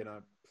then I'm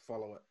gonna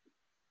follow it.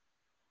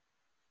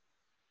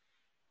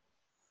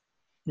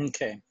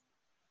 Okay.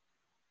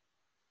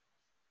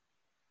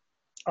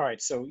 All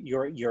right. So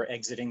you're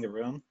exiting the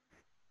room.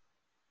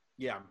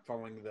 Yeah, I'm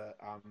following the.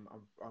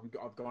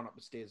 I've gone up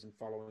the stairs and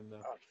following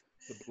the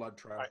blood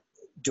trail. Right.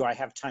 Do I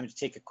have time to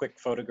take a quick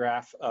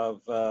photograph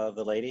of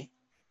the lady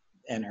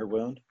and her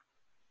wound?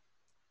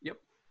 Yep.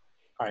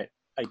 All right,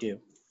 I do.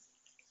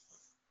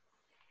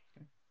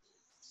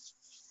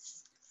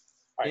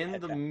 Right, in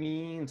the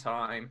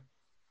meantime,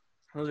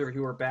 those of you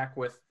who are back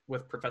with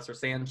Professor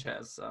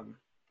Sanchez,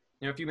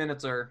 a few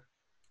minutes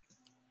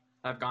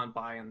have gone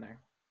by in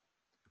there.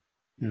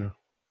 Yeah.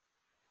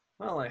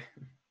 Well,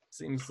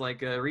 seems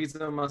like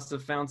Rizzo must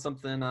have found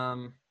something.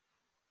 I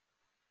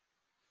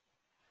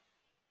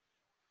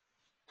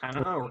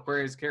don't know.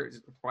 Requires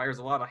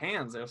a lot of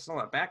hands. They're still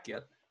not back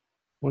yet.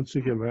 Once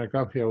we get back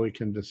up here, we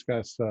can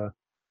discuss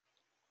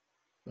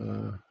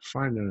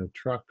finding a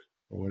truck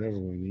or whatever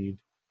we need.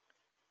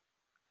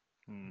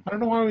 I don't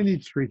know why we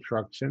need 3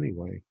 trucks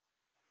anyway.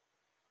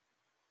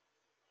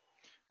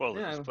 Well,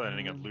 Yeah, if he's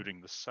planning on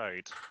looting the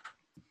site.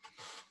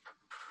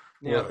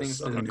 Yeah, Well,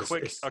 things I mean, a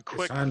quick. it's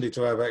handy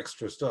to have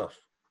extra stuff.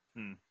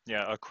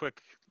 Yeah, a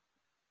quick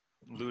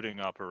looting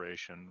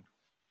operation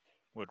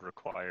would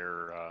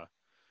require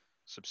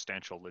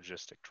substantial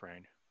logistic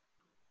train.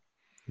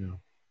 Yeah.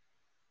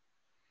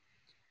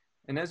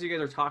 And as you guys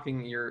are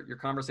talking, your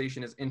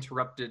conversation is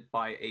interrupted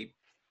by a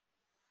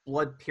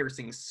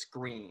blood-piercing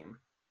scream.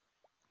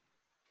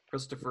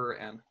 Christopher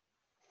and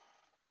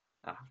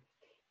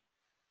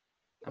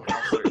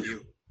Officer,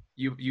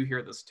 you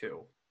hear this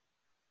too.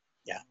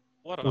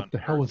 What the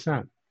hell was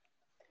that?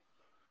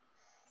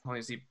 Well,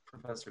 you see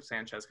Professor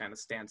Sanchez kind of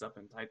stands up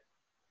and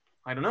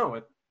I don't know.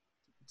 It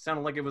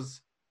sounded like it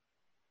was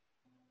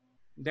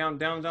down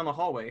the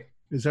hallway.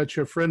 Is that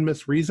your friend,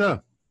 Miss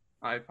Riza?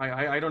 I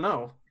don't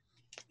know.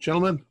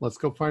 Gentlemen, let's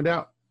go find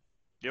out.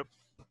 Yep.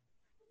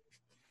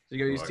 So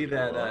you see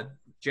that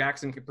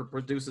Jackson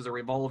produces a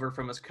revolver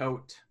from his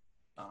coat.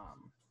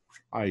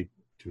 I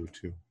do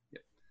too.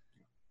 Yep.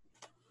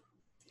 I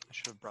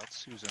should have brought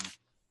Susan.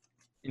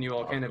 And you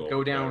all kind of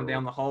go down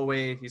the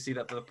hallway. You see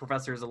that the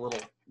professor is a little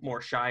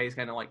more shy. He's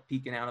kind of like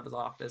peeking out of his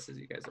office as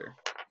you guys are.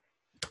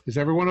 Is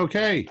everyone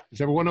okay?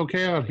 Is everyone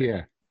okay out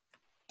here?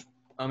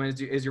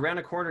 As you round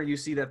a corner, you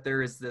see that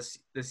there is this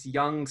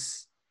young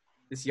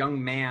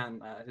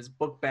man. His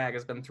book bag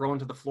has been thrown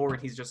to the floor,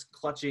 and he's just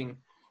clutching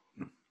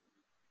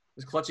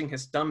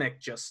his stomach,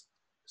 just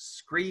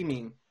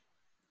screaming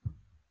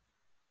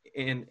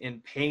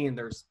in pain.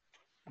 There's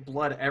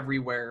blood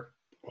everywhere.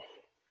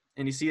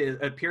 And you see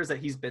it appears that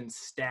he's been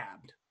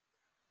stabbed.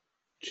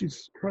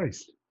 Jesus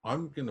Christ.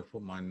 I'm going to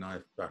put my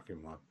knife back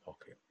in my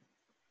pocket.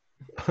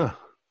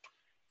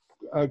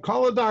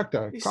 Call a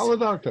doctor. Call a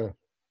doctor.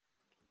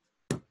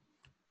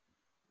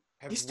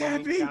 Have He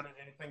stabbed me. encountered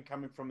anything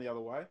coming from the other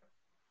way?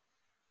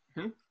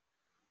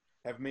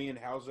 Have me and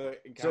Hauser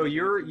encountered So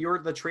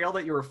anything? the trail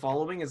that you were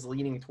following is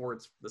leaning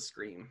towards the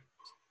scream.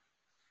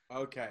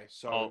 Okay,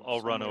 so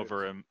I'll run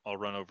over him. I'll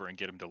run over and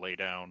get him to lay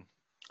down.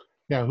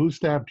 Yeah, who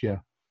stabbed you?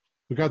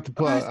 We got the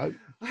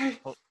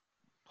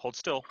Hold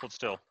still. Hold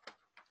still.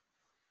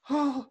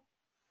 Oh,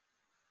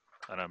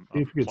 And I'm See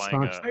if you could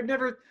applying. staunch-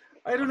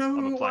 I don't know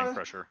I'm who. applying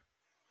pressure.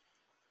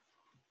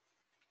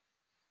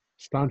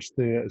 staunch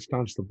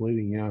the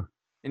bleeding. Yeah.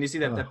 And you see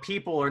that the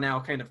people are now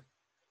kind of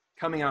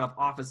coming out of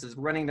offices,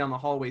 running down the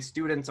hallway.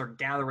 Students are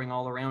gathering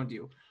all around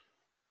you.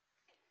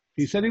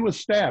 He said he was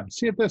stabbed.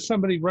 See if there's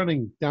somebody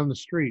running down the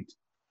street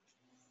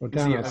or You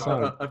down see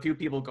outside. a few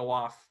people go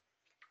off.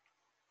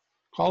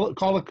 Call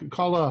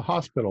a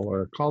hospital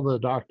or call the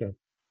doctor.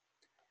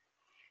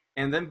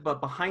 And then, but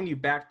behind you,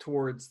 back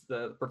towards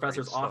the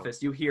professor's Great, so-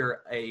 office, you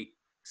hear a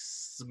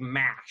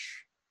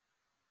smash.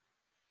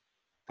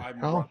 I'm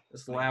hell? running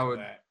This to loud,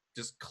 that.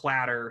 just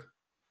clatter.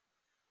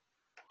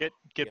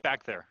 Get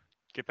back there.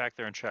 Get back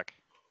there and check.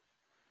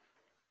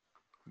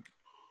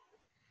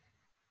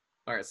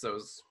 All right, so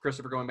is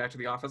Christopher going back to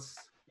the office?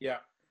 Yeah.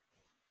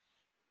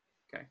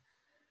 Okay.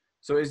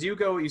 So as you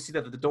go, you see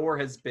that the door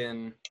has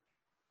been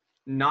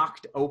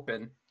knocked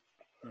open.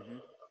 Mm-hmm.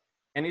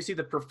 And you see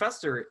the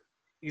professor,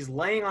 he's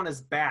laying on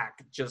his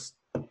back, just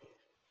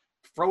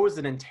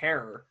frozen in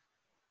terror.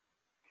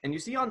 And you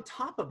see on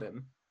top of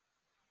him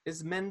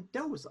is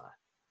Mendoza.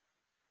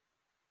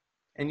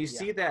 And you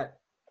see that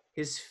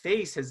his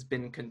face has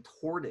been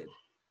contorted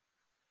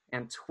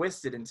and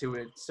twisted into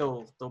it.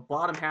 So the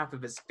bottom half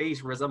of his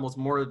face resembles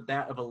more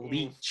that of a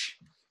leech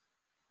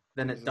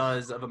than it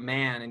does of a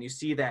man. And you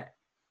see that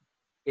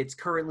it's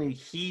currently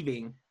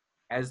heaving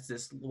as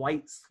this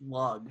white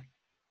slug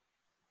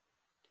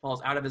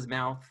falls out of his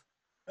mouth,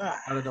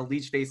 out of the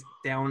leech face,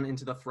 down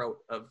into the throat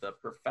of the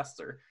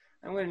professor.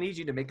 I'm going to need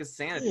you to make a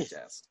sanity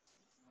test.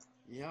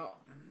 Yeah.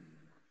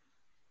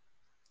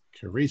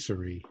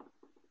 Caricery.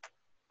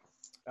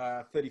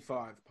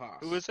 35 pass.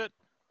 Who is it?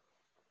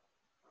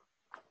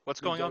 What's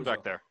going on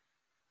back there?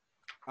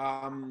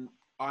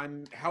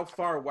 How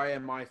far away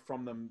am I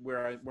from them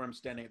where I'm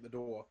standing at the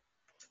door?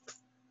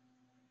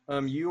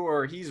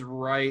 He's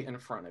right in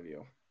front of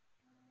you.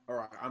 All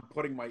right, I'm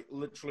putting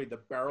literally the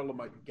barrel of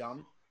my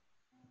gun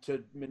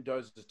to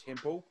Mendoza's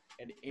temple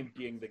and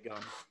emptying the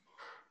gun.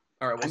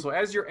 All right. Well, so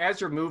as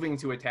you're moving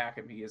to attack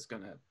him, he is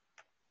gonna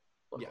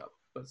look up.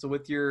 But so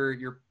with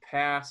your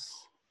pass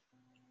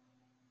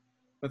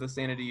with a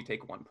sanity, you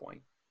take 1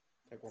 point.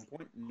 Take 1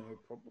 point, no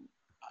problem.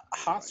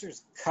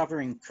 Hosser's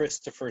covering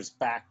Christopher's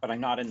back, but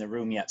I'm not in the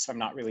room yet, so I'm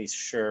not really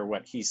sure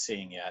what he's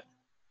seeing yet.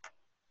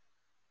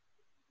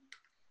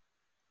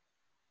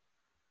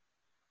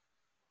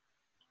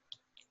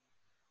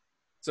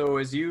 So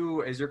as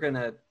you're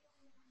gonna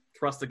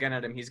thrust the gun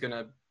at him, he's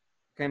gonna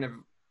kind of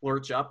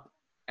lurch up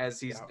as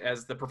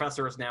the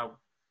professor is now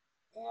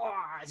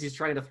as he's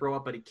trying to throw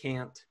up, but he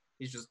can't.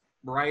 He's just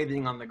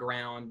writhing on the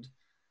ground.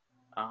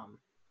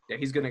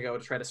 He's gonna go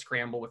to try to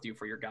scramble with you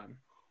for your gun.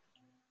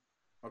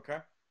 Okay.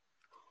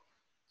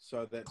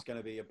 So that's going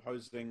to be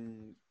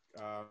opposing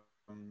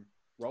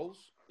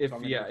rolls. Are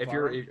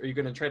you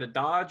gonna try to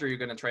dodge or are you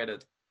gonna try to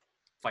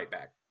fight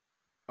back?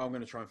 I'm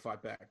going to try and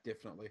fight back,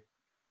 definitely.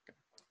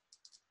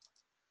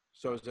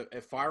 So is it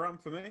a firearm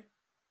for me?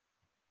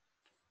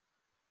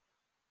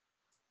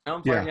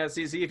 Yeah.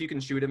 See if you can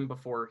shoot him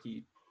before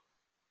he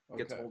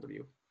gets Okay. hold of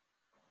you.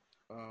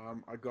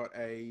 I got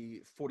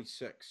a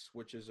 46,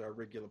 which is a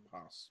regular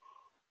pass.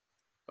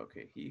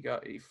 Okay, he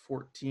got a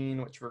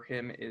 14, which for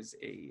him is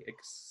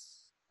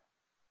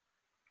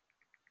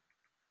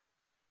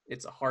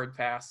it's a hard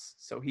pass.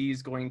 So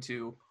he's going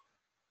to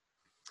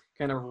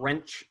kind of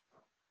wrench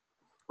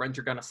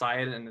your gun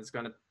aside and is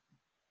going to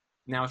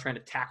now trying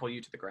to tackle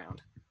you to the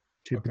ground.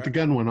 Okay. But the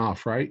gun went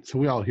off, right? So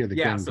we all hear the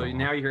gun go go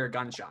now off. you hear a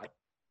gunshot.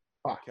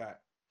 Okay.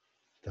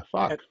 The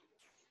fuck?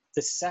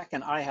 The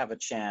second I have a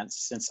chance,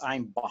 since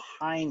I'm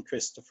behind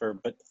Christopher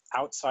but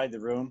outside the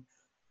room,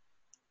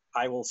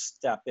 I will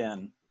step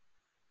in.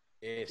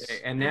 Yes.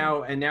 Okay, and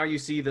now you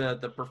see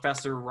the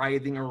professor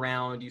writhing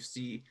around. You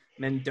see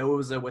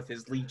Mendoza with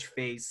his leech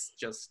face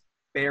just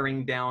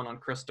bearing down on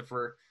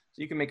Christopher.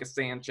 So you can make a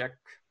sand check.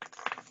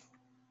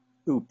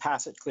 Ooh,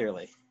 pass it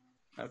clearly.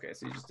 Okay,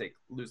 so you just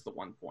lose the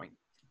 1 point.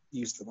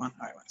 Use the one.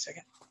 All right, 1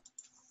 second.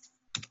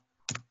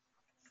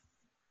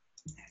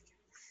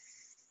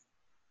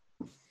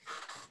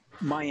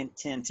 My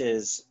intent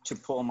is to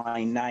pull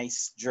my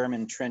nice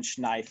German trench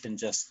knife and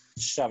just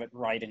shove it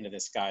right into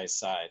this guy's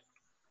side.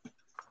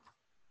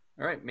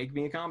 All right, make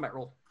me a combat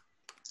roll.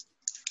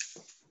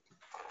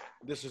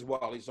 This is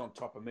while he's on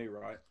top of me,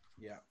 right?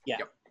 Yeah. Yeah.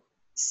 Yep.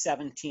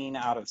 17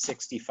 out of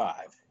 65.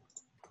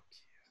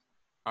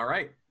 All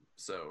right,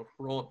 so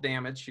roll up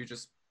damage. You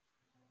just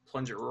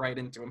plunge it right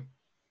into him.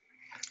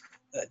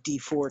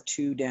 D4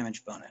 2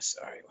 damage bonus.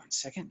 All right, 1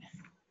 second.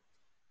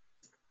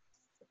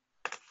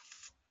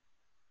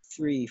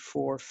 3,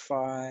 4,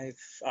 5.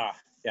 5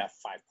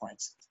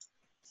 points.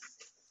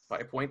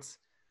 5 points?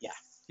 Yeah.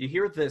 You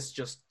hear this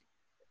just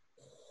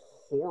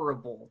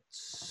horrible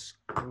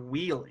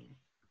squealing.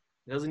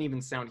 It doesn't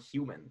even sound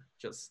human.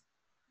 Just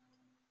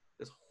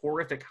this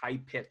horrific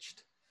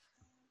high-pitched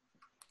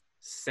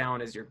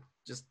sound as your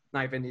just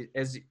knife, and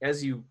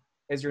as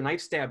your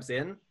knife stabs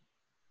in,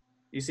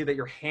 you see that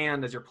your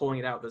hand, as you're pulling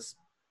it out, this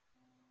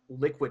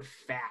liquid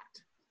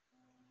fat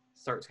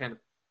starts kind of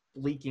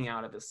leaking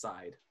out of his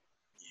side.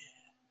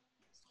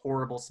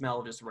 Horrible smell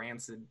of just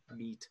rancid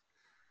meat.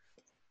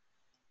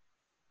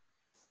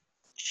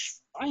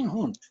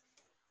 Schweinhund.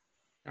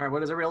 All right,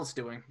 what is everybody else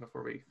doing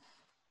before we?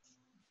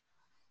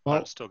 Well,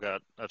 I've still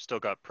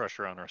got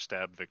pressure on our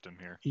stab victim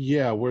here.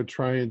 yeah, we're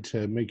trying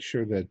to make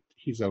sure that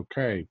he's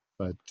okay,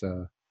 but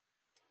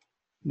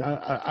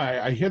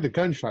I hear the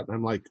gunshot and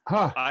I'm like,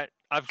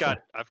 I've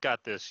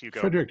got this. You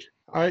go. Frederick,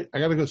 I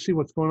got to go see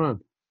what's going on.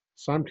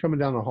 So I'm coming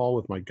down the hall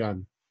with my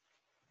gun.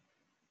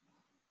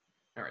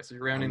 All right, so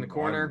you're rounding the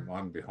corner.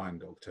 I'm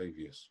behind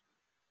Octavius.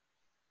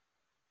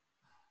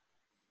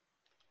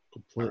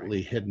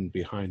 Completely hidden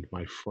behind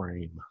my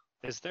frame.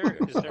 Is there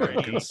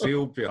any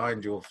Concealed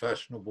behind your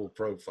fashionable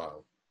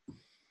profile.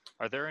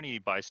 Are there any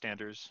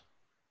bystanders?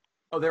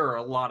 Oh, there are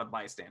a lot of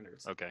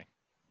bystanders. Okay.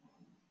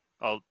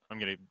 I'm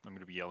gonna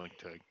be yelling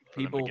to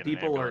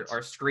People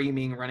are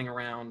screaming, running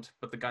around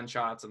with the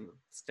gunshots and the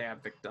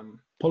stab victim.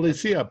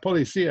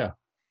 Policia.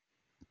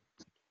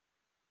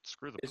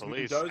 Screw the Is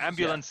police. Mendoza-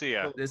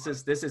 Ambulancia.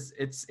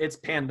 It's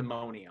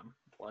pandemonium.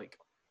 Like,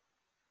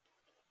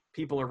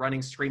 people are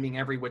running, screaming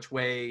every which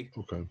way.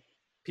 Okay.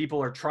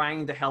 People are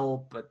trying to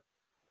help, but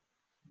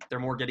they're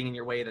more getting in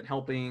your way than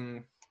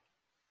helping.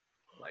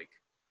 Like,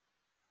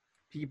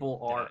 people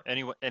are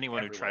anyone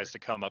everywhere. who tries to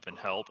come up and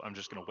help, I'm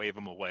just gonna wave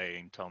them away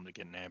and tell them to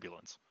get an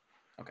ambulance.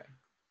 Okay.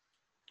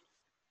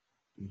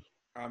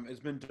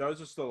 Is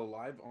Mendoza still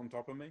alive on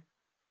top of me?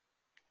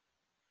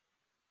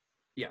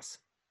 Yes.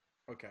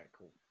 Okay,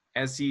 cool.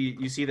 As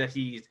you see that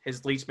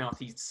his leech mouth,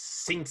 he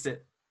sinks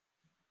it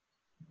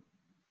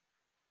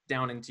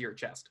down into your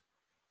chest.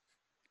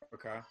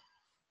 Okay.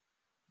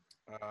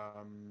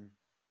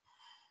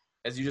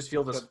 As you just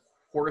feel this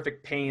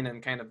horrific pain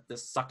and kind of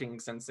this sucking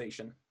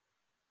sensation.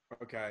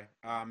 Okay.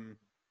 I'm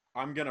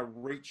gonna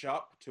reach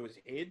up to his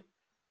head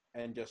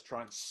and just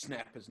try and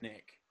snap his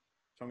neck.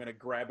 So I'm gonna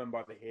grab him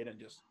by the head and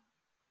just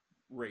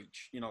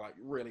reach, like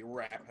really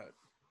wrap it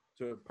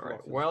to. All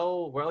right.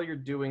 Well, while you're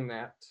doing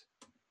that,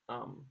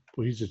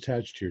 Well, he's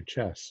attached to your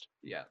chest.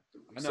 yeah.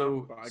 I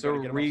know,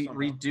 So get him off somehow.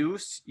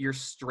 reduce your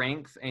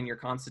strength and your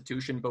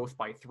constitution both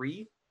by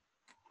 3,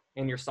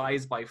 and your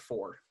size by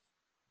 4.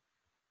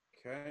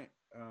 Okay.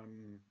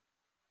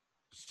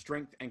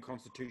 Strength and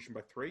constitution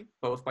by 3.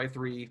 Both by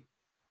 3,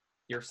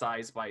 your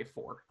size by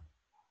 4.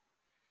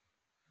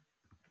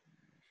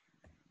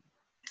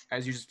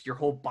 As your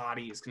whole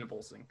body is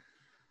convulsing.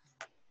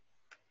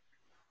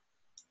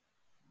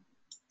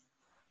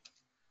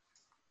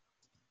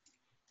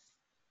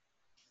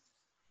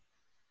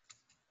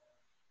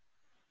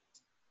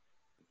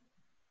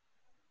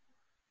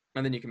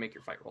 And then you can make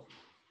your fight roll.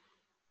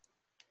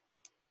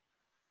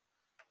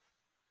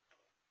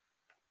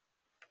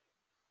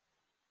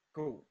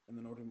 Cool. And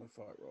then I'll do my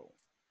fight roll,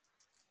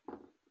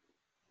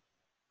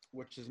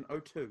 which is an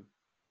 02.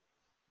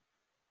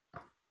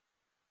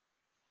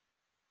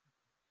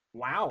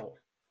 Wow.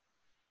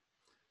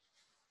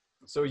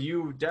 So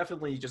you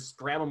definitely just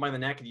grab him by the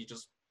neck and you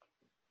just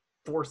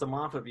force him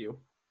off of you.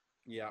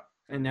 Yeah.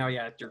 And now,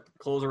 yeah, your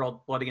clothes are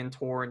all bloody and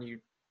torn. You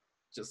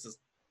just this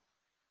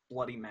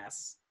bloody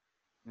mess.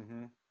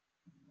 Mm-hmm.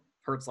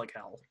 Hurts like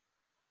hell.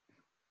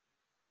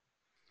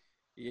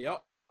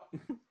 Yep.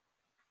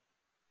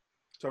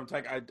 So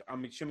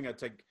I'm assuming I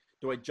take.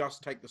 Do I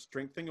just take the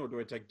strength thing, or do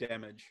I take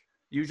damage?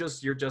 You're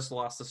just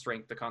lost the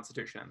strength, the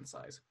constitution, and the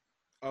size.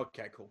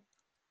 Okay, cool.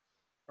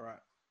 All right.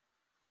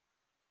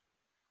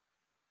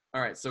 All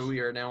right, so we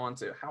are now on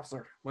to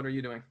Hauser. What are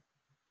you doing?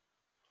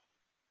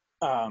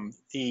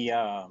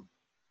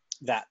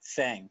 That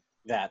thing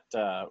that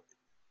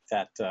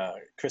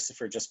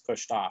Christopher just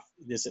pushed off.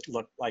 Does it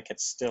look like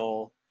it's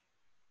still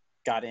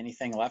got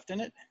anything left in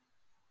it?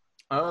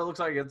 Oh, it looks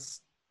like it's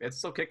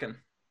still kicking.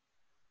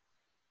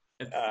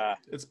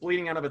 It's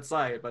bleeding out of its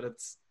side, but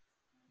it's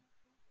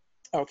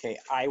okay.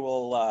 I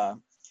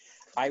will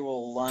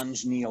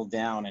lunge, kneel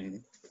down,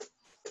 and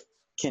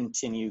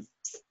continue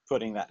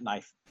putting that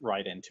knife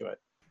right into it.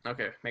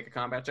 okay. Make a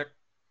combat check.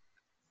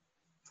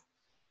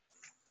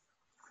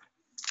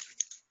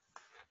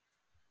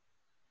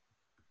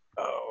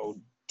 Oh,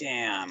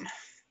 damn.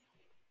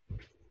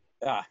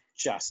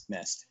 Just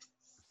missed.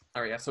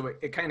 All right, yeah. So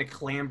it kind of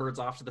clambers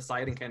off to the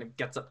side and kind of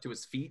gets up to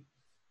his feet.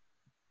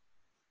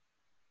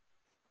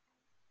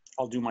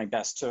 I'll do my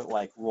best to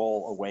like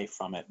roll away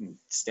from it and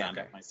stand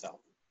Okay. up myself.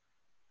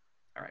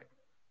 All right.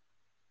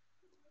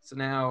 So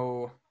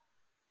now,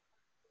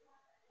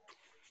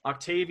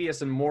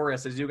 Octavius and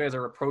Morris, as you guys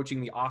are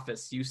approaching the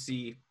office, you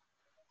see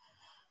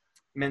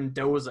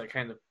Mendoza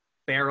kind of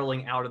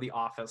barreling out of the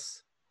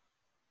office,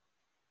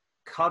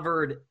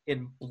 covered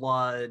in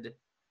blood,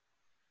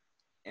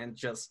 and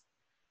just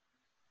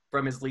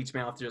from his leech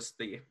mouth, just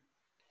the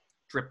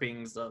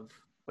drippings of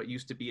what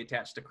used to be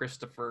attached to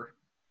Christopher.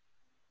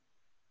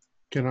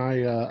 Can I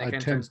And kind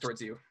of turns attempt?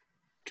 towards you.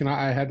 Can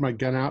I had my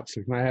gun out,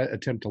 so can I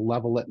attempt to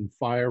level it and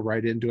fire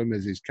right into him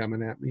as he's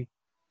coming at me?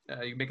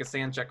 You make a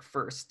sand check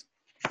first.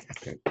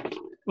 Okay.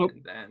 Oh.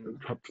 And then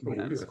Oh,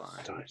 that's yeah,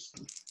 fine. nice.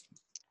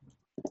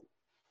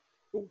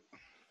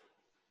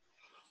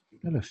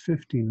 Got a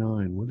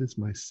 59. What is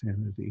my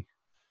sanity?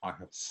 I have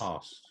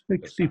passed. the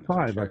sanity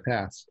 65. I check.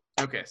 passed.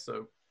 Okay,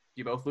 so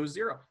you both lose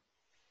 0.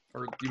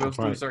 Or you both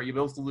Right. lose, sorry, you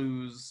both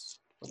lose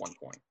 1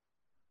 point.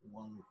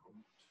 1 point.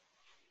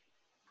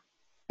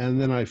 And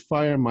then I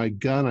fire my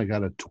gun. I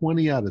got a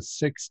 20 out of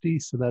 60,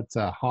 so that's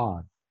a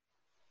hod.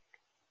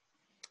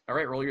 All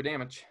right, roll your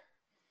damage.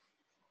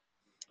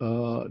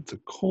 It's a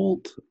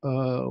Colt.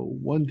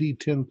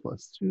 1d10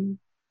 plus 2.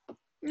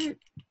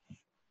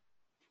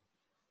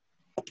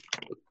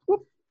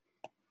 Whoop.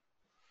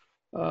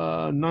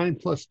 9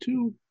 plus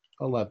 2,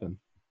 11.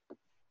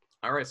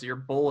 All right, so your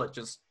bullet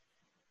just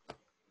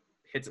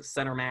hits its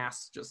center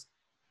mass,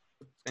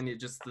 and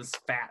this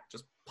fat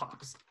just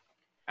pops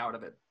out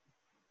of it,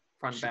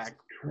 front and back,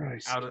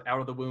 Christ. out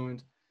of the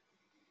wound.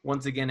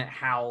 Once again, it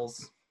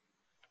howls,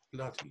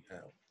 Bloody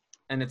hell.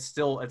 and it's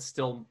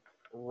still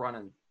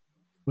running.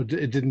 But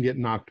it didn't get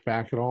knocked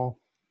back at all?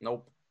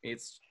 Nope,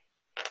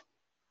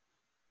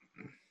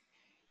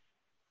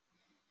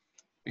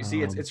 you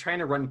see, it's trying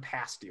to run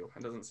past you.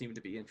 It doesn't seem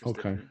to be interested.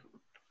 Okay.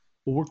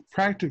 Well, we're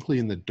practically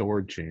in the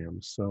door jam,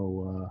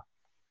 so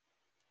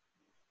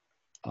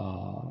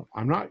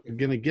I'm not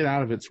going to get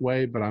out of its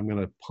way, but I'm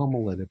going to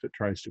pummel it if it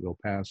tries to go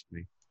past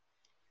me.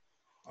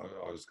 I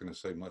was going to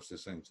say much the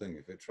same thing.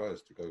 If it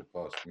tries to go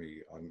past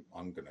me,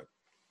 I'm going to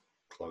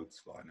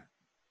clothesline it.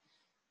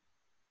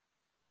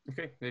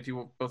 Okay, if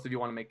both of you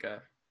want to make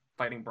a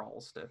fighting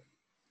brawls to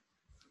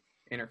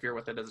interfere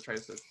with it as it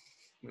tries to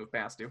move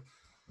past you.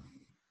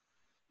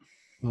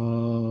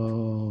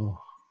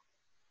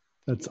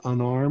 That's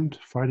unarmed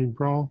fighting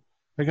brawl.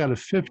 I got a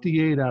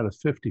 58 out of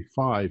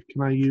 55.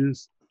 Can I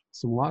use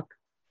some luck?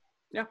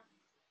 Yeah.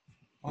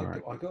 I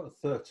Right. got a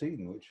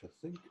 13, which I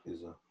think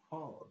is a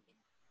hard.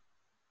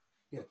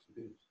 Yes,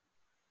 it is.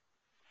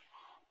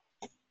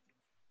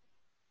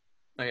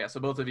 Oh yeah, so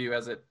both of you,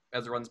 as it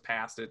runs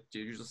past it,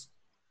 you just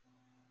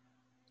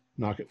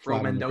Knock it throw flat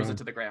on the Mendoza ground.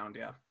 to the ground.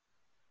 Yeah.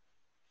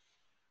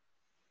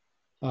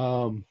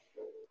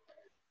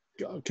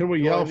 Can we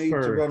Do yell I need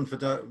for? to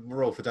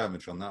roll for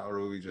damage on that, or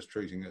are we just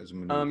treating it as a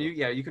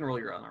maneuver? You can roll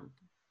your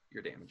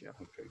damage. Yeah.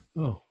 Okay.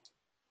 Oh,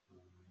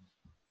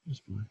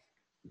 here's my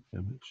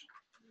damage.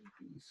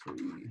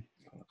 3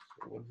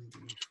 plus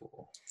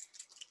 1d4.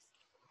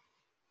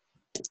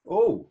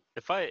 Oh,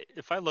 If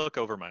I look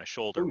over my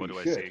shoulder, what do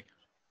Holy I shit. see?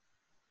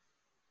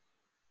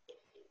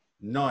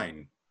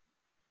 9.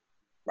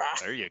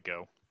 There you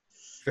go.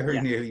 Very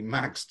Yeah. nearly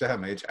max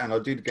damage, and I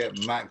did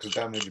get max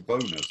damage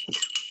bonus.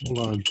 Hold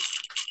on.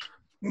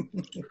 2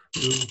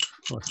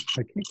 plus.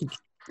 I can't get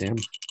damn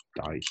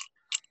dice.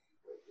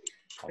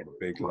 I'm a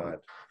big lad.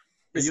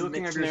 Are you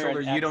looking over your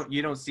Missionary shoulder? X-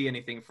 You don't see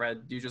anything,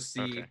 Fred. You just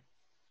see. Okay.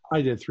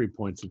 I did 3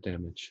 points of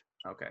damage.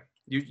 Okay.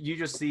 You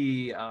just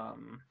see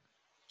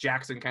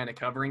Jackson kind of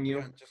covering you,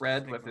 Yeah, just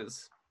Fred, take with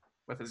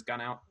one. his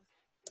gun out,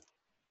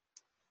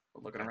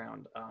 looking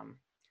around.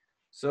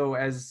 So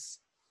as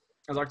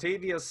As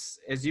Octavius,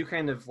 as you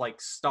kind of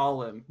like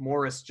stall him,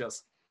 Morris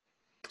just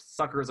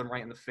suckers him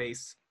right in the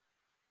face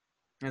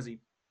as he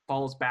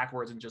falls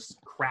backwards and just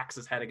cracks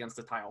his head against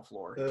the tile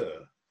floor.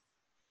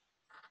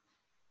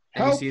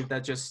 And you see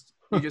that you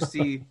just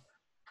see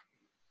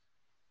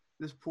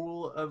this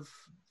pool of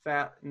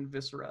fat and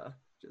viscera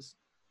just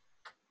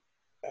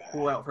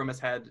pull out from his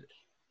head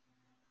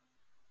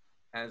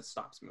as it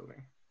stops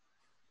moving.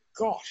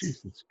 Gosh.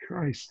 Jesus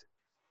Christ.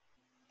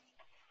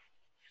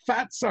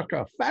 Fat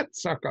sucker, fat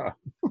sucker.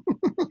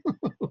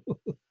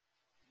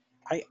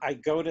 I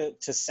go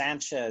to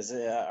Sanchez.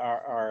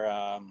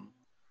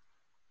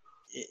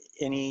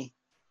 Any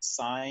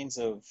signs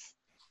of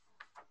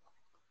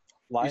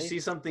life? You see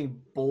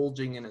something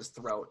bulging in his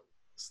throat,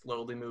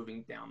 slowly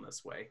moving down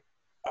this way.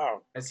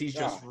 Oh, as he's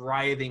just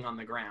writhing on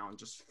the ground,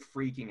 just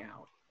freaking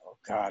out. Oh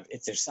God!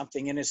 If there's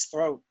something in his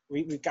throat,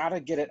 we got to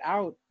get it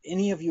out.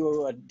 Any of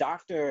you, a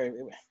doctor?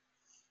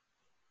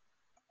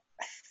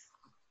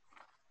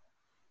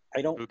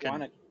 I don't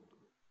want to.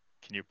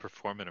 Can you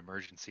perform an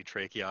emergency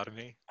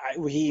tracheotomy?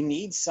 He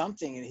needs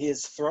something.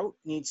 His throat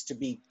needs to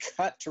be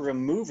cut to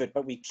remove it,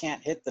 but we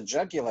can't hit the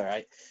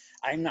jugular.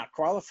 I'm not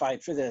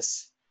qualified for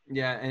this.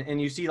 Yeah, and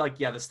you see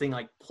this thing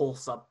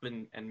pulse up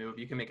and move.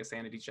 You can make a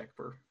sanity check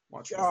for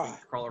watching this thing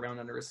crawl around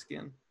under his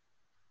skin.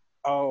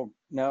 Oh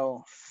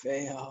no,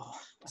 fail.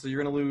 So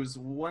you're gonna lose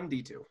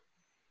 1d2.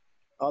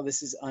 Oh,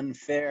 this is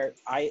unfair.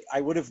 I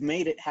would have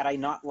made it had I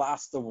not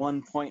lost the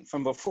 1 point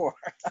from before.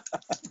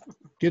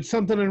 Get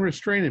something and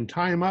restrain him.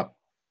 Tie him up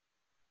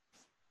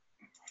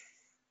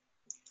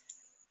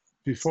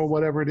before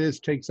whatever it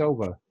is takes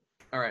over.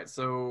 All right,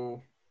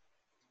 so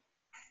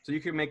you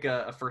can make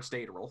a first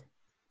aid roll,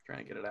 trying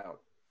to get it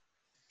out.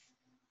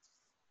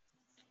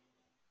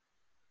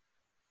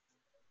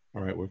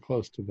 All right, we're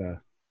close to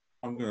that.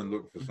 I'm going to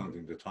look for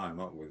something to tie him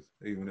up with,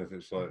 even if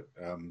it's like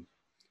a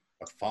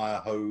fire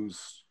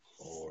hose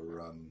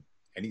or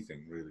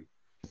anything, really.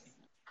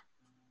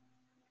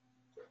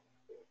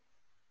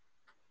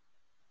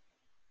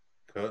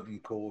 Curtain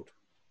cord.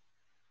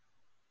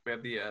 We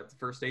have the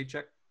first aid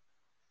check.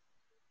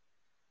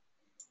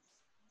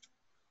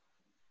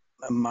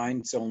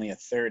 Mine's only a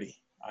 30.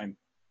 I'm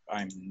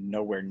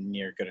nowhere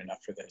near good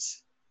enough for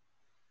this.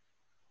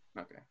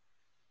 Okay.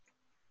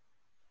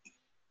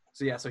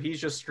 So he's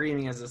just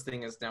screaming as this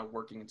thing is now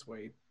working its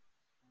way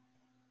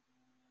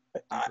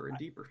deeper and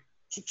deeper.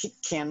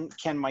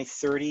 Can my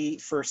 30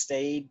 first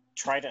aid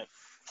try to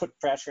put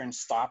pressure and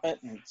stop it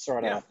and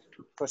sort of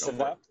push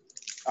it up?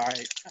 All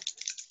right.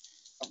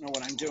 Don't know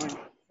what I'm doing.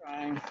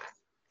 Trying.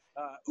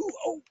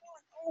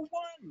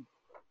 One.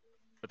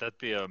 Would that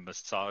be a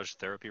massage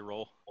therapy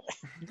roll?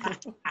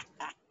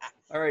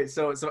 All right.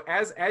 So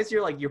as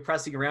you're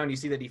pressing around, you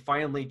see that he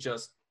finally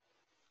just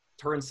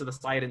turns to the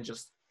side and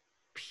just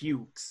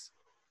pukes.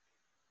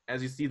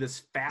 As you see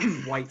this fat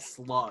white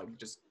slug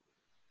just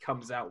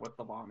comes out with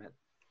the vomit.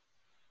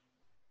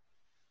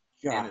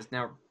 God. And is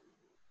now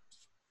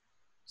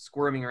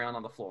squirming around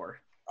on the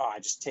floor. Oh, I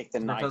just take the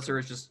knife. Professor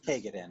is just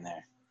take it in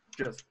there.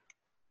 Just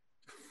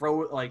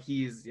throw it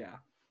he's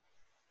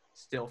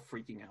still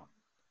freaking out.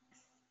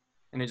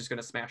 And they're just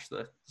gonna smash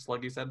the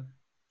slug, you said?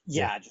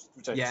 Yeah,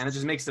 and it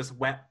just makes this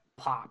wet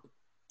pop.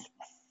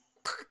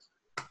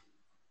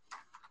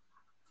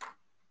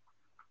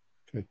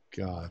 Good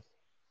God.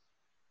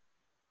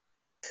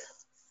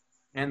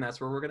 And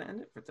that's where we're gonna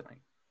end it for tonight.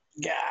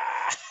 Yeah.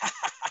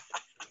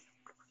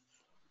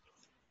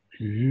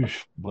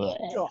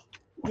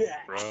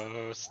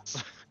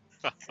 Gross.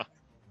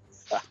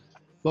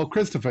 Well,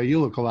 Christopher, you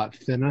look a lot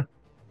thinner.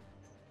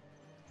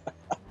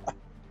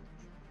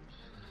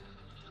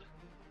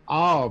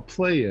 Our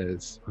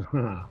players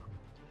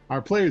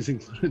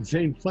included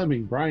Zane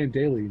Fleming, Brian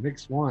Daly, Nick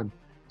Swan,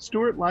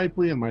 Stuart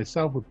Lively, and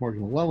myself with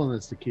Morgan Llewellyn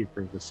as the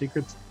keeper of the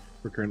secrets.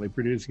 We're currently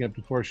producing up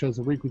to 4 shows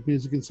a week with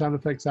music and sound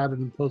effects added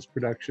in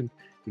post-production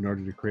in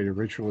order to create a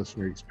richer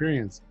listener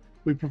experience.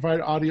 We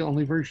provide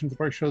audio-only versions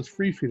of our shows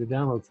free for you to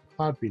download from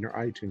Podbean or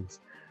iTunes.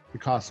 The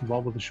costs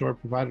involved with the show are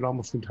provided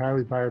almost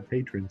entirely by our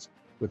patrons.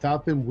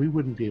 Without them, we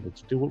wouldn't be able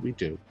to do what we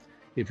do.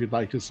 If you'd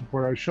like to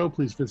support our show,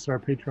 please visit our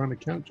Patreon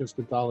account. Just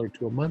 $1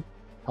 to a month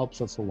helps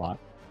us a lot.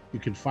 You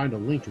can find a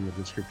link in the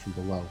description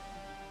below.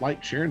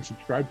 Like, share, and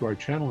subscribe to our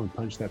channel and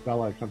punch that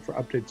bell icon for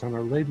updates on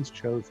our latest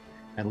shows,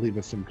 and leave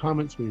us some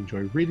comments. We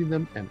enjoy reading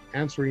them and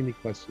answering any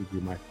questions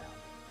you might have.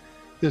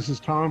 This is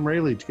Tom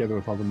Rayleigh, together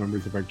with all the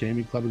members of our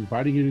gaming club,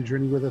 inviting you to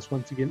journey with us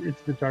once again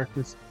into the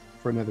darkness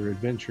for another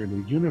adventure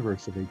in the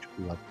universe of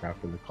H.P.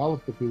 Lovecraft and the Call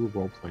of Cthulhu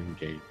role-playing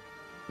game.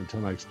 Until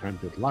next time,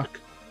 good luck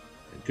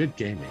and good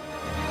gaming.